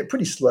fact, you get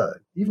pretty slow,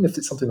 even if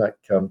it's something like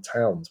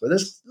towns, where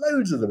there's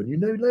loads of them, and you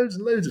know loads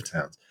and loads of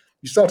towns.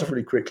 You start off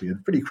really quickly,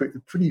 and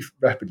pretty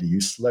rapidly,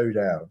 you slow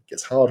down. It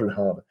gets harder and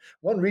harder.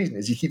 One reason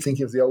is you keep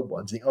thinking of the old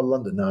ones. You think, oh,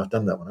 London, no, I've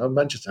done that one. Oh,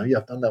 Manchester, yeah,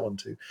 I've done that one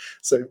too.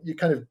 So you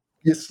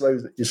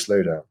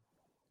slow down.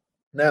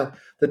 Now,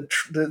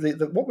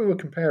 what we were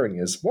comparing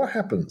is what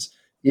happens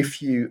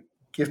if you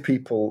give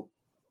people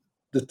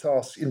the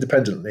tasks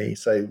independently.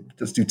 Say,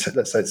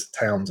 let's say it's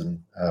towns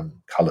and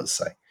colours.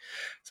 Say,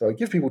 so I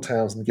give people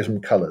towns and give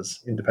them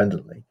colours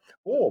independently.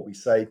 Or we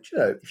say,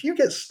 if you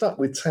get stuck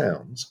with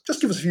towns, just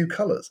give us a few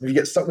colours. And if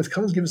you get stuck with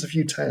colours, give us a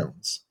few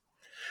towns.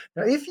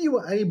 Now, if you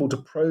were able to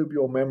probe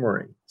your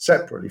memory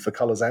separately for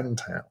colours and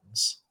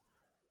towns,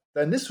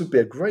 then this would be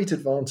a great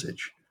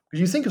advantage.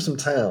 Because you think of some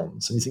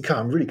towns and you think,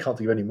 I really can't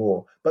think of any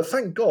more. But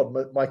thank God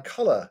my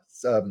colour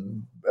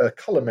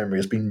memory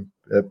has been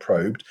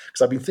probed,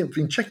 because I've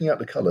been checking out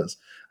the colours.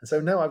 And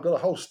so now I've got a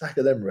whole stack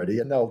of them ready,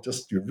 and now I'll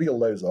just reel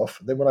those off.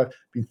 And then when I've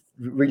been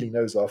reeling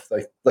those off,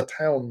 the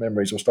town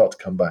memories will start to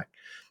come back.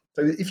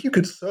 So if you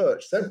could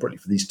search separately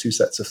for these two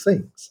sets of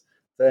things,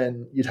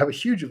 then you'd have a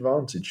huge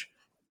advantage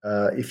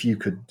if you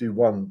could do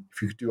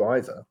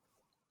either,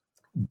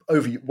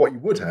 over what you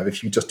would have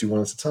if you just do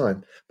one at a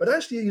time. But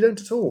actually, you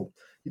don't at all.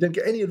 You don't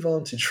get any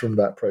advantage from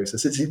that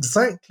process. It's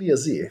exactly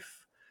as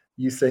if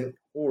you think,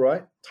 all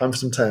right, time for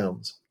some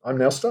towns. I'm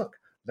now stuck.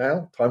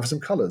 Now, time for some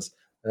colours.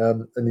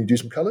 And you do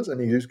some colours, and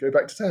you just go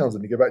back to towns,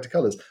 and you go back to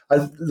colours.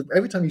 And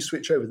every time you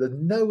switch over, there's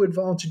no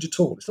advantage at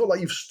all. It's not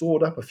like you've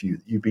stored up a few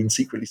that you've been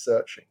secretly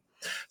searching.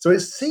 So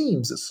it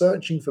seems that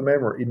searching for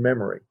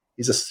memory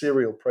is a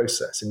serial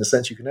process, in the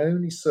sense you can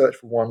only search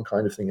for one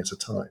kind of thing at a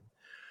time.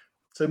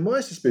 So my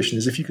suspicion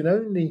is if you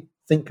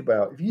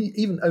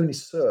even only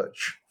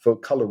search for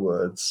colour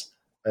words,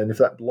 and if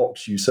that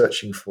blocks you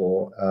searching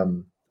for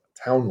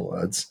town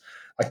words,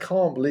 I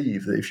can't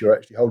believe that if you're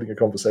actually holding a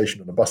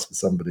conversation on a bus with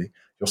somebody,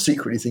 you're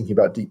secretly thinking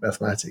about deep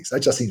mathematics. That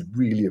just seems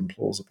really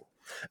implausible.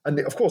 And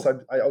of course,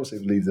 I also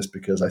believe this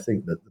because I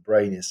think that the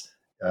brain is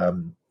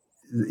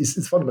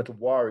the fundamental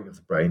wiring of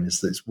the brain is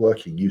that it's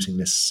working using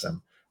this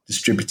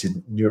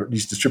distributed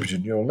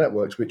neural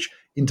networks, which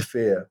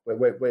interfere,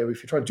 where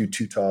if you're trying to do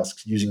two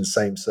tasks using the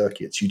same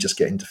circuits, you just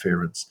get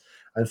interference.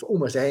 And for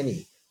almost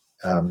any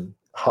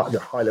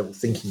high-level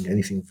thinking,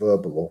 anything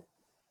verbal or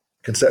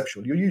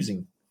conceptual, you're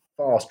using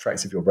vast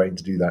tracts of your brain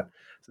to do that.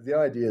 So the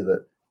idea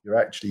that you're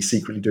actually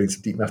secretly doing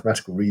some deep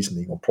mathematical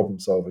reasoning or problem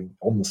solving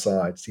on the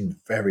side seems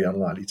very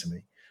unlikely to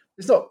me.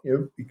 It's not,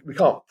 we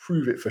can't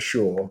prove it for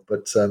sure,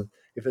 but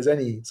if there's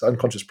any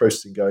unconscious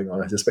processing going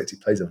on, I suspect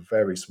it plays a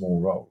very small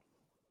role.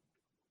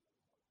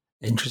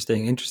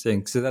 Interesting.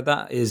 So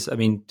that is, I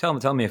mean,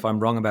 tell me if I'm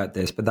wrong about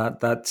this, but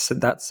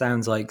that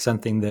sounds like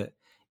something that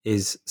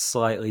is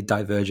slightly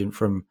divergent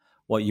from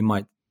what you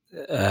might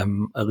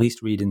at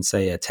least read in,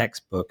 say, a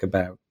textbook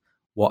about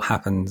what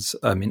happens.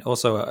 I mean,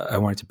 also I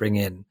wanted to bring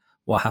in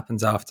what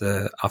happens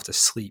after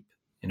sleep.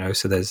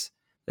 So there's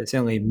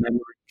certainly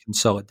memory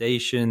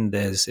consolidation,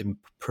 there's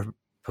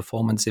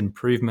performance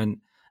improvement,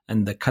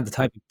 and the kind of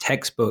type of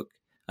textbook,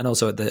 and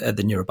also at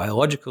the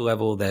neurobiological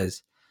level,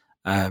 there's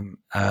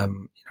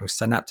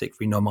synaptic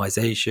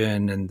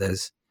renormalization, and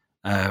there's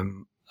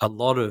a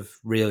lot of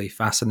really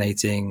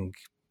fascinating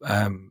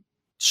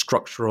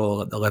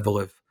structural at the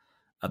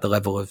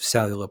level of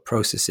cellular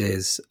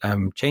processes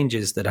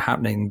changes that are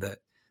happening that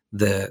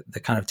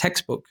the kind of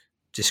textbook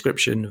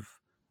description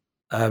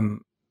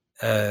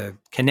of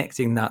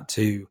connecting that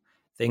to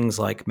things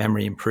like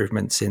memory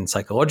improvements in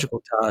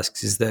psychological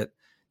tasks is that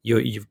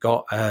you've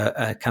got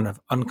a kind of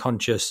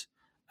unconscious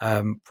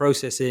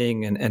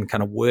processing and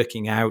kind of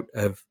working out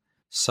of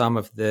some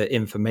of the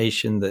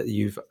information that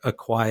you've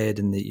acquired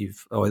and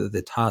or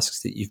the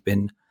tasks that you've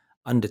been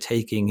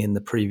undertaking in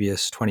the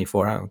previous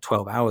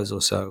 12 hours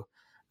or so,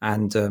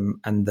 and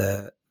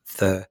the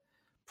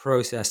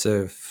process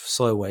of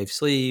slow wave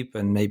sleep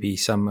and maybe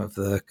some of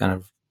the kind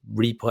of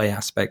replay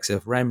aspects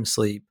of REM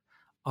sleep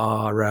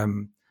are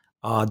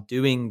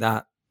doing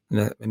that.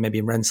 Maybe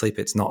in REM sleep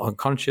it's not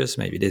unconscious,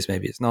 maybe it is,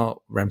 maybe it's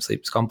not. REM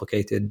sleep is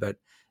complicated, but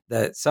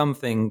that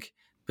something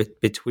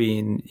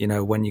between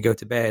when you go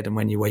to bed and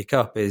when you wake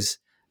up is,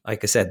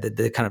 like I said,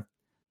 the kind of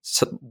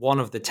one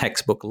of the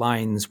textbook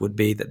lines would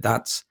be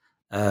that's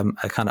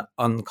a kind of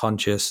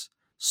unconscious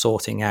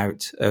sorting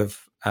out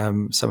of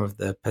some of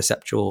the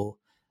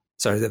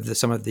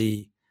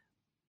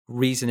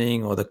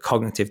reasoning or the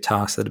cognitive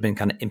tasks that have been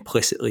kind of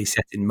implicitly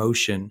set in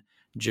motion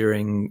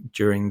during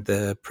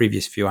the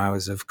previous few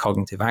hours of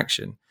cognitive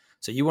action.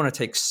 So you want to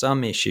take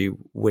some issue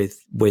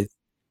with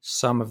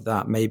some of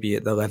that, maybe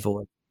at the level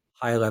of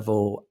high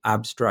level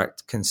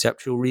abstract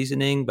conceptual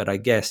reasoning, but I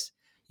guess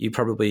you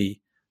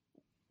probably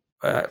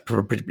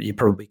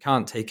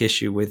can't take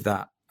issue with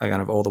that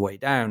kind of all the way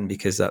down,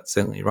 because that's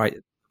certainly right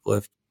at the level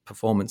of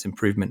performance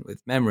improvement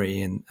with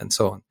memory and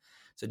so on.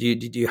 So do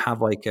you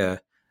have like a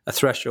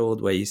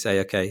threshold where you say,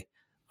 okay,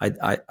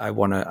 I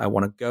want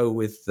to go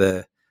with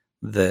the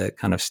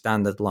kind of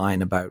standard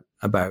line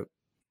about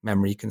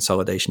memory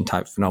consolidation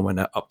type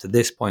phenomena up to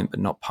this point, but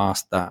not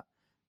past that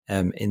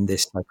in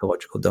this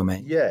psychological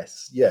domain?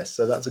 Yes.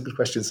 So that's a good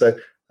question. So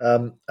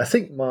I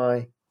think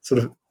I've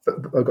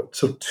got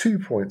sort of 2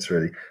 points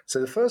really. So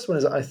the first one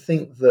is, I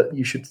think that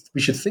we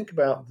should think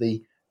about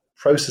the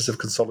process of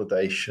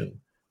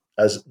consolidation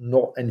as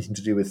not anything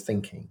to do with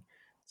thinking.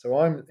 So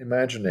I'm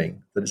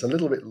imagining that it's a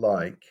little bit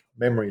like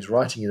memory is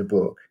writing in a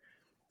book,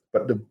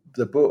 but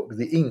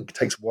the ink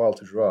takes a while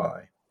to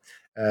dry.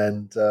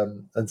 And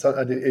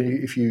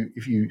if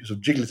you sort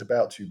of jiggle it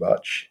about too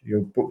much,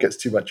 your book gets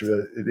too much of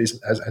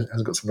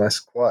hasn't got some nice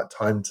quiet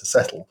time to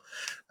settle,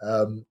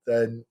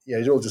 then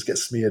it all just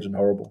gets smeared and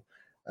horrible.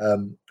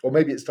 Or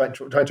maybe it's trying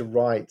to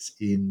write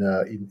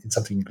in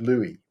something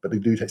gluey, but the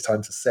glue takes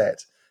time to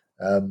set.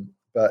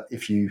 But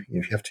if you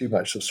have too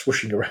much sort of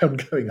swooshing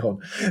around going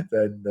on,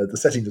 then the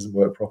setting doesn't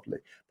work properly.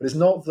 But it's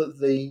not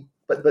that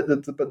but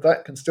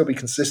that can still be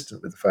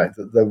consistent with the fact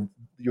that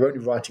you're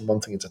only writing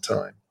one thing at a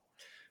time.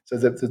 So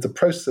the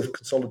process of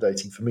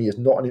consolidating for me is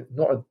not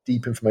a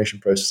deep information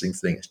processing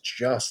thing. It's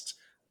just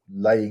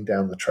laying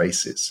down the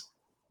traces.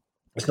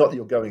 It's not that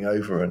you're going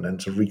over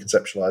and sort of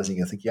reconceptualizing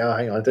and thinking,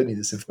 hang on, I don't need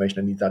this information,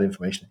 I need that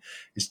information.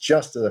 It's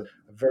just a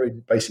very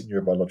basic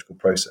neurobiological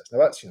process. Now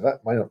that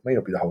may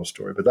not be the whole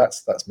story, but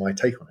that's my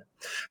take on it.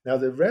 Now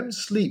the REM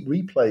sleep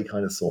replay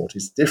kind of thought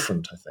is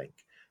different, I think.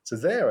 So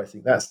there, I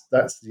think I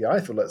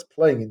feel that's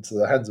playing into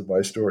the hands of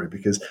my story,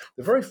 because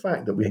the very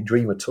fact that we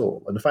dream at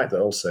all, and the fact that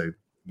also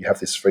you have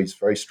this very,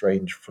 very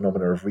strange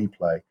phenomena of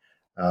replay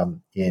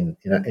in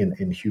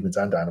humans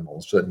and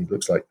animals, certainly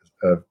looks like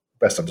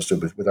best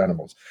understood with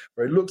animals,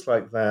 where it looks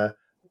like they're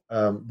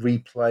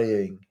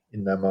replaying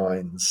in their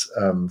minds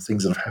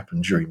things that have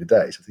happened during the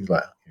day. So things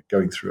like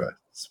going through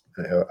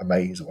a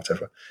maze or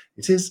whatever.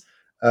 It is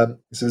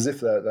it's as if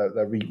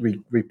they're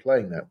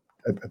replaying that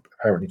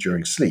apparently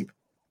during sleep.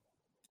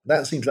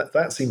 That seems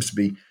to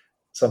be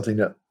something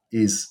that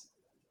is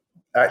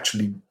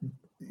actually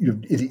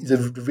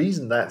the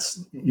reason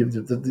that's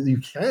you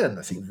can,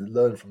 I think,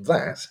 learn from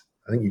that.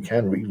 I think you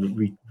can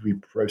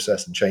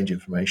reprocess and change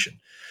information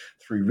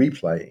through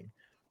replaying,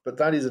 but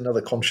that is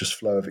another conscious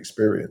flow of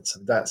experience,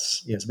 and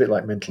that's it's a bit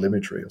like mental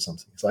imagery or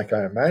something. It's like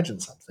I imagine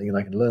something and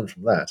I can learn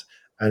from that.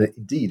 And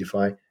indeed, if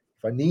I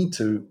need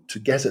to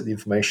get at the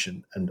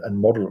information and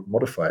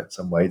modify it in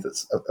some way,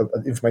 that's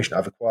information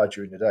I've acquired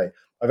during the day,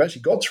 I've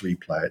actually got to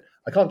replay it.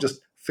 I can't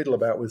just fiddle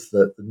about with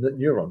the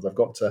neurons. I've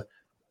got to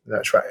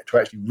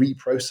actually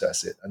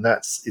reprocess it, and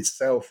that's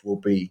itself will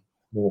be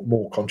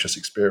more conscious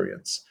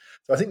experience.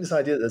 So I think this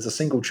idea that there's a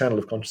single channel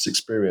of conscious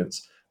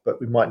experience, but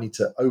we might need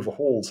to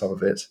overhaul some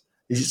of it,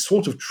 is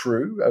sort of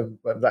true.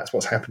 That's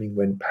what's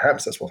happening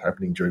perhaps that's what's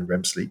happening during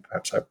REM sleep,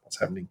 perhaps what's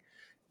happening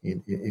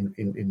in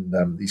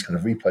these kind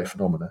of replay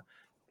phenomena.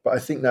 But I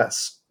think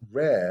that's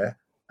rare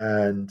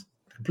and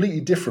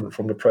completely different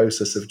from the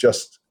process of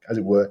just, as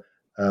it were,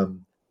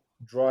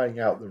 drying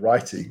out the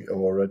writing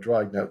or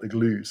drying out the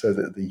glue so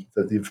that the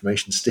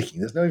information's sticking.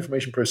 There's no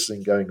information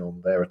processing going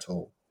on there at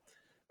all.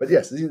 But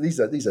yes, these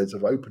are sort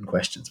of open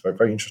questions, very,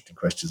 very interesting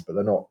questions, but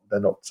they're not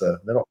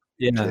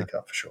clear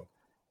cut for sure.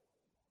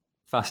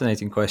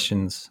 Fascinating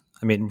questions.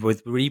 I mean,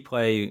 with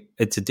replay,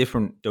 it's a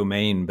different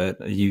domain,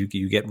 but you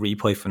get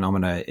replay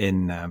phenomena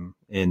in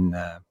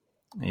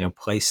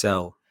place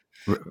cell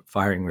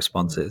firing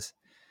responses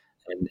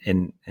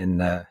in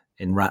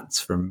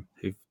rats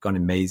who've gone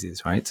in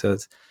mazes, right? So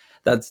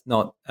that's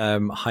not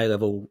high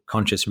level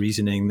conscious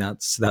reasoning.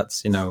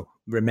 That's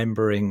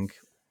remembering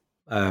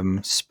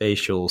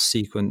spatial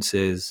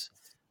sequences,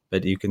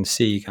 but you can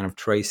see kind of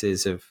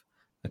traces of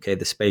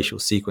the spatial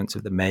sequence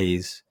of the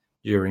maze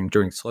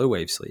during slow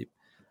wave sleep.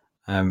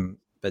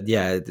 But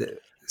yeah, the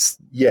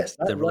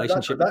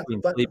relationship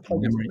between sleep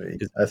and memory.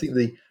 I think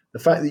the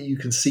fact that you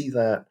can see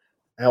that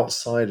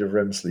outside of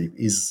REM sleep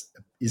is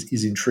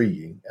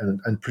intriguing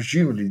and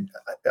presumably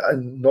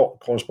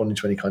not corresponding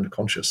to any kind of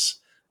conscious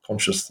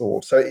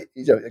thought. So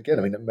again,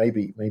 I mean,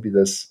 maybe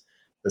there's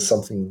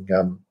something.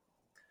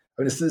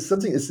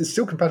 It's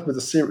still compatible with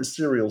a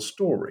serial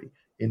story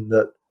in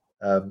that,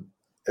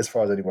 as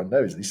far as anyone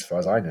knows, at least as far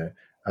as I know,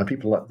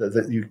 people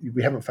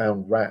we haven't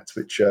found rats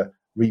which are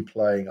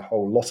replaying a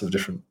whole lot of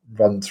different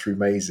runs through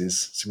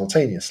mazes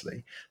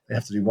simultaneously. They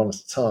have to do one at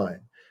a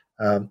time.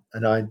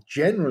 And I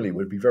generally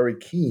would be very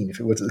keen, if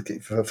it were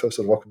for sort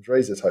of Occam's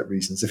razor type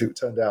reasons, if it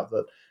turned out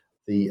that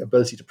the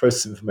ability to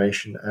process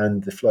information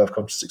and the flow of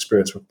conscious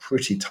experience were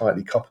pretty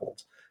tightly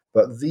coupled.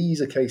 But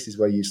these are cases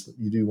where you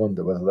do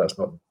wonder whether that's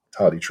not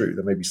entirely true.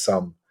 There may be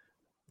some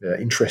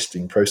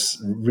interesting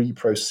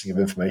reprocessing of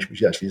information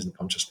which actually isn't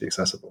consciously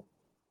accessible.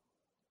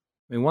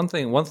 I mean, one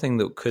thing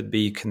that could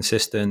be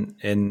consistent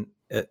in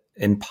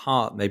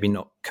part, maybe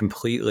not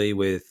completely,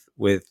 with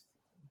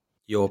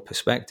your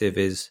perspective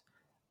is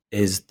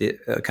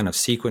the kind of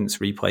sequence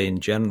replay in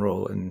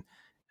general. And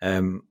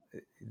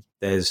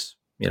there's,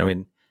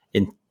 in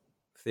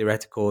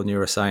theoretical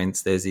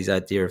neuroscience, there's these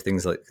idea of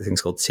things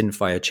called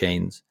Sinfire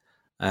chains,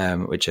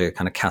 which are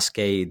kind of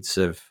cascades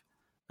of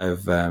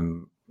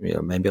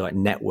maybe like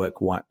network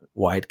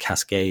wide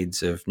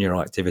cascades of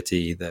neural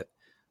activity that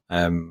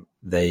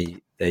they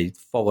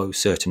follow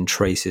certain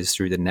traces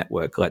through the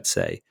network, let's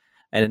say.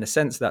 And in a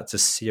sense, that's a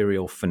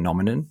serial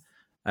phenomenon.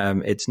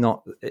 It's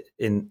not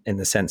in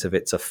the sense of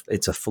it's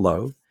a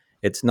flow.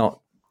 It's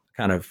not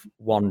kind of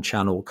one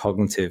channel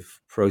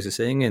cognitive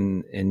processing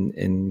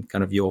in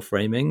kind of your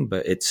framing,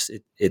 but it's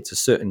a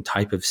certain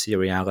type of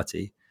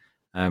seriality,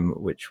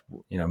 which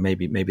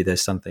maybe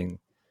there's something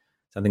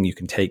you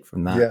can take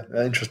from that. Yeah,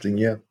 interesting.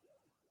 Yeah.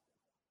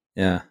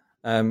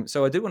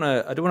 So I do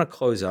want to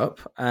close up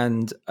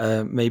and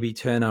maybe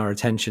turn our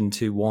attention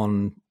to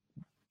one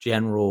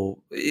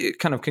general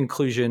kind of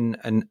conclusion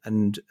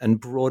and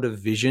broader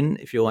vision,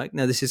 if you like.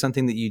 Now, this is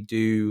something that you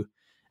do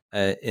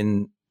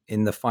in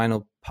the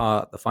final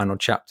part, the final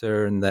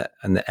chapter, and the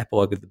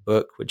epilogue of the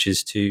book, which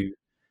is to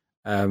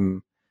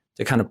kind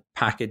of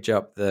package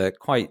up the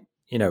quite,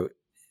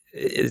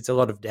 it's a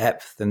lot of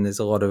depth and there's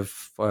a lot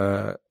of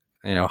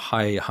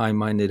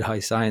high-minded, high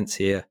science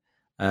here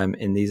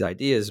in these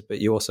ideas, but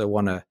you also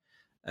want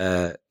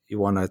to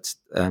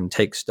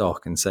take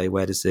stock and say,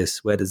 where does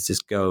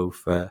this go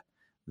for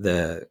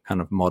the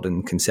kind of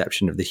modern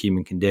conception of the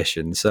human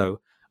condition? So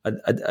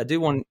I do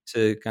want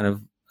to kind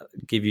of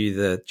give you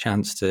the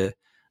chance to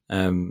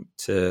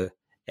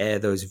air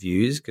those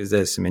views, because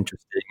there's some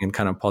interesting and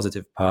kind of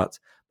positive parts.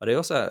 But there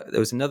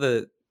was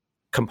another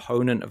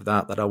component of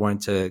that I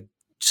wanted to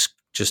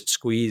just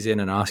squeeze in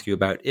and ask you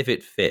about if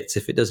it fits.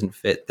 If it doesn't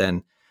fit,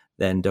 then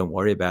don't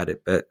worry about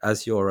it. But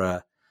as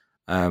you're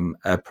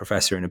a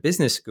professor in a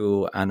business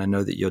school, and I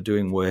know that you're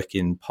doing work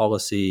in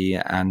policy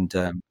and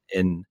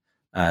in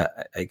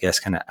I guess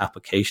kind of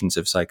applications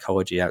of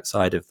psychology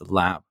outside of the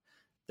lab,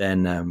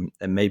 then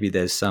maybe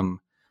there's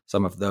some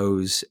of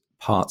those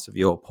parts of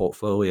your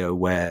portfolio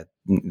where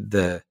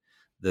the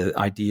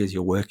ideas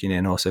you're working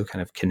in also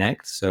kind of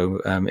connect.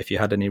 So if you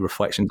had any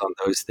reflections on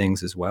those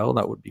things as well,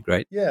 that would be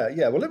great. Yeah.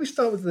 Well, let me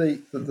start with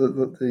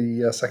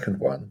the second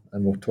one,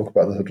 and we'll talk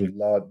about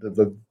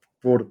the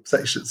broader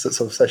section.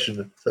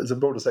 It's a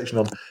broader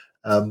section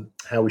on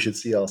how we should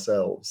see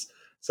ourselves.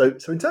 So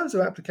in terms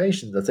of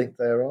applications, I think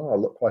there are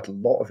quite a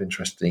lot of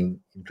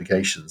interesting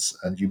implications.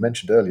 And you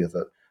mentioned earlier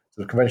that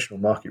sort of conventional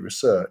market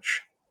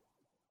research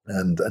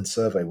and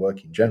survey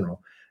work in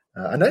general,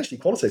 and actually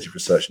qualitative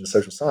research in the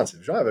social sciences,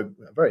 which I have a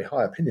very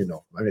high opinion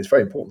of. I mean, it's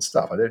very important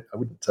stuff. I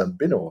wouldn't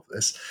bin all of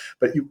this,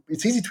 but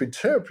it's easy to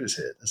interpret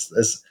it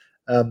as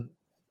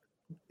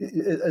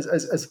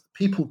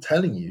people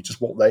telling you just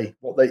how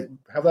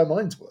their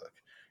minds work.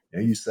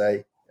 You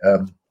say, I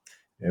don't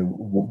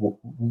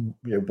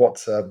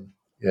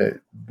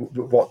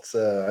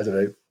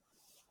know,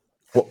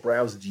 what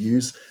browser do you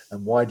use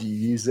and why do you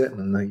use it,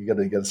 and then you got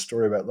to get a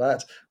story about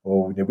that,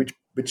 or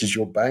which is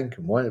your bank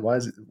and why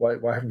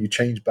haven't you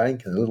changed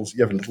bank, and you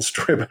have a little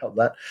story about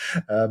that,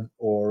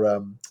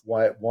 or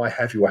why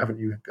haven't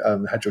you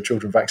had your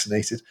children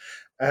vaccinated,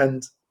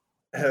 and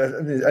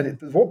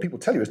what people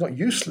tell you is not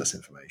useless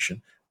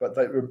information, but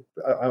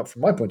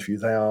from my point of view,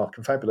 they are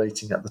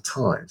confabulating at the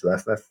time. So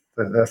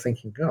they're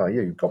thinking, oh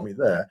yeah, you've got me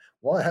there.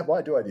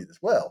 Why do I do this?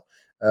 Well,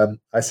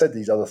 I said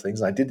these other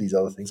things, and I did these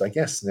other things. I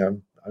guess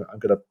I'm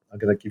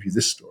gonna give you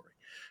this story.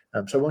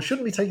 So one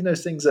shouldn't be taking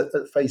those things at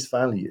face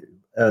value.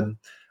 And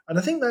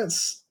I think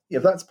that's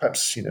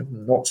perhaps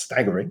not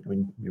staggering. I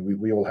mean,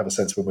 we all have a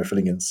sense when we're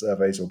filling in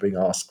surveys or being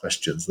asked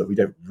questions that we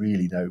don't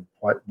really know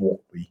quite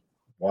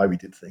why we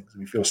did things.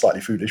 We feel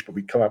slightly foolish, but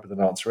we come up with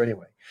an answer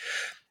anyway.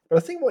 But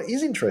I think what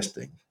is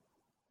interesting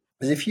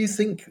is if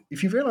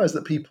you realize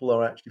that people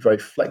are actually very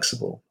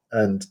flexible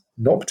and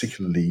not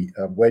particularly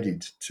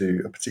wedded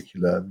to a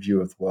particular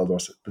view of the world or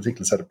a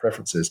particular set of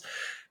preferences,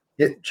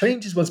 it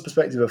changes one's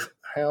perspective of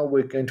how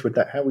we're going to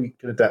adapt, how we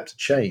can adapt to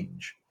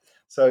change.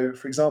 So,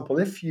 for example,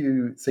 if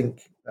you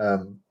think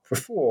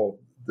before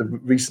the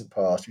recent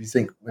past, if you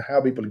think how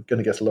are people going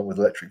to get along with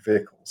electric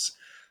vehicles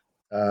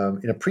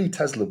in a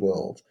pre-Tesla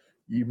world,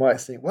 you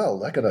might think, well,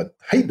 they're going to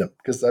hate them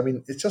because, I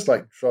mean, it's just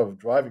like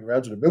driving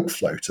around in a milk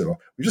float, or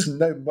we just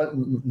no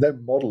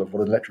model of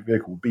what an electric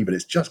vehicle would be, but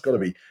it's just got to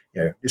be,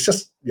 it's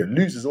just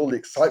loses all the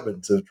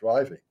excitement of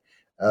driving.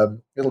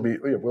 It'll be,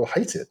 we'll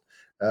hate it.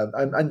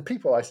 And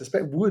people, I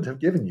suspect, would have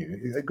given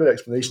you good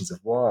explanations of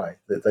why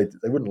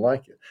they wouldn't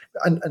like it.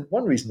 And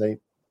one reason they'd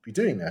be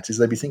doing that is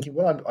they'd be thinking,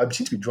 well, I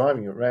seem to be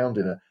driving around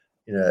in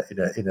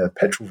a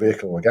petrol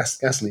vehicle or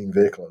gasoline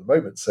vehicle at the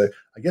moment, so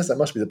I guess that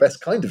must be the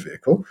best kind of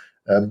vehicle.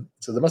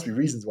 So there must be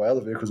reasons why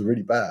other vehicles are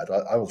really bad.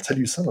 I will tell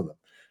you some of them.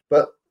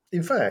 But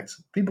in fact,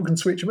 people can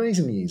switch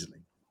amazingly easily.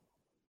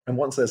 And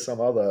once there's some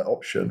other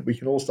option, we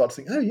can all start to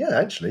think, oh, yeah,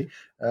 actually,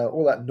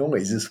 all that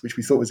noise, which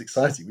we thought was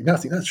exciting, we now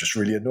think that's just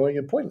really annoying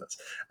and pointless.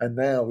 And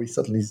now we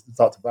suddenly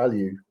start to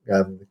value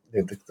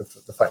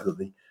the fact that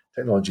the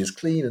technology is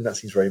clean, and that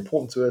seems very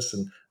important to us.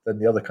 And then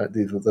the other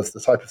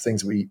the type of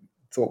things we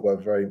thought were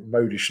very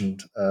modish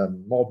and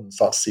modern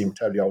start to seem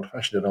terribly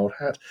old-fashioned and old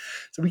hat.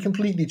 So we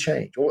completely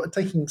change. Or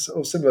taking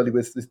similarly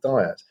with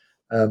diet.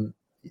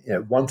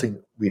 One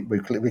thing we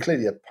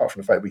clearly, apart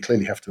from the fact we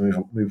clearly have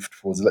to move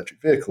towards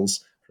electric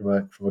vehicles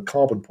from a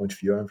carbon point of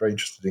view, I'm very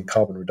interested in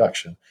carbon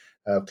reduction.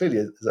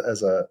 Clearly,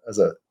 as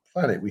a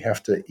planet, we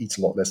have to eat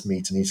a lot less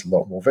meat and eat a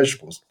lot more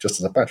vegetables, just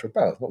as a matter of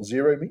balance. Not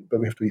zero meat, but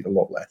we have to eat a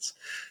lot less.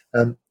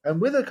 And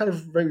with a kind of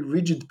very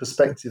rigid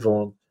perspective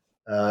on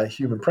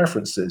human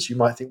preferences, you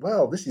might think,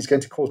 well, this is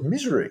going to cause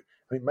misery.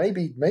 I mean,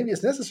 maybe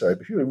it's necessary,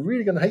 but people are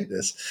really going to hate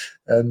this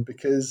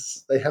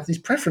because they have these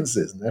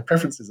preferences, and their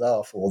preferences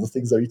are for the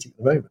things they're eating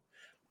at the moment.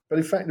 But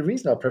in fact, the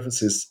reason our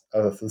preferences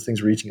are for the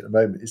things we're eating at the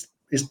moment is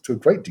to a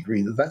great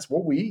degree that's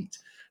what we eat.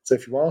 So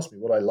if you ask me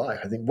what I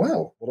like, I think,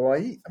 well, what do I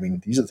eat? I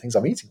mean, these are the things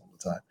I'm eating all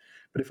the time.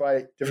 But if I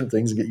eat different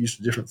things and get used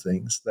to different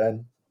things,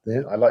 then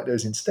I like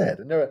those instead.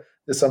 And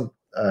there's some,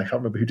 I can't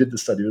remember who did the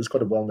study, it was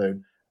quite a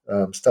well-known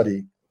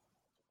study,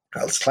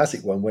 it's a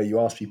classic one, where you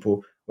ask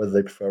people whether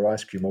they prefer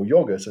ice cream or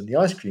yogurt, and the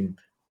ice cream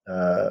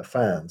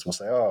fans will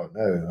say, oh,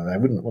 no, I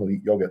wouldn't want to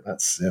eat yogurt,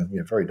 that's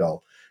very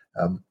dull.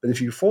 But if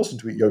you force them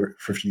to eat yogurt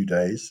for a few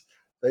days,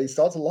 they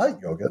start to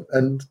like yogurt,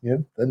 and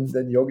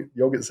then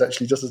yogurt's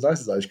actually just as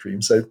nice as ice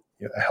cream. So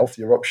a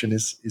healthier option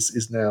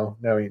is now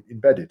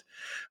embedded.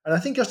 And I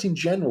think just in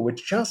general, we're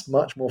just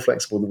much more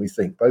flexible than we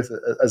think, both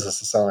as a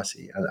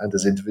society and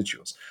as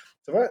individuals.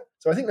 So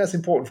I think that's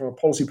important from a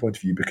policy point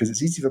of view, because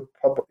it's easy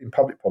in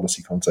public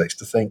policy context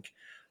to think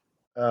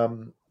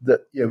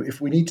that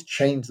if we need to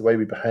change the way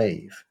we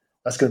behave,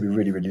 that's going to be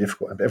really, really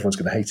difficult, and everyone's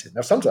going to hate it.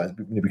 Now, sometimes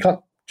we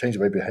can't change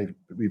the way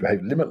we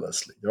behave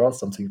limitlessly. There are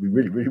some things we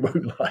really, really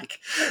won't like.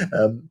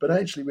 But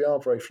actually, we are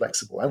very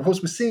flexible. And of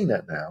course, we're seeing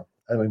that now.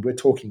 I mean, we're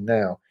talking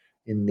now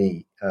in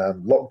the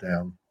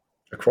lockdown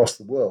across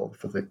the world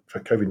for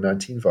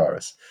COVID-19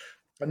 virus.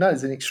 And that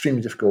is an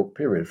extremely difficult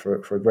period for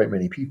a great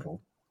many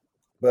people.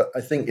 But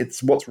I think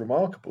what's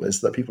remarkable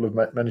is that people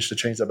have managed to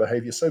change their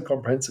behavior so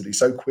comprehensively,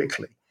 so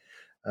quickly,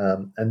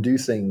 and do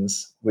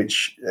things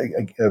which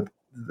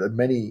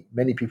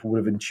many people would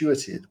have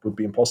intuited would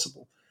be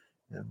impossible.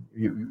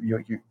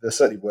 There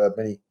certainly were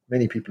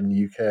many people in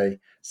the UK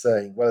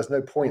saying, "Well, there's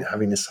no point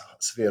having this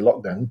severe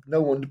lockdown.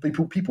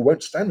 People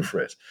won't stand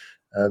for it."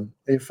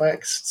 In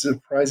fact,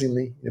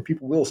 surprisingly,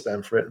 people will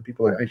stand for it, and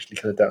people actually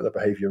can adapt their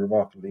behaviour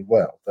remarkably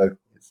well, though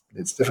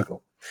it's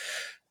difficult.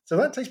 So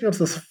that takes me on to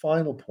the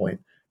final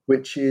point,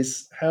 which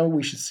is how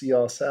we should see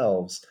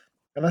ourselves.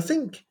 And I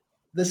think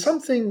there's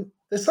something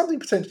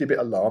potentially a bit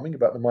alarming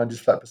about the mind is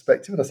flat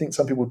perspective, and I think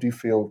some people do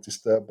feel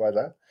disturbed by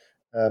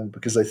that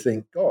because they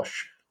think,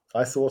 "Gosh,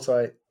 I thought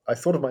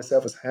of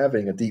myself as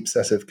having a deep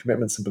set of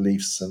commitments and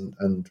beliefs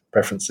and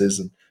preferences,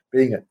 and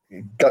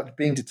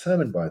being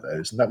determined by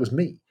those, and that was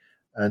me.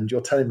 And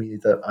you're telling me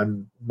that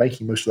I'm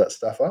making most of that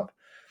stuff up."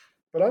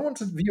 But I want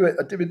to view it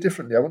a bit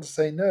differently. I want to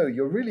say, no,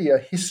 you're really a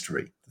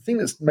history. The thing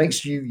that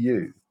makes you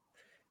you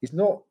is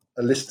not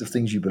a list of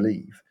things you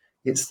believe.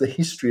 It's the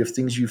history of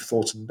things you've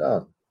thought and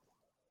done.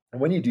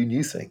 And when you do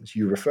new things,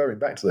 you're referring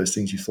back to those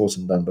things you thought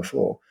and done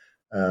before.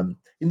 In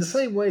the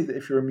same way that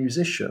if you're a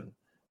musician,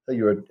 say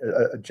you're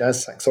a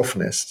jazz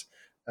saxophonist,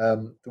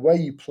 the way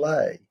you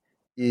play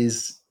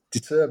is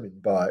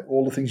determined by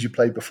all the things you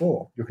played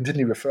before. You're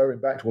continually referring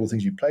back to all the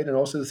things you played and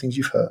also the things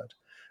you've heard.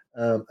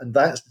 And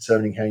that's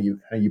determining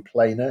how you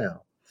play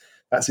now.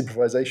 That's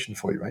improvisation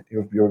for you, right?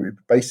 You're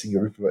basing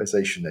your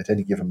improvisation at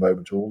any given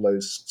moment on all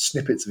those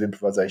snippets of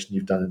improvisation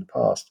you've done in the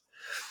past.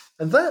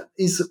 And that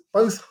is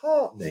both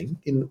heartening,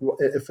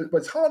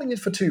 it's heartening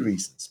for two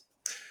reasons.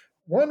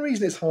 One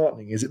reason it's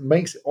heartening is it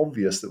makes it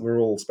obvious that we're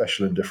all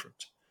special and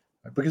different,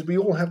 right? Because we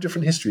all have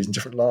different histories and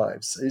different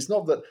lives. It's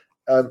not that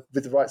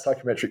with the right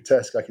psychometric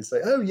test, I can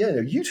say, oh, yeah,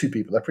 you two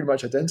people are pretty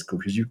much identical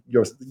because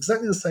you're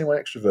exactly the same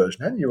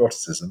extroversion and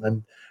neuroticism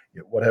and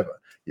whatever.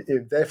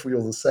 Therefore,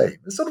 you're the same.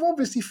 It's sort of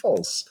obviously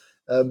false.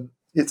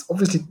 It's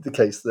obviously the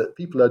case that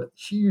people are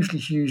hugely,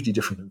 hugely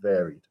different and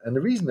varied. And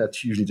the reason they're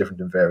hugely different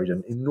and varied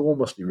and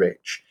enormously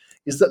rich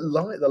is that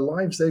the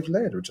lives they've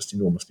led are just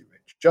enormously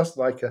rich. Just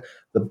like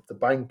the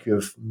bank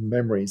of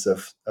memories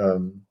of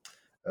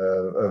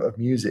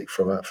music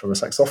from a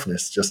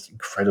saxophonist, just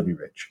incredibly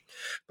rich.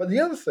 But the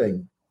other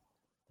thing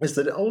is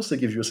that it also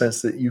gives you a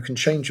sense that you can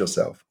change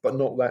yourself, but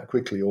not that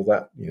quickly or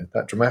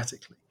that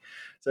dramatically.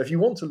 So if you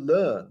want to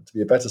learn to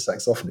be a better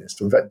saxophonist,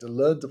 or in fact to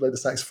learn to play the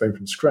saxophone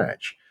from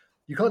scratch,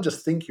 you can't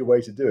just think your way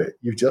to do it.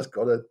 You've just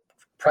got to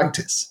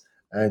practice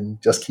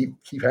and just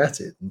keep at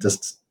it and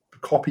just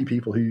copy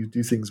people who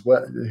do things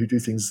well, who do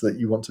things that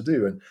you want to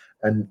do,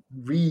 and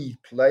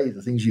replay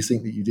the things you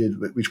think that you did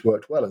which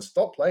worked well, and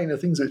stop playing the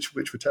things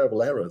which were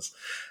terrible errors.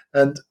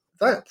 And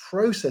that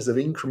process of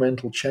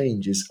incremental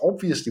change is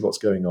obviously what's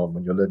going on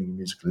when you're learning a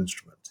musical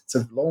instrument. It's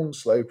a long,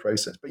 slow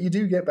process, but you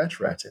do get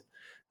better at it.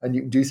 and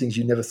you can do things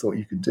you never thought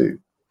you could do.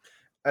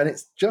 And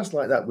it's just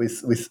like that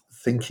with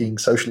thinking,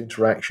 social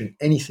interaction,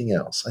 anything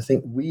else. I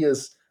think we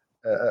as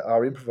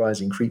are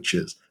improvising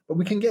creatures, but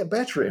we can get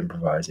better at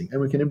improvising,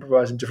 and we can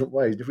improvise in different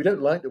ways. If we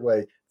don't like the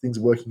way things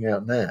are working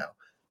out now,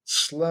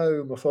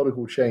 slow,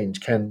 methodical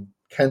change can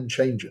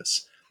change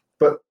us,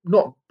 but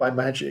not by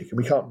magic. And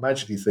we can't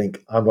magically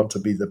think, I want to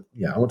be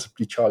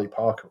Charlie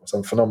Parker or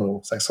some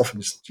phenomenal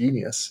saxophonist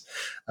genius.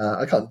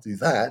 I can't do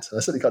that. I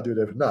certainly can't do it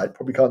overnight.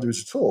 Probably can't do it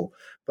at all.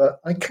 But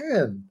I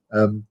can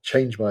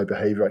change my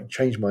behavior. I can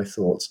change my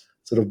thoughts,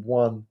 sort of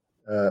one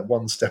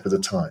step at a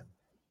time.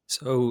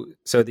 So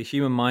the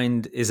human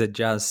mind is a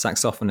jazz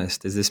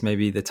saxophonist. Is this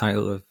maybe the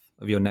title of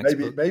your next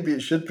book? Maybe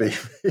it should be.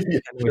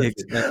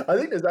 I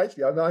think there's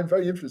actually, I'm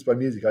very influenced by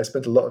music. I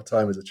spent a lot of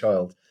time as a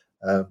child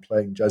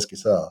playing jazz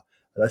guitar.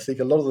 And I think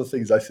a lot of the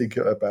things I think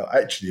about,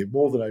 actually,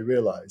 more than I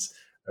realize,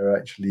 are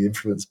actually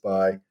influenced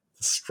by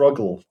the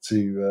struggle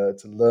to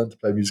learn to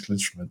play a musical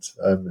instrument.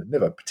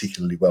 Never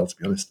particularly well, to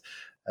be honest.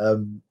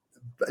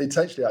 But it's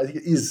actually, I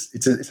think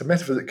it's a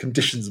metaphor that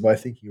conditions my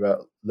thinking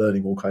about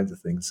learning all kinds of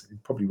things in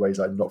probably ways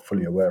I'm not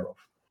fully aware of.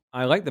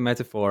 I like the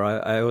metaphor.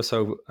 I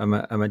also am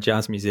a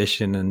jazz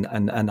musician,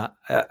 and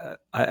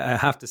I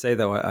have to say,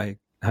 though, I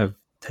have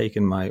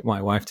taken my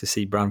wife to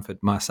see Branford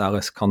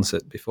Marsalis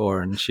concert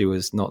before, and she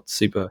was not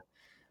super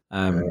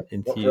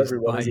enthused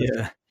by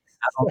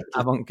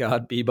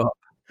avant-garde bebop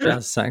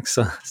jazz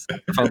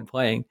saxophone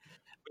playing.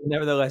 But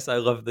nevertheless, I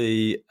love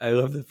the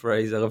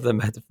phrase. I love the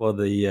metaphor.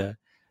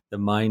 The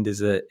mind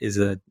is a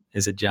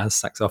jazz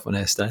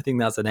saxophonist, and I think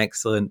that's an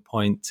excellent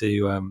point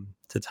to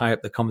tie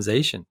up the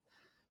conversation.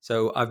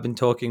 So I've been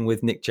talking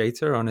with Nick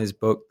Chater on his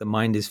book, The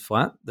Mind is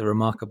Flat, The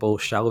Remarkable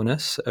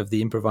Shallowness of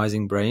the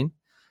Improvising Brain.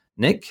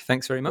 Nick,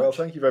 thanks very much. Well,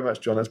 thank you very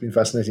much, John. It's been a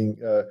fascinating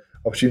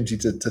opportunity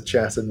to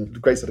chat, and a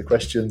great set of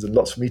questions and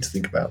lots for me to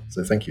think about.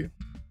 So thank you.